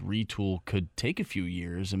 this retool could take a few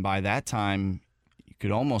years, and by that time, you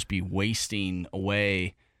could almost be wasting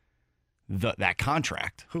away that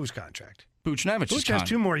contract. Whose contract? Buchnevich's Booch has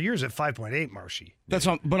 2 more years at 5.8, Marshy. But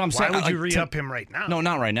I'm saying, why would you re-up him right now? No,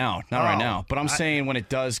 not right now. Not right now. But I'm saying when it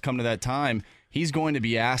does come to that time, he's going to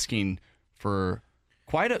be asking for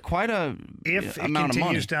quite a if it amount of money.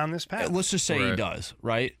 continues down this path. Let's just say he does,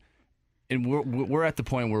 right? And we're at the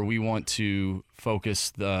point where we want to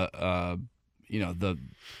focus the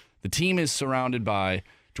team is surrounded by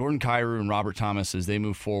Jordan Kyrou and Robert Thomas as they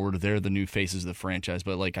move forward. They're the new faces of the franchise.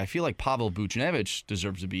 But I feel like Pavel Buchnevich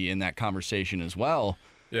deserves to be in that conversation as well.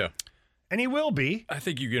 Yeah. And he will be. I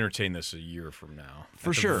think you can entertain this a year from now.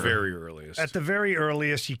 For sure. At the very earliest. At the very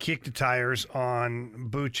earliest, you kick the tires on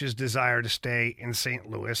Booch's desire to stay in St.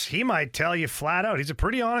 Louis. He might tell you flat out. He's a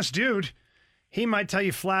pretty honest dude. He might tell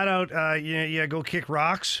you flat out, go kick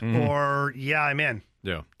rocks, or I'm in.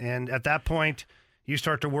 Yeah. And at that point, you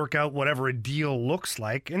start to work out whatever a deal looks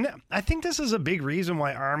like. And I think this is a big reason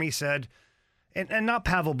why Army said, and not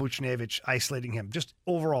Pavel Buchnevich isolating him, just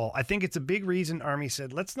overall, I think it's a big reason Army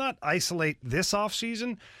said, let's not isolate this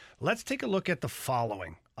offseason. Let's take a look at the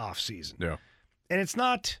following offseason. Yeah. And it's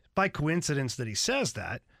not by coincidence that he says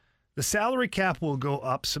that. The salary cap will go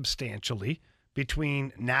up substantially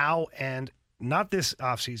between now and not this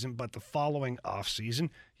offseason, but the following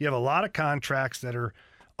offseason. You have a lot of contracts that are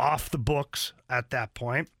off the books at that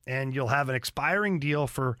point, and you'll have an expiring deal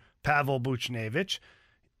for Pavel Buchnevich.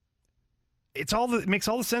 It makes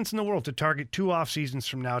all the sense in the world to target 2 off seasons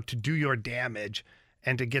from now to do your damage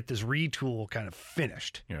and to get this retool kind of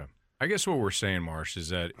finished. Yeah. I guess what we're saying, Marsh, is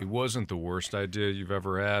that it wasn't the worst idea you've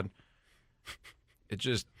ever had. It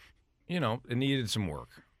just, it needed some work.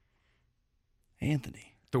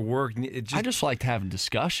 Anthony. The work. I just liked having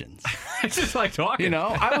discussions. I just like talking.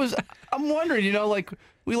 I'm wondering,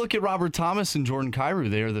 we look at Robert Thomas and Jordan Kyrou.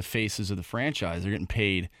 They are the faces of the franchise. They're getting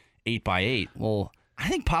paid 8x8. Well, I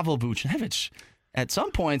think Pavel Buchnevich, at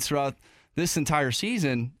some points throughout this entire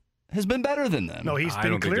season, has been better than them. No, he's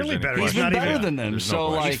been clearly better. He's been better than them.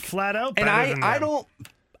 So, he's flat out better than them.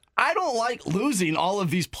 I don't like losing all of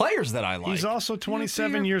these players that I like. He's also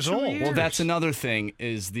 27 years old. Well, that's another thing,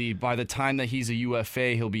 is by the time that he's a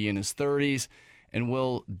UFA, he'll be in his 30s. And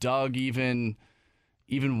will Doug even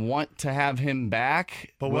want to have him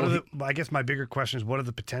back? But I guess my bigger question is, what are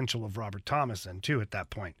the potential of Robert Thomas then, too, at that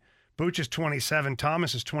point? Booch is 27,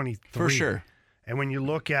 Thomas is 23. For sure. And when you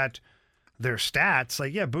look at their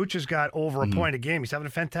stats, Booch has got over a point a game. He's having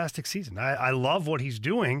a fantastic season. I love what he's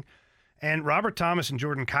doing. And Robert Thomas and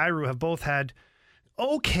Jordan Kyrou have both had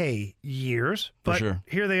okay years, but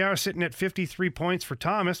here they are sitting at 53 points for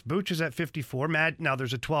Thomas. Booch is at 54. Now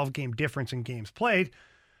there's a 12-game difference in games played,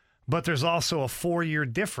 but there's also a 4-year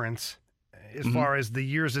difference as far as the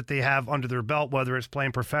years that they have under their belt, whether it's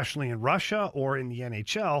playing professionally in Russia or in the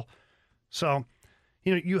NHL. So,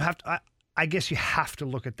 you have to. I guess you have to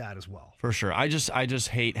look at that as well. For sure. I just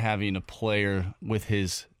hate having a player with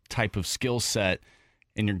his type of skill set,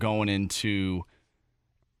 and you're going into,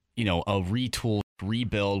 a retool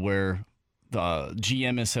rebuild where the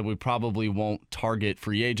GM has said we probably won't target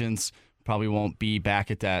free agents, probably won't be back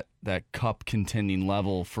at that cup contending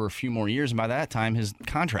level for a few more years, and by that time his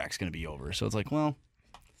contract's going to be over. So it's like, well.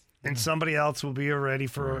 And somebody else will be ready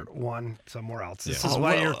for one somewhere else. This is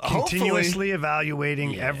why you're continuously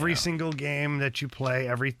evaluating every single game that you play,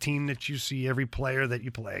 every team that you see, every player that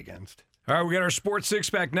you play against. All right, we got our Sports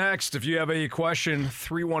Six-Pack next. If you have a question,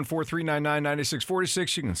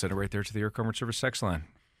 314-399-9646, you can send it right there to the Air Comfort Service sex line.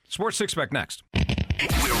 Sports Six-Pack next.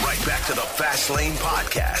 We're right back to the Fast Lane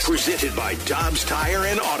Podcast, presented by Dobbs Tire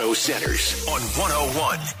and Auto Centers on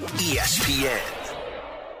 101 ESPN.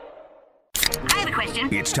 I have a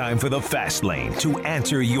question. It's time for the Fast Lane to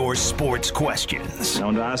answer your sports questions. I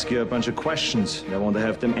want to ask you a bunch of questions. I want to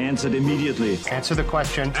have them answered immediately. Answer the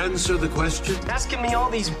question. Answer the question. Asking me all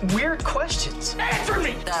these weird questions. Answer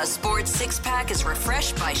me! The Sports Six-Pack is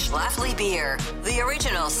refreshed by Schlafly Beer, the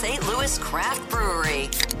original St. Louis craft brewery.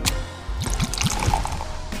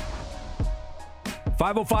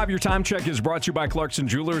 5:05, your time check is brought to you by Clarkson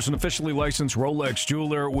Jewelers, an officially licensed Rolex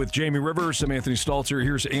jeweler. With Jamie Rivers, I'm Anthony Stalter.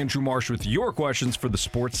 Here's Andrew Marsh with your questions for the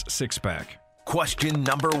Sports Six-Pack. Question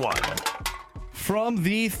number 1. From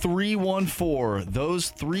the 314, those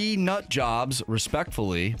 3 nut jobs,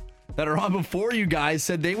 respectfully, that are on before you guys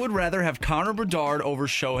said they would rather have Connor Bedard over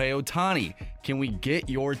Shohei Ohtani. Can we get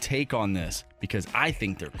your take on this? Because I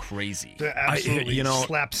think they're crazy. They're absolutely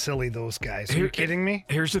slap silly, those guys. Are you kidding me?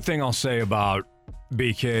 Here's the thing I'll say about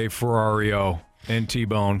BK, Ferrario, and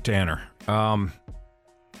T-Bone Tanner. I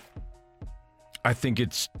think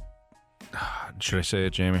it's... Should I say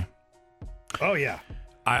it, Jamie? Oh, yeah.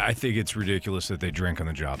 I think it's ridiculous that they drink on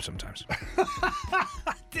the job sometimes.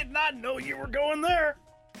 I did not know you were going there.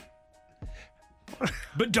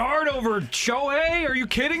 Bedard over Shohei? Are you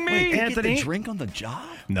kidding me? Wait, Anthony? They drink on the job?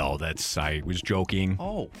 No, I was joking.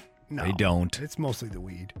 Oh. No. They don't. It's mostly the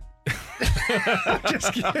weed.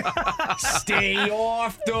 Just kidding. Stay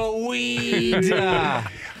off the weed.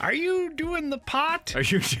 Are you doing the pot? Are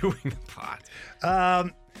you doing the pot?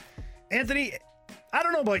 Anthony, I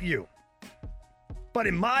don't know about you, but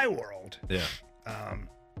in my world,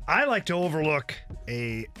 I like to overlook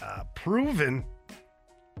a proven,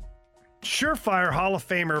 surefire Hall of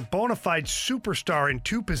Famer, bona fide superstar in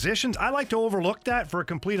 2 positions. I like to overlook that for a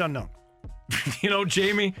complete unknown.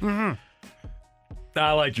 Jamie? Mm-hmm.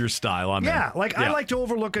 I like your style. I like to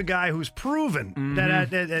overlook a guy who's proven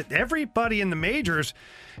that at everybody in the majors,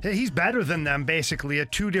 he's better than them basically at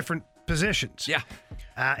 2 different positions. Yeah.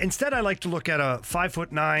 Instead, I like to look at a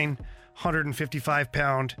 5'9",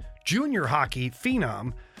 155-pound junior hockey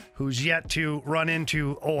phenom who's yet to run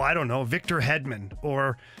into, Victor Hedman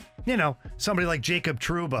or, somebody like Jacob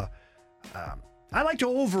Trouba. I like to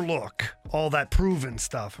overlook all that proven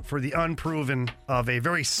stuff for the unproven of a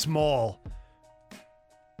very small,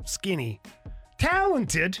 skinny,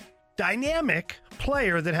 talented, dynamic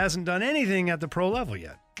player that hasn't done anything at the pro level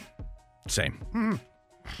yet. Same. Mm-hmm.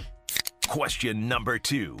 Question number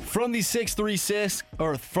 2. From the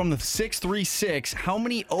 636, how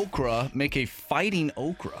many okra make a fighting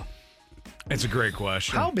okra? It's a great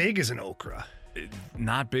question. How big is an okra?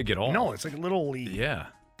 Not big at all. No, it's like a little leaf. Yeah.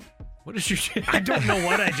 What did you do? I don't know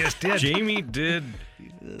what I just did. Jamie did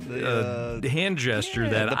the hand gesture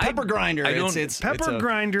that the pepper grinder. I don't. It's Pepper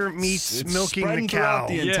grinder meets milking the spreading cow. throughout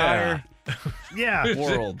the entire Yeah.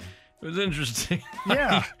 world. It was interesting.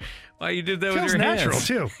 Yeah. Why you did that with Feels your natural, hands?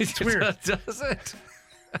 too. It's weird. Does it?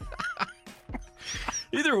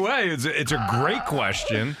 Either way, it's a great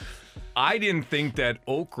question. I didn't think that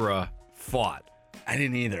Okra fought. I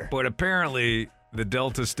didn't either. But apparently, the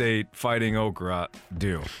Delta State Fighting Okra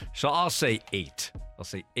do. So I'll say 8. I'll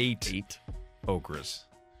say 8 Okras.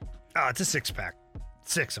 Oh, it's a 6-pack.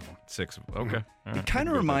 6 of them. 6 of them. Okay. All It right. kind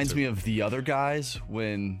of We'll go with reminds that me too. of the other guys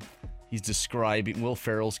when he's describing Will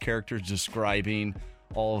Ferrell's character is describing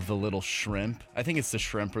all of the little shrimp. I think it's the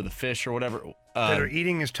shrimp or the fish or whatever That are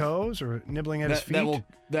eating his toes or nibbling at his feet?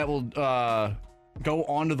 that will go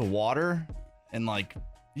onto the water and like,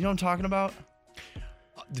 you know what I'm talking about?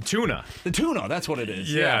 The tuna. The tuna, that's what it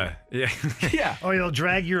is. Yeah. Yeah. Yeah. Oh, you'll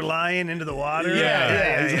drag your lion into the water?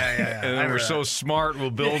 Yeah. Yeah. And then we're so smart,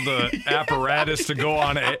 we'll build the apparatus to go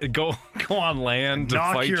on land to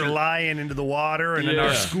Knock fight your lion into the water, and then our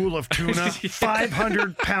Yeah. school of tuna,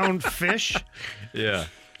 500-pound fish. Yeah.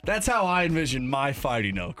 That's how I envision my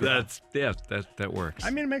fighting okra. That works. I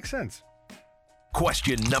mean, it makes sense.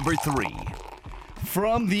 Question number 3.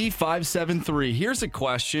 From the 573, here's a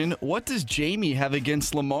question. What does Jamie have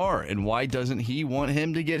against Lamar, and why doesn't he want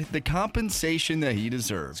him to get the compensation that he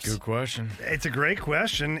deserves? Good question. It's a great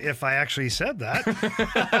question if I actually said that.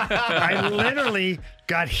 I literally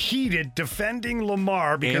got heated defending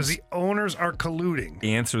Lamar because the owners are colluding.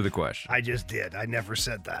 Answer the question. I just did. I never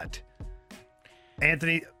said that.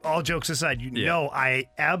 Anthony, all jokes aside, you know I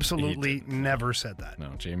absolutely never said that.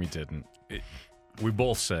 No, Jamie didn't. We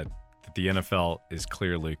both said that the NFL is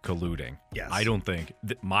clearly colluding. Yes. I don't think,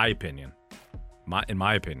 in my opinion,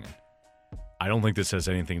 I don't think this has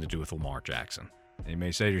anything to do with Lamar Jackson. And you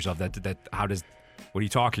may say to yourself, what are you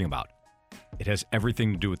talking about? It has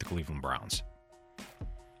everything to do with the Cleveland Browns.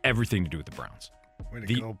 Everything to do with the Browns. Way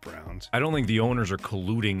to go, Browns. I don't think the owners are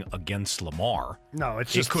colluding against Lamar. No,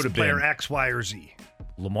 it's It just could have player been- X, Y, or Z.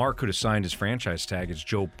 Lamar could have signed his franchise tag as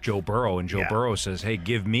Joe Burrow, and Joe Burrow says, hey,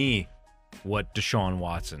 give me what Deshaun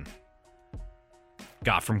Watson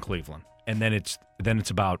got from Cleveland. And then it's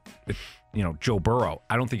about Joe Burrow.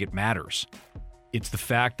 I don't think it matters. It's the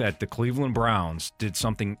fact that the Cleveland Browns did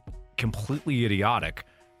something completely idiotic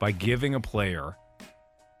by giving a player,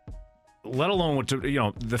 let alone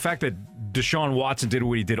the fact that Deshaun Watson did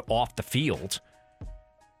what he did off the field,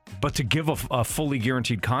 but to give a fully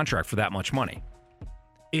guaranteed contract for that much money.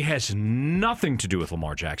 It has nothing to do with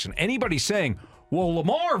Lamar Jackson. Anybody saying, well,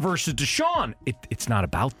 Lamar versus Deshaun, it's not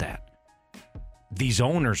about that. These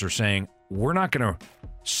owners are saying, we're not going to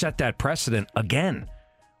set that precedent again.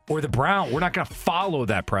 Or we're not going to follow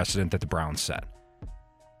that precedent that the Browns set.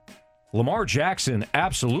 Lamar Jackson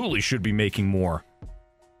absolutely should be making more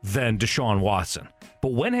than Deshaun Watson.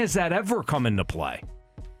 But when has that ever come into play?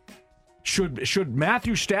 Should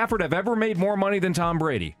Matthew Stafford have ever made more money than Tom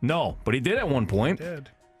Brady? No, but he did at one point. He did.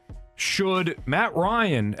 Should Matt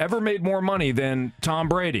Ryan ever made more money than Tom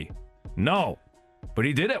Brady? No, but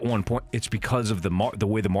he did at one point. It's because of the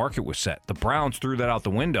way the market was set. The Browns threw that out the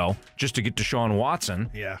window just to get Deshaun Watson.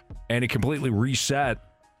 Yeah. And it completely reset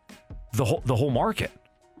the whole market.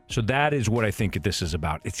 So that is what I think this is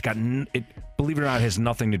about. Believe it or not, it has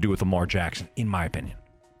nothing to do with Lamar Jackson, in my opinion.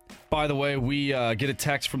 By the way, we get a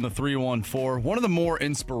text from the 314. One of the more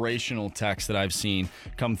inspirational texts that I've seen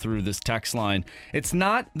come through this text line. It's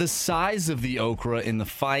not the size of the okra in the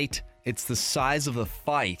fight. It's the size of the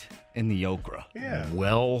fight in the okra. Yeah.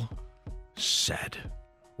 Well said.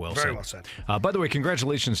 Very well said. By the way,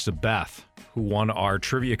 congratulations to Beth, who won our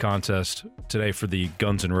trivia contest today for the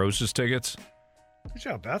Guns N' Roses tickets. Good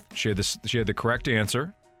job, Beth. She had the correct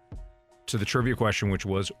answer to the trivia question, which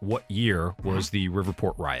was, what year was the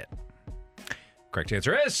Riverport riot? Correct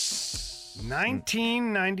answer is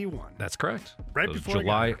 1991. That's correct. Right It was before I got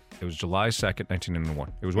July. here. It was July 2nd,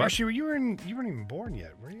 1991. It was what? Marcy, you weren't even born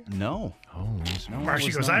yet, were you? No. Oh, No, Marcy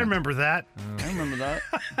was goes, not. I remember that. I remember that.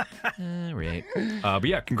 Right. But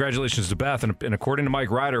yeah, congratulations to Beth. And according to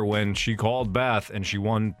Mike Ryder, when she called Beth and she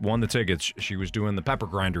won the tickets, she was doing the pepper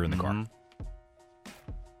grinder in the car.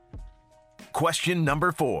 Question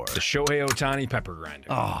number 4. The Shohei Ohtani pepper grinder.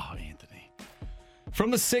 Oh, Anthony.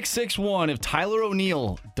 From the 661, if Tyler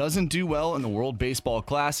O'Neill doesn't do well in the World Baseball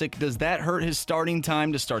Classic, does that hurt his starting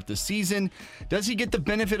time to start the season? Does he get the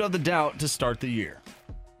benefit of the doubt to start the year?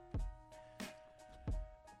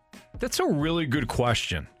 That's a really good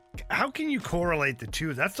question. How can you correlate the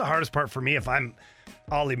two? That's the hardest part for me if I'm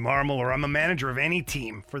Ollie Marmol or I'm a manager of any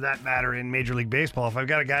team, for that matter, in Major League Baseball. If I've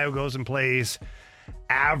got a guy who goes and plays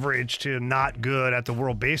average to not good at the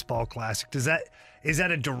World Baseball Classic, is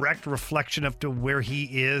that a direct reflection of to where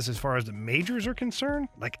he is as far as the majors are concerned?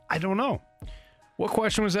 Like, I don't know. What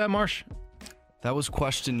question was that, Marsh? That was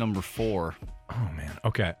question number 4. Oh, man.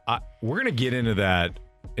 Okay. We're going to get into that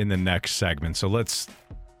in the next segment. So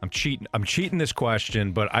I'm cheating this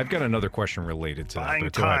question, but I've got another question related to Buying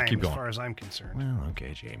that. But go ahead, keep time going. as far as I'm concerned. Well,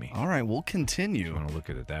 okay, Jamie. All right, we'll continue. I want to look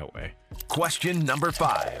at it that way. Question number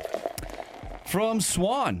 5. From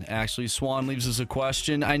Swan. Actually, Swan leaves us a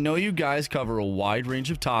question. I know you guys cover a wide range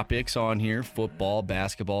of topics on here: football,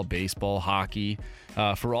 basketball, baseball, hockey,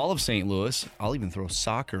 for all of St. Louis. I'll even throw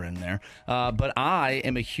soccer in there. But I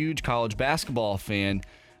am a huge college basketball fan.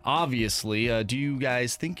 Obviously, do you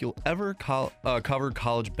guys think you'll ever cover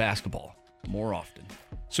college basketball more often?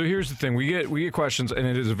 So here's the thing. We get questions, and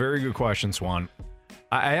it is a very good question, Swan.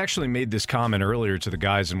 I actually made this comment earlier to the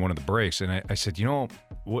guys in one of the breaks, and I said,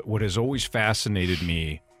 what has always fascinated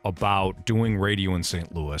me about doing radio in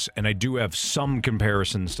St. Louis, and I do have some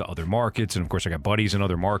comparisons to other markets, and of course I got buddies in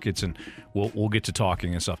other markets, and we'll get to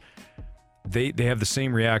talking and stuff. They have the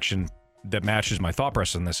same reaction that matches my thought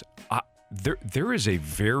process on this. There is a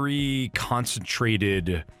very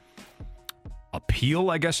concentrated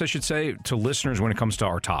appeal, I guess I should say, to listeners when it comes to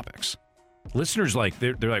our topics. Listeners, like,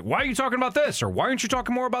 they're like, why are you talking about this? Or why aren't you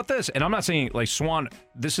talking more about this? And I'm not saying, like, Swan,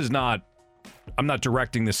 I'm not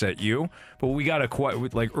directing this at you, but we got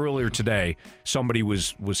like earlier today, somebody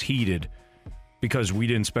was heated because we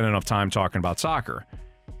didn't spend enough time talking about soccer.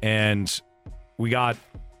 And we got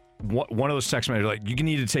one of those text messages like, you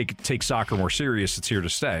need to take soccer more serious. It's here to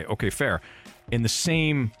stay. Okay, fair. In the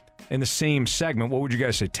same segment, what would you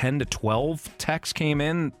guys say? 10 to 12 texts came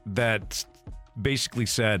in that basically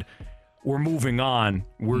said, we're moving on.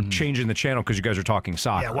 We're changing the channel because you guys are talking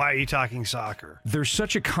soccer. Yeah, why are you talking soccer? There's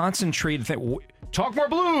such a concentrated thing. Talk more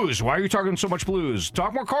Blues. Why are you talking so much Blues?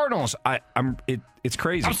 Talk more Cardinals. It's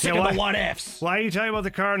crazy. I'm sick of the what-ifs. Why are you talking about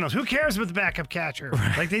the Cardinals? Who cares about the backup catcher?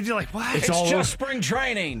 Like, they do, like, what? It's just spring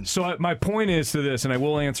training. So my point is to this, and I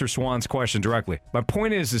will answer Swan's question directly. My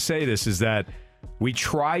point is to say this, is that we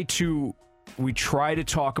try to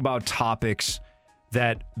talk about topics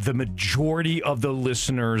that the majority of the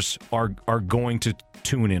listeners are going to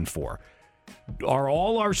tune in for. Are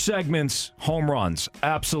all our segments home runs?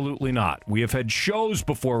 Absolutely not. We have had shows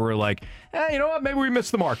before where we're like, you know what? Maybe we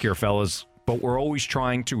missed the mark here, fellas. But we're always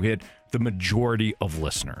trying to hit the majority of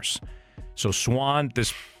listeners. So, Swan,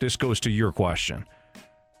 this goes to your question.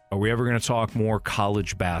 Are we ever going to talk more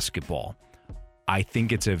college basketball? I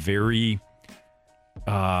think it's a very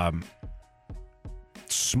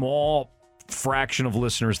small fraction of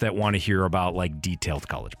listeners that want to hear about, like, detailed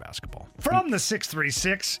college basketball. From the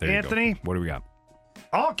 636, Anthony. What do we got?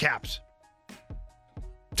 All caps.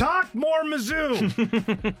 Talk more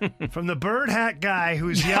Mizzou. From the bird hat guy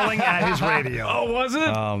who's yelling at his radio. Oh, was it?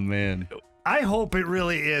 Oh, man. I hope it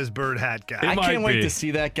really is bird hat guy. I can't wait to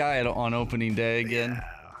see that guy on opening day again.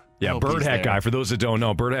 Yeah, Bird Hat Guy, for those that don't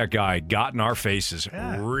know, Bird Hat Guy got in our faces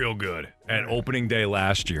real good at opening day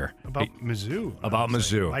last year. About Mizzou. About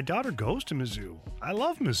Mizzou. My daughter goes to Mizzou. I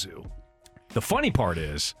love Mizzou. The funny part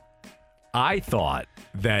is, I thought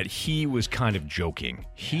that he was kind of joking.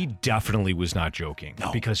 He definitely was not joking.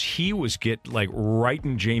 No. Because he was right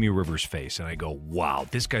in Jamie Rivers' face. And I go, wow,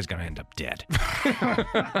 this guy's going to end up dead.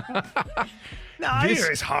 No,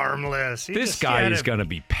 he's harmless. This guy is going to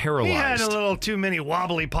be paralyzed. He had a little too many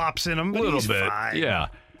wobbly pops in him, but he's fine. Yeah.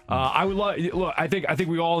 I would look. I think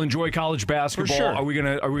we all enjoy college basketball. For sure. Are we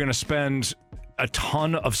gonna spend a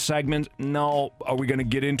ton of segments? No. Are we gonna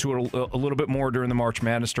get into it a little bit more during the March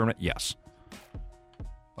Madness tournament? Yes.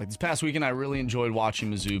 Like this past weekend, I really enjoyed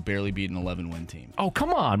watching Mizzou barely beat an 11-win team. Oh,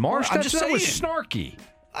 come on, Marsh. I'm That just was saying. snarky.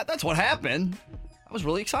 That's what happened. I was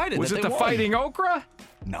really excited. Was that it they the won. Fighting Okra?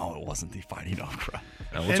 No, it wasn't the Fighting Okra.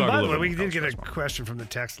 No, And by the way, we did get a question from the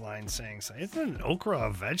text line saying, isn't an okra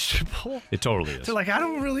a vegetable? It totally is. So, like, I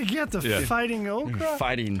don't really get the Yeah. fighting okra.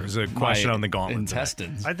 Fighting. There's a question on the gauntlet.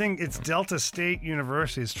 Intestines. I think it's Delta State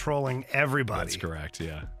University is trolling everybody. That's correct,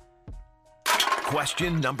 yeah.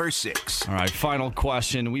 Question number 6. All right, final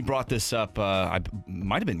question. We brought this up,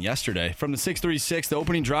 might have been yesterday. From the 636, the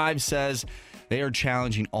opening drive says they are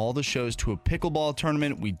challenging all the shows to a pickleball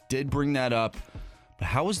tournament. We did bring that up. But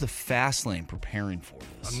how is the Fast Lane preparing for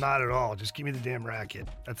this? I'm not at all. Just give me the damn racket.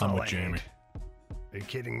 That's I'm all with I Jamie. need. Are you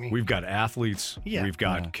kidding me? We've got athletes. Yeah. We've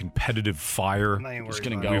got competitive fire. I'm not even Just worried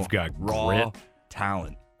going to about go We've got raw grit.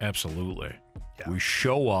 talent. Absolutely. We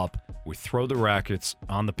show up, we throw the rackets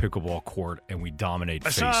on the pickleball court, and we dominate I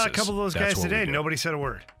faces. saw a couple of those That's guys what we today. do. Nobody said a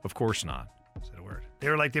word. Of course not. Said a word. They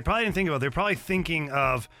were like, they probably didn't think about it. They're probably thinking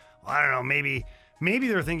of, I don't know, maybe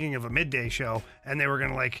they were thinking of a midday show, and they were going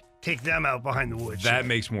to, like, take them out behind the woods. That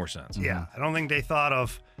makes more sense. Yeah, I don't think they thought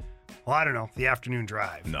of, well, I don't know, the afternoon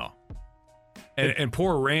drive. No. And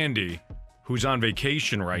poor Randy, who's on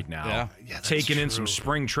vacation right now, taking in some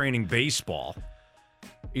spring training baseball,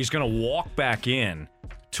 he's going to walk back in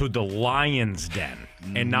to the Lions' den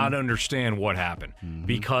and not understand what happened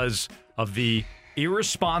because of the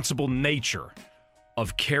irresponsible nature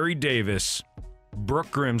of Kerry Davis, Brooke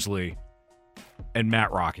Grimsley, and Matt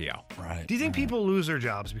Rocchio. Right. Do you think people lose their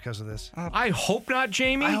jobs because of this? I hope not,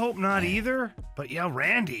 Jamie. I hope not either. But yeah,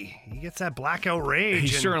 Randy, he gets that blackout rage. He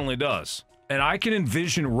certainly does. And I can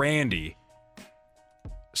envision Randy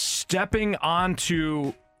stepping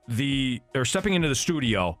into the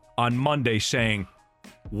studio on Monday saying,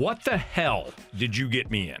 "What the hell did you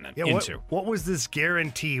get me into? What was this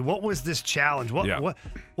guarantee? What was this challenge?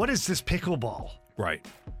 What is this pickleball?" Right.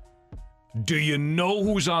 Do you know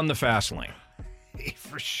who's on the fast lane?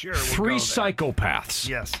 For sure. 3 psychopaths.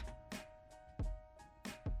 Yes.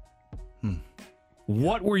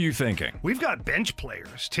 What were you thinking? We've got bench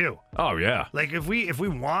players too. Oh yeah. Like if we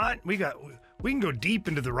want, we can go deep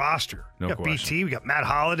into the roster. No we got question. BT, we got Matt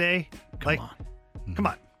Holliday. Come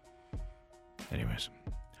on. Anyways,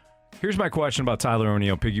 here's my question about Tyler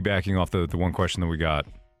O'Neill, piggybacking off the one question that we got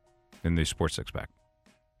in the Sports Six Pack.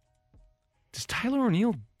 Does Tyler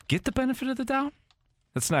O'Neill get the benefit of the doubt?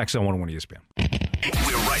 That's next on 101 ESPN.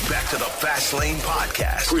 We're right back to the Fast Lane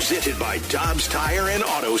Podcast, presented by Dobbs Tire and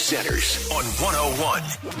Auto Centers on 101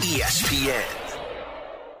 ESPN.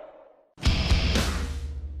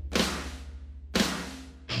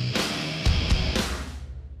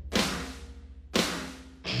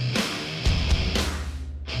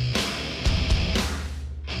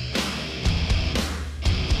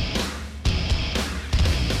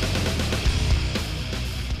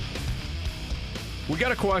 We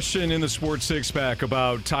got a question in the Sports Six Pack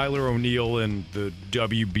about Tyler O'Neill and the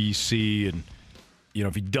WBC, and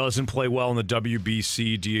if he doesn't play well in the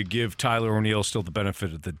WBC, do you give Tyler O'Neill still the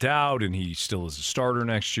benefit of the doubt, and he still is a starter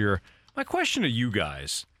next year? My question to you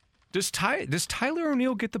guys: Does Tyler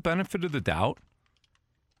O'Neill get the benefit of the doubt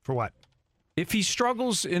for what? If he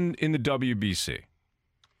struggles in the WBC,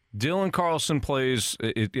 Dylan Carlson plays.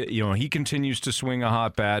 He continues to swing a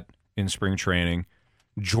hot bat in spring training.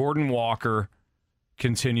 Jordan Walker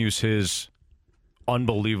continues his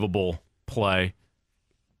unbelievable play,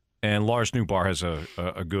 and Lars Newbar has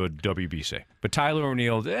a good WBC. But Tyler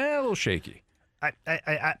O'Neill, a little shaky.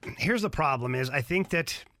 Here's the problem is I think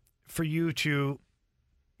that for you to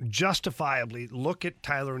justifiably look at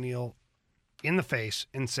Tyler O'Neill in the face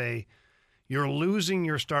and say, you're losing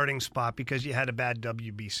your starting spot because you had a bad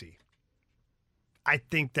WBC. I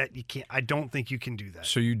think that you can't. I don't think you can do that.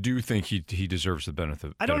 So you do think he deserves the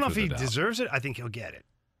benefit? I don't know if he doubt. deserves it. I think he'll get it.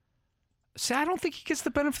 See, I don't think he gets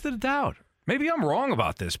the benefit of the doubt. Maybe I'm wrong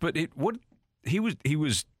about this, but he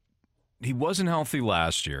wasn't healthy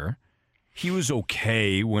last year. He was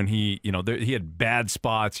okay when he had bad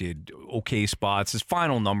spots. He had okay spots. His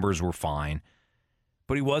final numbers were fine,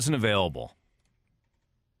 but he wasn't available.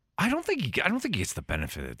 I don't think he gets the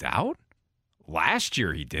benefit of the doubt. Last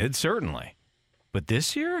year he did, certainly. But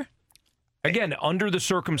this year, again, under the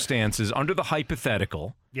circumstances, under the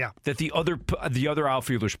hypothetical, that the other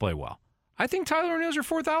outfielders play well, I think Tyler O'Neill's your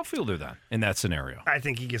fourth outfielder then in that scenario. I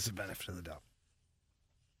think he gets the benefit of the doubt.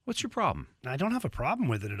 What's your problem? I don't have a problem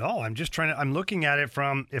with it at all. I'm looking at it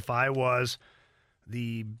from if I was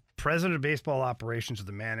the president of baseball operations or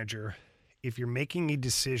the manager, if you're making a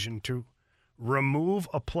decision to remove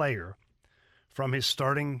a player from his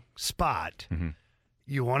starting spot,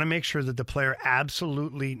 you want to make sure that the player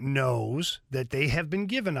absolutely knows that they have been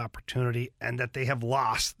given opportunity and that they have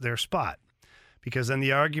lost their spot. Because then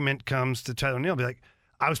the argument comes to Tyler O'Neill, be like,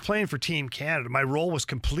 I was playing for Team Canada. My role was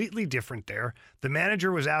completely different there. The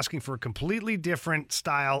manager was asking for a completely different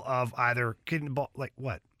style of either kid and ball. Like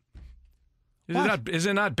what? Is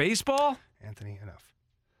it not baseball? Anthony, enough.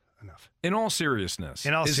 In all seriousness.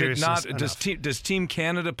 Does Team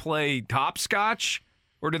Canada play hopscotch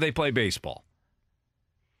or do they play baseball?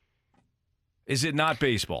 Is it not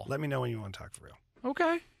baseball? Let me know when you want to talk for real.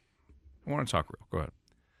 Okay. I want to talk real. Go ahead.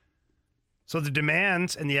 So the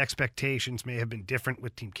demands and the expectations may have been different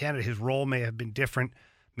with Team Canada. His role may have been different.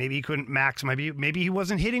 Maybe he couldn't maximize. Maybe he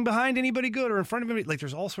wasn't hitting behind anybody good or in front of him. Like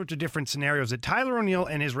there's all sorts of different scenarios that Tyler O'Neill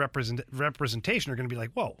and his representation are going to be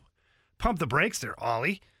like, whoa, pump the brakes there,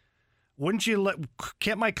 Ollie.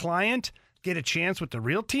 Can't my client get a chance with the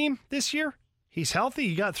real team this year? He's healthy.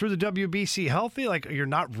 He got through the WBC healthy. Like you're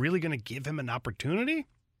not really going to give him an opportunity?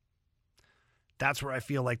 That's where I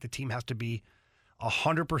feel like the team has to be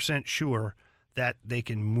 100% sure that they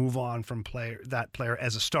can move on from that player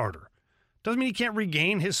as a starter. Doesn't mean he can't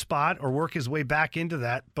regain his spot or work his way back into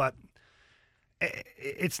that, but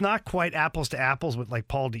it's not quite apples to apples with like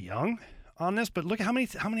Paul DeJong on this. But look at how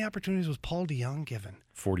many opportunities was Paul DeJong given?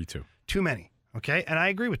 42. Too many. Okay, and I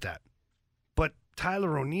agree with that. But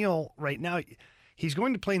Tyler O'Neill right now, he's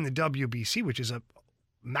going to play in the WBC, which is a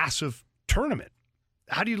massive tournament.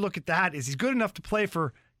 How do you look at that? Is he good enough to play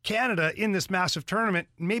for Canada in this massive tournament?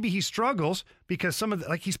 Maybe he struggles because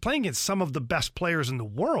he's playing against some of the best players in the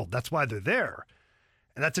world. That's why they're there.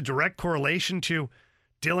 And that's a direct correlation to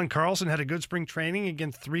Dylan Carlson had a good spring training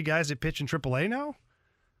against 3 guys that pitch in AAA now.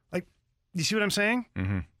 Like, you see what I'm saying?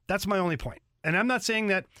 Mm-hmm. That's my only point. And I'm not saying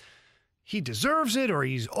that he deserves it or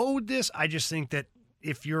he's owed this. I just think that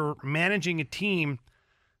if you're managing a team,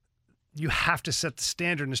 you have to set the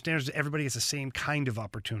standard, and the standard is that everybody gets the same kind of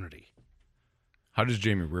opportunity. How does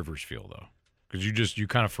Jamie Rivers feel, though? Because you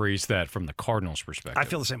kind of phrased that from the Cardinals' perspective. I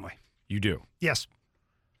feel the same way. You do? Yes.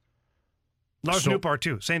 Lars Nootbaar,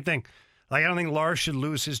 too. Same thing. Like, I don't think Lars should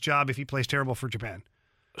lose his job if he plays terrible for Japan.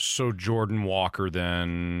 So Jordan Walker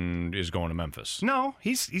then is going to Memphis? No,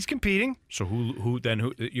 he's competing. So who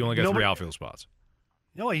you only got 3 outfield spots?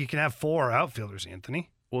 No, you can have 4 outfielders, Anthony.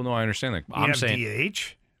 Well, no, I understand that. I'm saying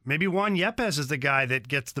DH. Maybe Juan Yepes is the guy that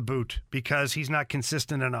gets the boot because he's not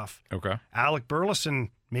consistent enough. Okay. Alec Burleson,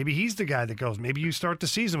 maybe he's the guy that goes. Maybe you start the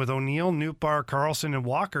season with O'Neill, Nootbaar, Carlson, and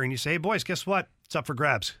Walker, and you say, hey, boys, guess what? It's up for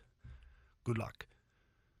grabs. Good luck.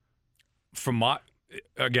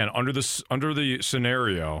 Again, under the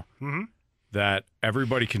scenario that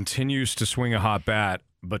everybody continues to swing a hot bat,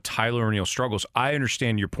 but Tyler O'Neill struggles, I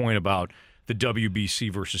understand your point about the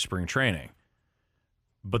WBC versus spring training.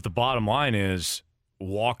 But the bottom line is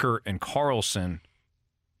Walker and Carlson,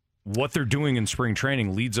 what they're doing in spring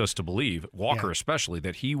training leads us to believe, Walker especially,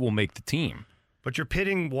 that he will make the team. But you're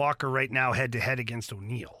pitting Walker right now head-to-head against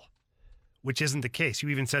O'Neill, which isn't the case. You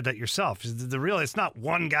even said that yourself. It's not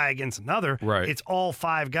one guy against another. Right. It's all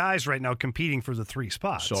 5 guys right now competing for the 3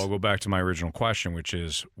 spots. So I'll go back to my original question, which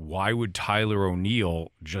is why would Tyler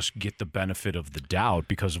O'Neill just get the benefit of the doubt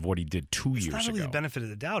because of what he did 2 years ago? It's not really the benefit of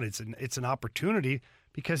the doubt. It's an opportunity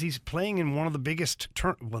because he's playing in one of the biggest,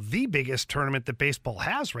 the biggest tournament that baseball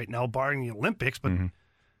has right now, barring the Olympics. But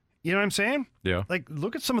you know what I'm saying? Yeah. Like,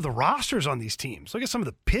 look at some of the rosters on these teams. Look at some of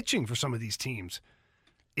the pitching for some of these teams.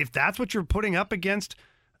 If that's what you're putting up against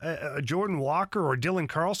Jordan Walker or Dylan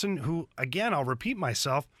Carlson, who, again, I'll repeat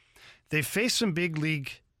myself, they've faced some big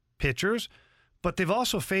league pitchers, but they've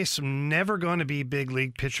also faced some never going to be big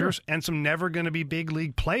league pitchers and some never going to be big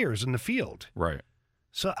league players in the field. Right.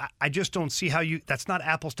 So I just don't see how that's not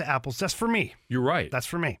apples to apples. That's for me. You're right. That's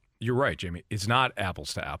for me. You're right, Jamie. It's not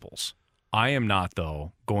apples to apples. I am not,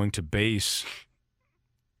 though, going to base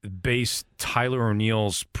Tyler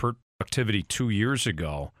O'Neill's productivity 2 years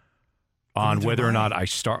ago on whether or not I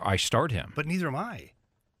start him. But neither am I.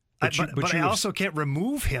 But I also can't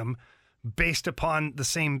remove him based upon the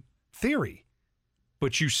same theory.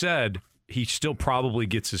 But you said he still probably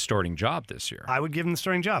gets his starting job this year. I would give him the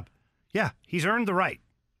starting job. Yeah, he's earned the right.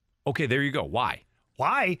 Okay, there you go. Why?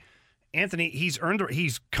 Why? Anthony, he's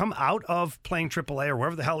come out of playing AAA or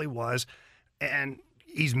wherever the hell he was, and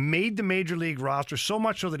he's made the major league roster so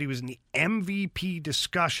much so that he was in the MVP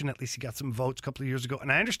discussion. At least he got some votes a couple of years ago.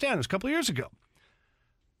 And I understand it was a couple of years ago.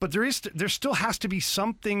 But there still has to be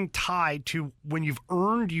something tied to when you've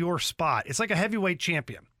earned your spot. It's like a heavyweight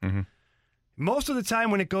champion. Mm-hmm. Most of the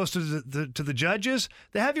time when it goes to the judges,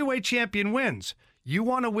 the heavyweight champion wins. You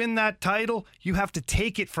want to win that title, you have to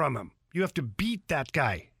take it from him. You have to beat that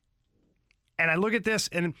guy. And I look at this,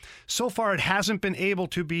 and so far it hasn't been able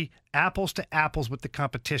to be apples to apples with the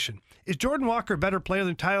competition. Is Jordan Walker a better player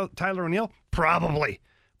than Tyler O'Neill? Probably.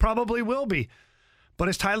 Probably will be. But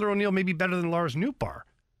is Tyler O'Neill maybe better than Lars Nootbaar?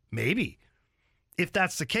 Maybe. If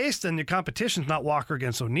that's the case, then the competition's not Walker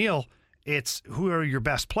against O'Neill. It's who are your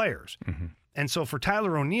best players. Mm-hmm. And so for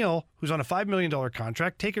Tyler O'Neill, who's on a $5 million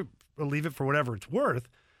contract, take it or leave it for whatever it's worth,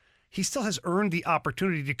 he still has earned the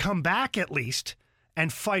opportunity to come back at least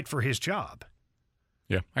and fight for his job.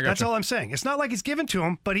 Yeah, I got That's you. all I'm saying. It's not like it's given to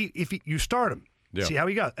him, but if you start him, see how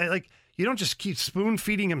he goes. Like, you don't just keep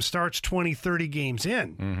spoon-feeding him starts 20, 30 games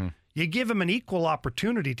in. Mm-hmm. You give him an equal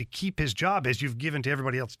opportunity to keep his job as you've given to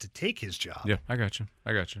everybody else to take his job. Yeah, I got you.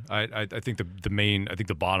 I think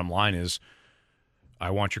the bottom line is I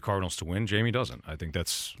want your Cardinals to win. Jamie doesn't. I think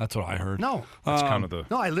that's what I heard. No. That's kind of the...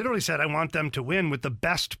 No, I literally said I want them to win with the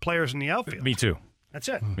best players in the outfield. Me too. That's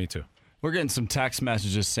it. Me too. We're getting some text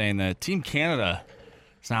messages saying that Team Canada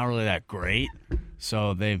is not really that great,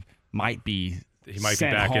 so they might be He might be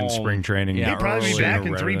sent back in home. spring training. Yeah, He'd probably be sooner back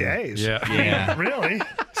in rather 3 than- days. Yeah. Really?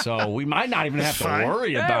 So we might not even have to Fine.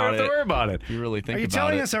 worry Yeah, about we don't have it. to worry about it. If you really think Are you about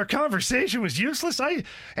telling it. us our conversation was useless?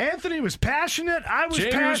 Anthony was passionate. I was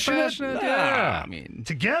Jamie was passionate, yeah. I mean,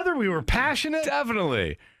 Together we were passionate.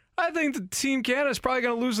 Definitely. I think the Team Canada's probably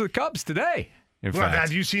going to lose to the Cubs today. In Well, fact.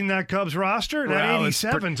 have you seen that Cubs roster? That Well, it's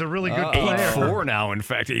 87's a really good player. 84 now, in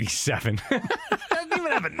fact, 87. Doesn't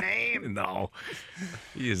even have a name. No,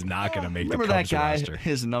 he is not going to make remember the that Cubs guy? roster.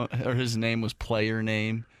 His name was player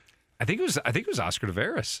name. I think it was Oscar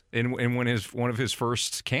Taveras in one of his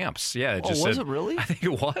first camps. Yeah, it just was said, it really? I think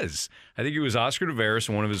it was. I think it was Oscar Taveras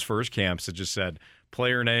in one of his first camps that just said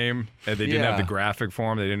player name, and they didn't have the graphic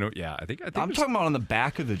for him. They didn't know. Yeah, I think I'm it was, talking about on the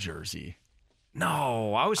back of the jersey.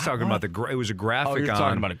 No, I was talking about it was a graphic. Oh, you're on,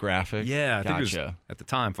 talking about a graphic? Yeah, I think it was Gotcha. at the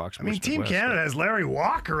time Fox. I mean, Sports Team Midwest. Canada has Larry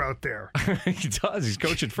Walker out there. He does. He's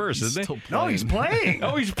coaching first, isn't he? No, he's playing.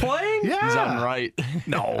 Oh, he's playing? Yeah. He's on right.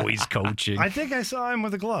 No, he's coaching. I think I saw him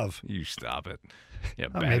with a glove. You stop it. Yeah,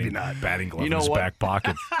 maybe not. Batting glove You know in his what? back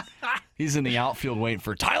pocket. He's in the outfield waiting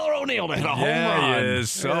for Tyler O'Neill to hit a home run. Yeah, he is.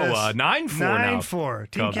 So, 9-4 now.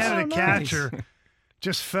 9-4. Team Cubs. Canada Oh, nice. catcher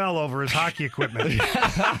just fell over his hockey equipment.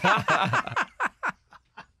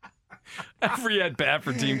 Every at bat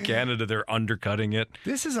for Team Canada, they're undercutting it.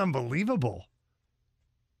 This is unbelievable.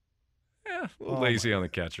 Yeah, a little lazy on the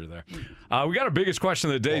catcher there. We got our biggest question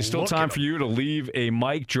of the day. Well, Still look time at for you to leave a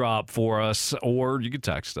mic drop for us, or you could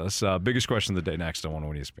text us. Biggest question of the day next on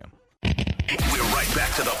 101 ESPN. We're right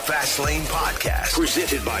back to the Fast Lane Podcast,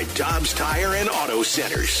 presented by Dobbs Tire and Auto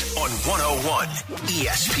Centers on 101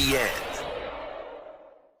 ESPN.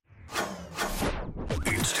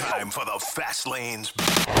 It's time for the Fast Lane's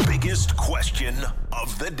biggest question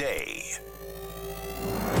of the day.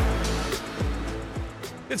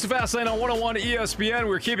 It's the Fast Lane on 101 ESPN.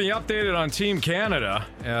 We're keeping you updated on Team Canada.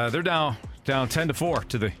 They're down 10-4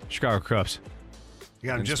 to the Chicago Cubs. You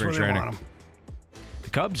got him in just spring where they training. want him. The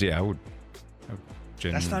Cubs, yeah, I would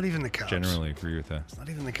That's not even the Cubs. Generally agree with that. It's not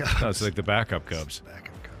even the Cubs. No, it's like the backup Cubs.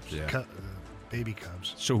 Backup Cubs. Yeah. Baby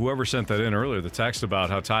Cubs. So whoever sent that in earlier, the text about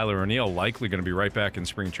how Tyler O'Neill likely going to be right back in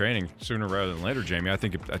spring training sooner rather than later, Jamie, I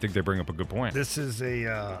think they bring up a good point. This is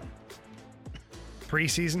a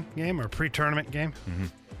preseason game or pre-tournament game. Mm-hmm.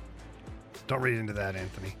 Don't read into that,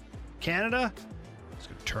 Anthony. Canada is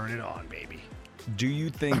going to turn it on, baby. Do you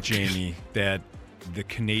think, Jamie, that the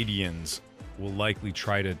Canadians will likely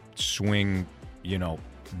try to swing,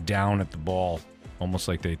 down at the ball, almost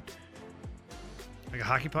like they Like a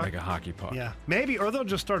hockey puck? like a hockey puck? Yeah. Maybe, or they'll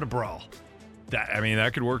just start a brawl. That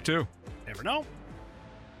could work too. Never know.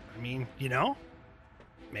 I mean,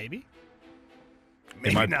 maybe. It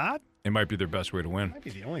Maybe might- not. It might be their best way to win. Might be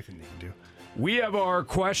the only thing they can do. We have our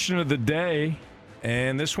question of the day,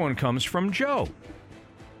 and this one comes from Joe.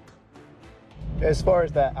 As far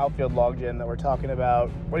as that outfield logjam that we're talking about,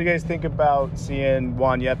 what do you guys think about seeing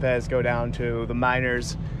Juan Yepes go down to the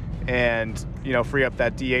minors and, free up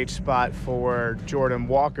that DH spot for Jordan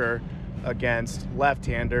Walker against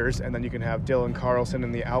left-handers, and then you can have Dylan Carlson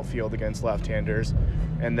in the outfield against left-handers.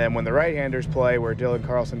 And then when the right-handers play, where Dylan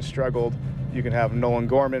Carlson struggled, you can have Nolan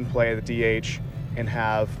Gorman play the DH and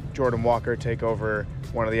have Jordan Walker take over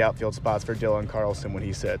one of the outfield spots for Dylan Carlson when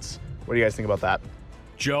he sits. What do you guys think about that?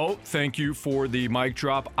 Joe, thank you for the mic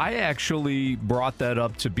drop. I actually brought that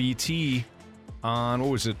up to BT on,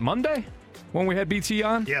 Monday? When we had BT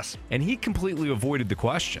on? Yes. And he completely avoided the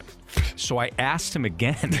question. So I asked him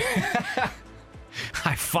again.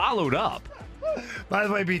 I followed up. By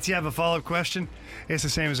the way, BT, I have a follow-up question. It's the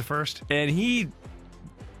same as the first. And he,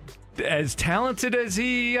 as talented as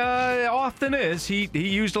he often is, he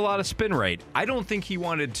used a lot of spin rate. I don't think he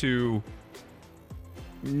wanted to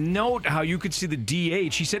note how you could see the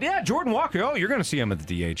DH. He said, yeah, Jordan Walker, you're going to see him at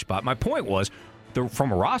the DH spot. My point was,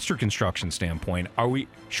 from a roster construction standpoint,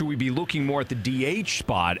 should we be looking more at the DH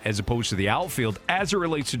spot as opposed to the outfield as it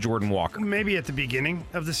relates to Jordan Walker? Maybe at the beginning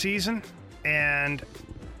of the season. And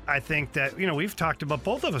I think that, we've talked about,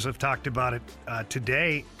 both of us have talked about it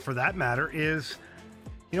today, for that matter, is,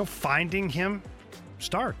 finding him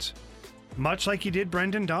starts. Much like you did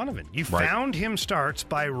Brendan Donovan. You found him starts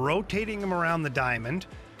by rotating him around the diamond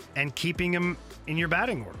and keeping him in your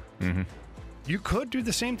batting order. Mm-hmm. You could do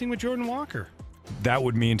the same thing with Jordan Walker. That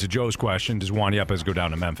would mean, to Joe's question, does Juan Yepes go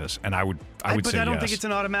down to Memphis? And I would say yes. But I don't think it's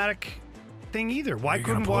an automatic thing either. Why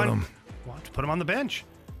couldn't one put him on the bench?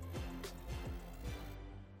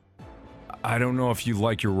 I don't know if you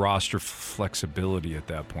like your roster flexibility at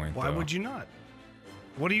that point. Why would you not?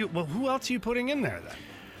 Who else are you putting in there then?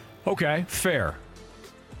 Okay, fair.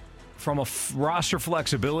 From a roster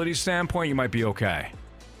flexibility standpoint, you might be okay.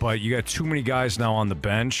 But you got too many guys now on the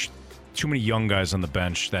bench too many young guys on the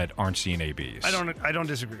bench that aren't seeing ABs. I don't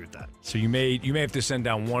disagree with that. So you may have to send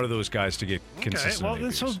down one of those guys to get consistent. Well, then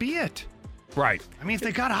ABs. so be it. Right. I mean, if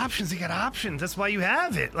they got options, they got options. That's why you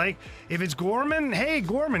have it. Like, if it's Gorman, hey,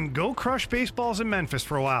 Gorman, go crush baseballs in Memphis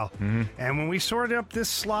for a while. Mm-hmm. And when we sort up this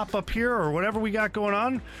slop up here or whatever we got going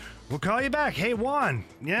on, we'll call you back. Hey, Juan,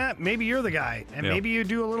 yeah, maybe you're the guy. And maybe you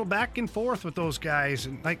do a little back and forth with those guys.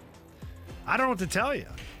 And, like, I don't know what to tell you.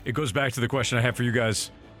 It goes back to the question I have for you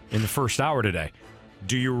guys in the first hour today.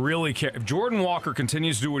 Do you really care? If Jordan Walker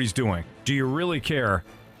continues to do what he's doing, do you really care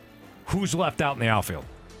who's left out in the outfield?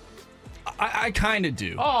 I kind of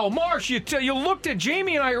do. Oh, Marsh, you looked at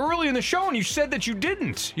Jamie and I early in the show and you said that you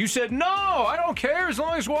didn't. You said, no, I don't care as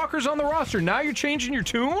long as Walker's on the roster. Now you're changing your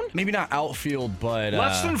tune? Maybe not outfield, but...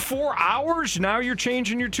 Less than 4 hours, now you're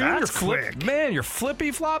changing your tune? That's quick. Man, you're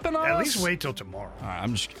flippy-flopping on us? At least wait till tomorrow. All right,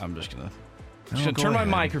 I'm just gonna go turn my ahead.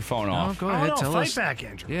 microphone off. Go ahead, tell fight us. back,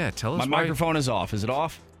 Andrew. Yeah, tell us My why- microphone is off. Is it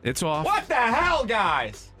off? It's off. What the hell,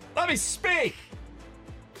 guys? Let me speak.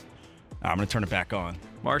 I'm gonna turn it back on.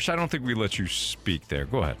 Marsh, I don't think we let you speak there.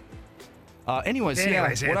 Go ahead. Anyways,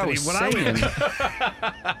 Anyways, what I Anthony, was what I saying.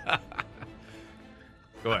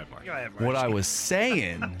 Go ahead, Mark. Go ahead, Mark. What I was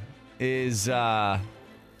saying is, I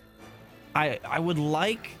would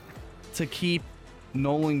like to keep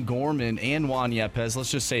Nolan Gorman and Juan Yepez.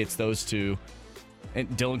 Let's just say it's those two, and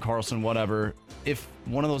Dylan Carlson, whatever. If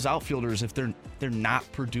one of those outfielders, if they're not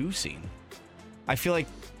producing, I feel like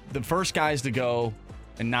the first guys to go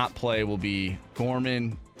and not play will be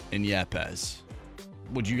Gorman and Yepez.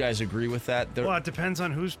 Would you guys agree with that? Well, it depends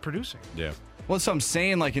on who's producing. Yeah. Well, that's what I'm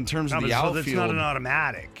saying, like, in terms of the So outfield. that's not an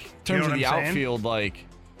automatic. In terms of the I'm saying? outfield, like,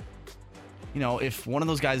 if one of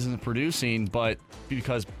those guys isn't producing, but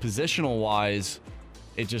because positional-wise,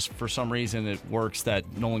 it just, for some reason, it works that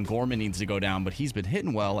Nolan Gorman needs to go down, but he's been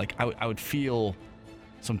hitting well, like, I would feel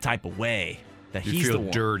some type of way that You he's feel the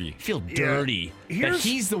one. dirty. Feel dirty. That Here's-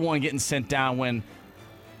 he's the one getting sent down when,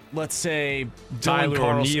 let's say, Tyler Dylan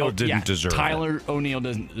Carlson- O'Neill didn't deserve it. Tyler O'Neill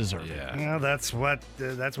doesn't deserve it. Yeah. Well, that's what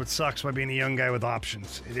sucks by being a young guy with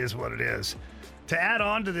options. It is what it is. To add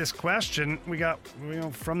on to this question, we got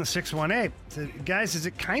from the 618. Guys, is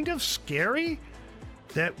it kind of scary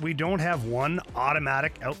that we don't have one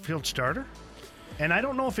automatic outfield starter? And I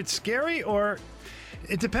don't know if it's scary or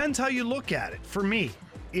it depends how you look at it. For me,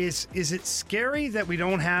 is it scary that we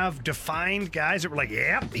don't have defined guys that we're like,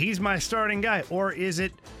 yep, he's my starting guy? Or is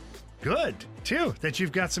it good too that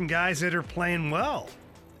you've got some guys that are playing well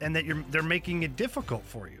and that they're making it difficult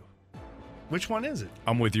for you? Which one is it?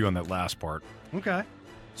 I'm with you on that last part. Okay.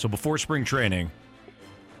 So before spring training,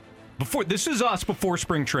 this is us before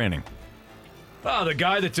spring training. The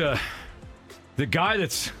guy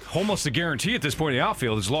that's almost a guarantee at this point in the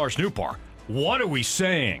outfield is Lars Nootbaar. What are we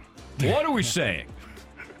saying? What are we saying?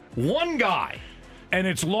 One guy, and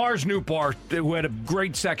it's Lars Nootbaar who had a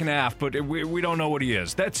great second half, but we don't know what he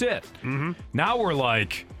is. That's it. Mm-hmm. Now we're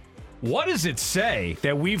like, what does it say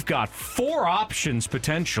that we've got 4 options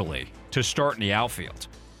potentially to start in the outfield?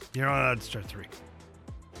 You're not allowed to start 3.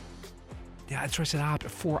 Yeah, that's what I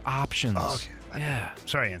said. 4 options. Oh, okay. Yeah.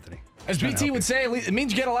 Sorry, Anthony. As Trying to BT help would say, it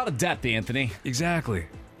means you get a lot of depth, Anthony. Exactly.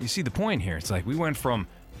 You see the point here. It's like we went from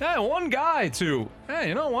one guy to, hey,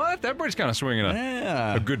 you know what? Everybody's kind of swinging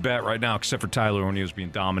a good bat right now, except for Tyler O'Neill's being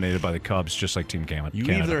dominated by the Cubs, just like Team Canada.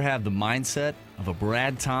 You either have the mindset of a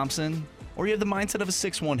Brad Thompson or you have the mindset of a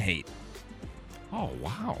 6-1 hate. Oh,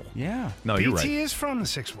 wow. Yeah. No, you're BT right. is from the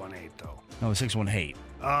 618, though. No, a 6-1 hate.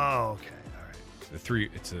 Oh, okay. All right.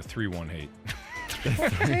 It's a 3-1 hate.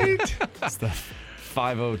 It's the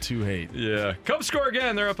 5-0-2 hate. Yeah. Cubs score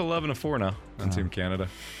again. They're up 11-4 now on Team Canada.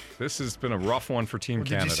 This has been a rough one for Team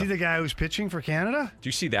Canada. Did you see the guy who's pitching for Canada? Do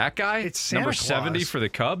you see that guy? It's Santa number Claus. 70 for the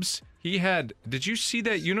Cubs. He had. Did you see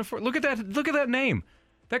that uniform? Look at that name.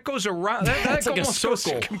 That goes around. That like a almost goes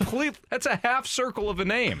circle. complete. That's a half circle of a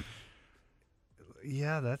name.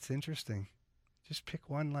 Yeah, that's interesting. Just pick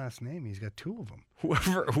one last name. He's got 2 of them.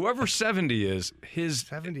 Whoever 70 is, his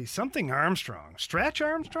 70 something Armstrong. Stretch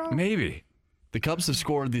Armstrong? maybe. The Cubs have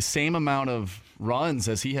scored the same amount of runs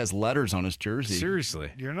as he has letters on his jersey. Seriously.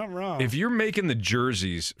 You're not wrong. If you're making the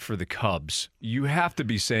jerseys for the Cubs, you have to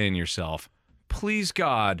be saying to yourself, please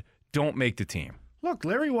God, don't make the team. Look,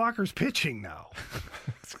 Larry Walker's pitching now.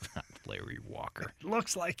 It's not Larry Walker. It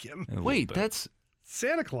looks like him. A little Wait, bit. that's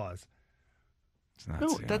Santa Claus. It's not no,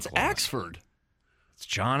 Santa that's Claus. Axford. It's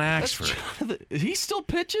John Axford. Is he still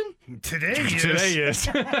pitching? Today he is. Today is.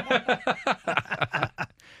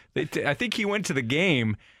 I think he went to the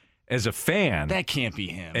game as a fan. That can't be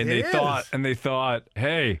him. And It they thought,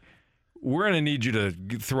 hey, we're going to need you to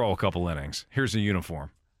throw a couple innings. Here's a uniform.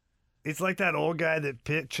 It's like that old guy that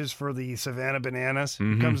pitches for the Savannah Bananas.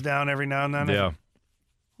 Mhm. Comes down every now and then. Yeah.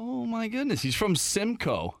 Oh, my goodness. He's from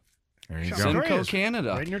Simcoe. There you go. Simcoe, Canada.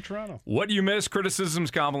 Right near Toronto. What you miss, criticisms,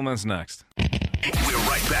 compliments next. We're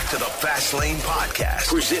right back to the Fast Lane Podcast,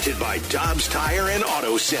 presented by Dobbs Tire and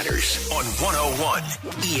Auto Centers on 101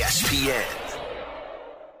 ESPN.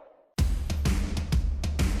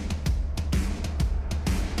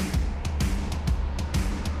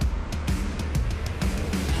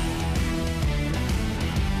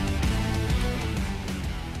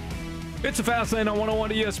 It's a Fast Lane on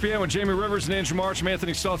 101 ESPN with Jamie Rivers and Andrew March. I'm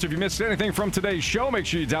Anthony Stelter. If you missed anything from today's show, make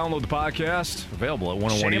sure you download the podcast. Available at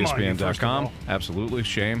 101ESPN.com. Absolutely.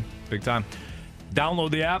 Shame. Big time.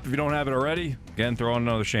 Download the app if you don't have it already. Again, throw on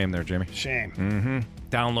another shame there, Jamie. Shame. Mm-hmm.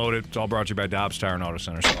 Download it. It's all brought to you by Dobbs Tire and Auto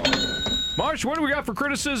Centers. March, what do we got for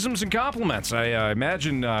criticisms and compliments? I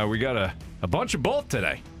imagine we got a bunch of both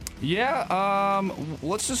today. Yeah,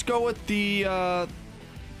 let's just go with the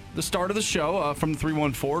start of the show from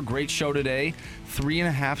 314. Great show today.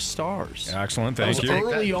 3.5 stars. Excellent. That Thank was you.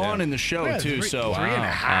 early on in the show, too. So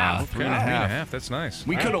 3.5. 3.5. That's nice.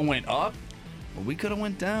 We could have went up, or we could have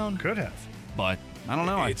went down. Could have. But I don't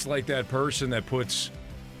know. It's like that person that puts,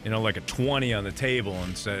 like a 20 on the table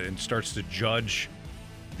and starts to judge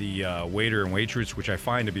the waiter and waitress, which I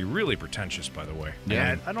find to be really pretentious, by the way.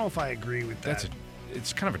 Yeah, I don't know if I agree with that.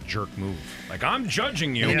 It's kind of a jerk move. Like, I'm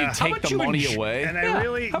judging you. And you How take about the money away. And Yeah. I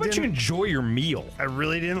really How about you enjoy your meal? I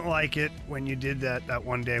really didn't like it when you did that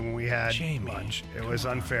one day when we had lunch. It was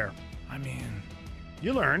unfair. I mean,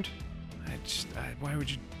 you learned. Why would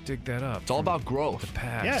you dig that up? It's all about growth. The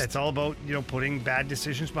past. Yeah, it's all about putting bad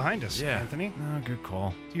decisions behind us, Yeah. Anthony. Oh, good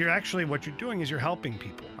call. What you're doing is you're helping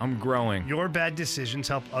people. I'm growing. Your bad decisions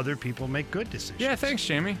help other people make good decisions. Yeah, thanks,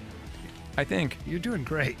 Jamie. I think. You're doing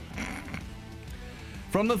great.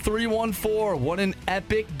 From the 314, what an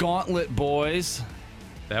epic gauntlet, boys.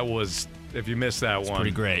 That was, if you missed that one.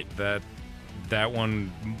 pretty great. That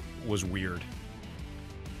one was weird.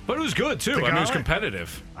 But it was good, too. The I mean, it was gauntlet?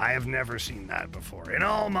 competitive. I have never seen that before. In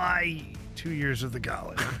all my 2 years of the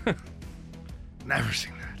gauntlet. Never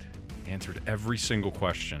seen that. Answered every single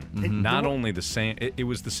question. Mhm. Not only the same, it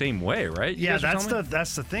was the same way, right? You Yeah, guys were that's telling me?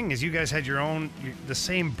 that's the thing is you guys had the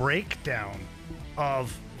same breakdown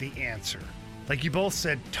of the answer. Like you both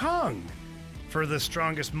said tongue for the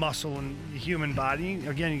strongest muscle in the human body.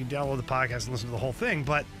 Again, you can download the podcast and listen to the whole thing,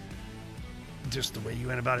 but just the way you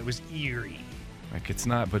went about it was eerie. Like, it's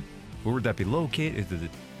not, but where would that be located?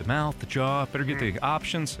 The mouth, the jaw? Better get the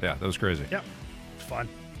options. Yeah, that was crazy. Yep. It's fun.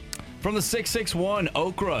 From the 661,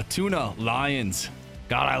 okra, tuna, lions.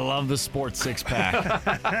 God, I love the sports six-pack.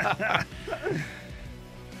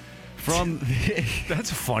 From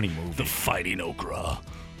That's a funny movie. The Fighting Okra.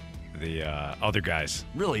 The other guys.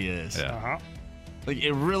 Really is. Yeah. Uh-huh. Like,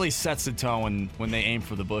 it really sets the tone when they aim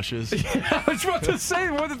for the bushes. I was about to say,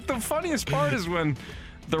 the funniest part is when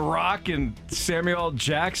The Rock and Samuel L.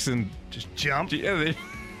 Jackson just jump. Yeah, they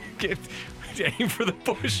get aim for the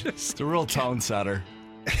bushes. It's a real tone setter.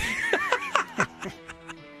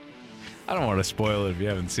 I don't want to spoil it if you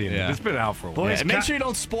haven't seen it. It's been out for a while. Yeah, and make sure you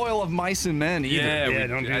don't spoil Of Mice and Men either. Yeah,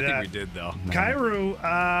 don't do I that. think we did, though. Kairu,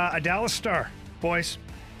 a Dallas Star, boys.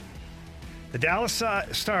 The Dallas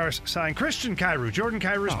Stars signed Christian Kairu, Jordan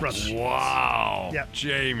Kairu's brother. Wow. Yep.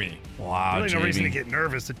 Jamie. Wow, Really no Jamie. reason to get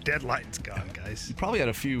nervous. The deadline's gone, guys. You probably had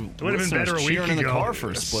a few It would have been better a week cheering in the ago. car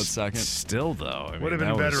for a split second. Still, though. I Would have mean,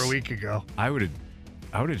 been that better was- a week ago. I would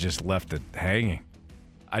have just left it hanging.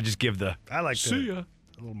 I just give the I like see ya.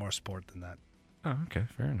 a little more sport than that. Oh, okay.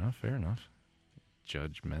 Fair enough.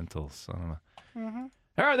 Judgmental son of a...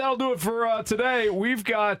 All right, that'll do it for today. We've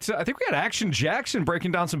got, I think we got Action Jackson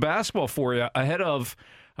breaking down some basketball for you ahead of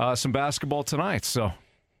some basketball tonight. So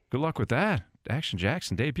good luck with that. Action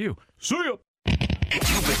Jackson debut. See ya. You've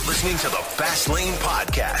been listening to the Fast Lane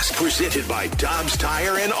Podcast, presented by Dobbs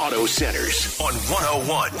Tire and Auto Centers on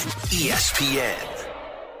 101 ESPN.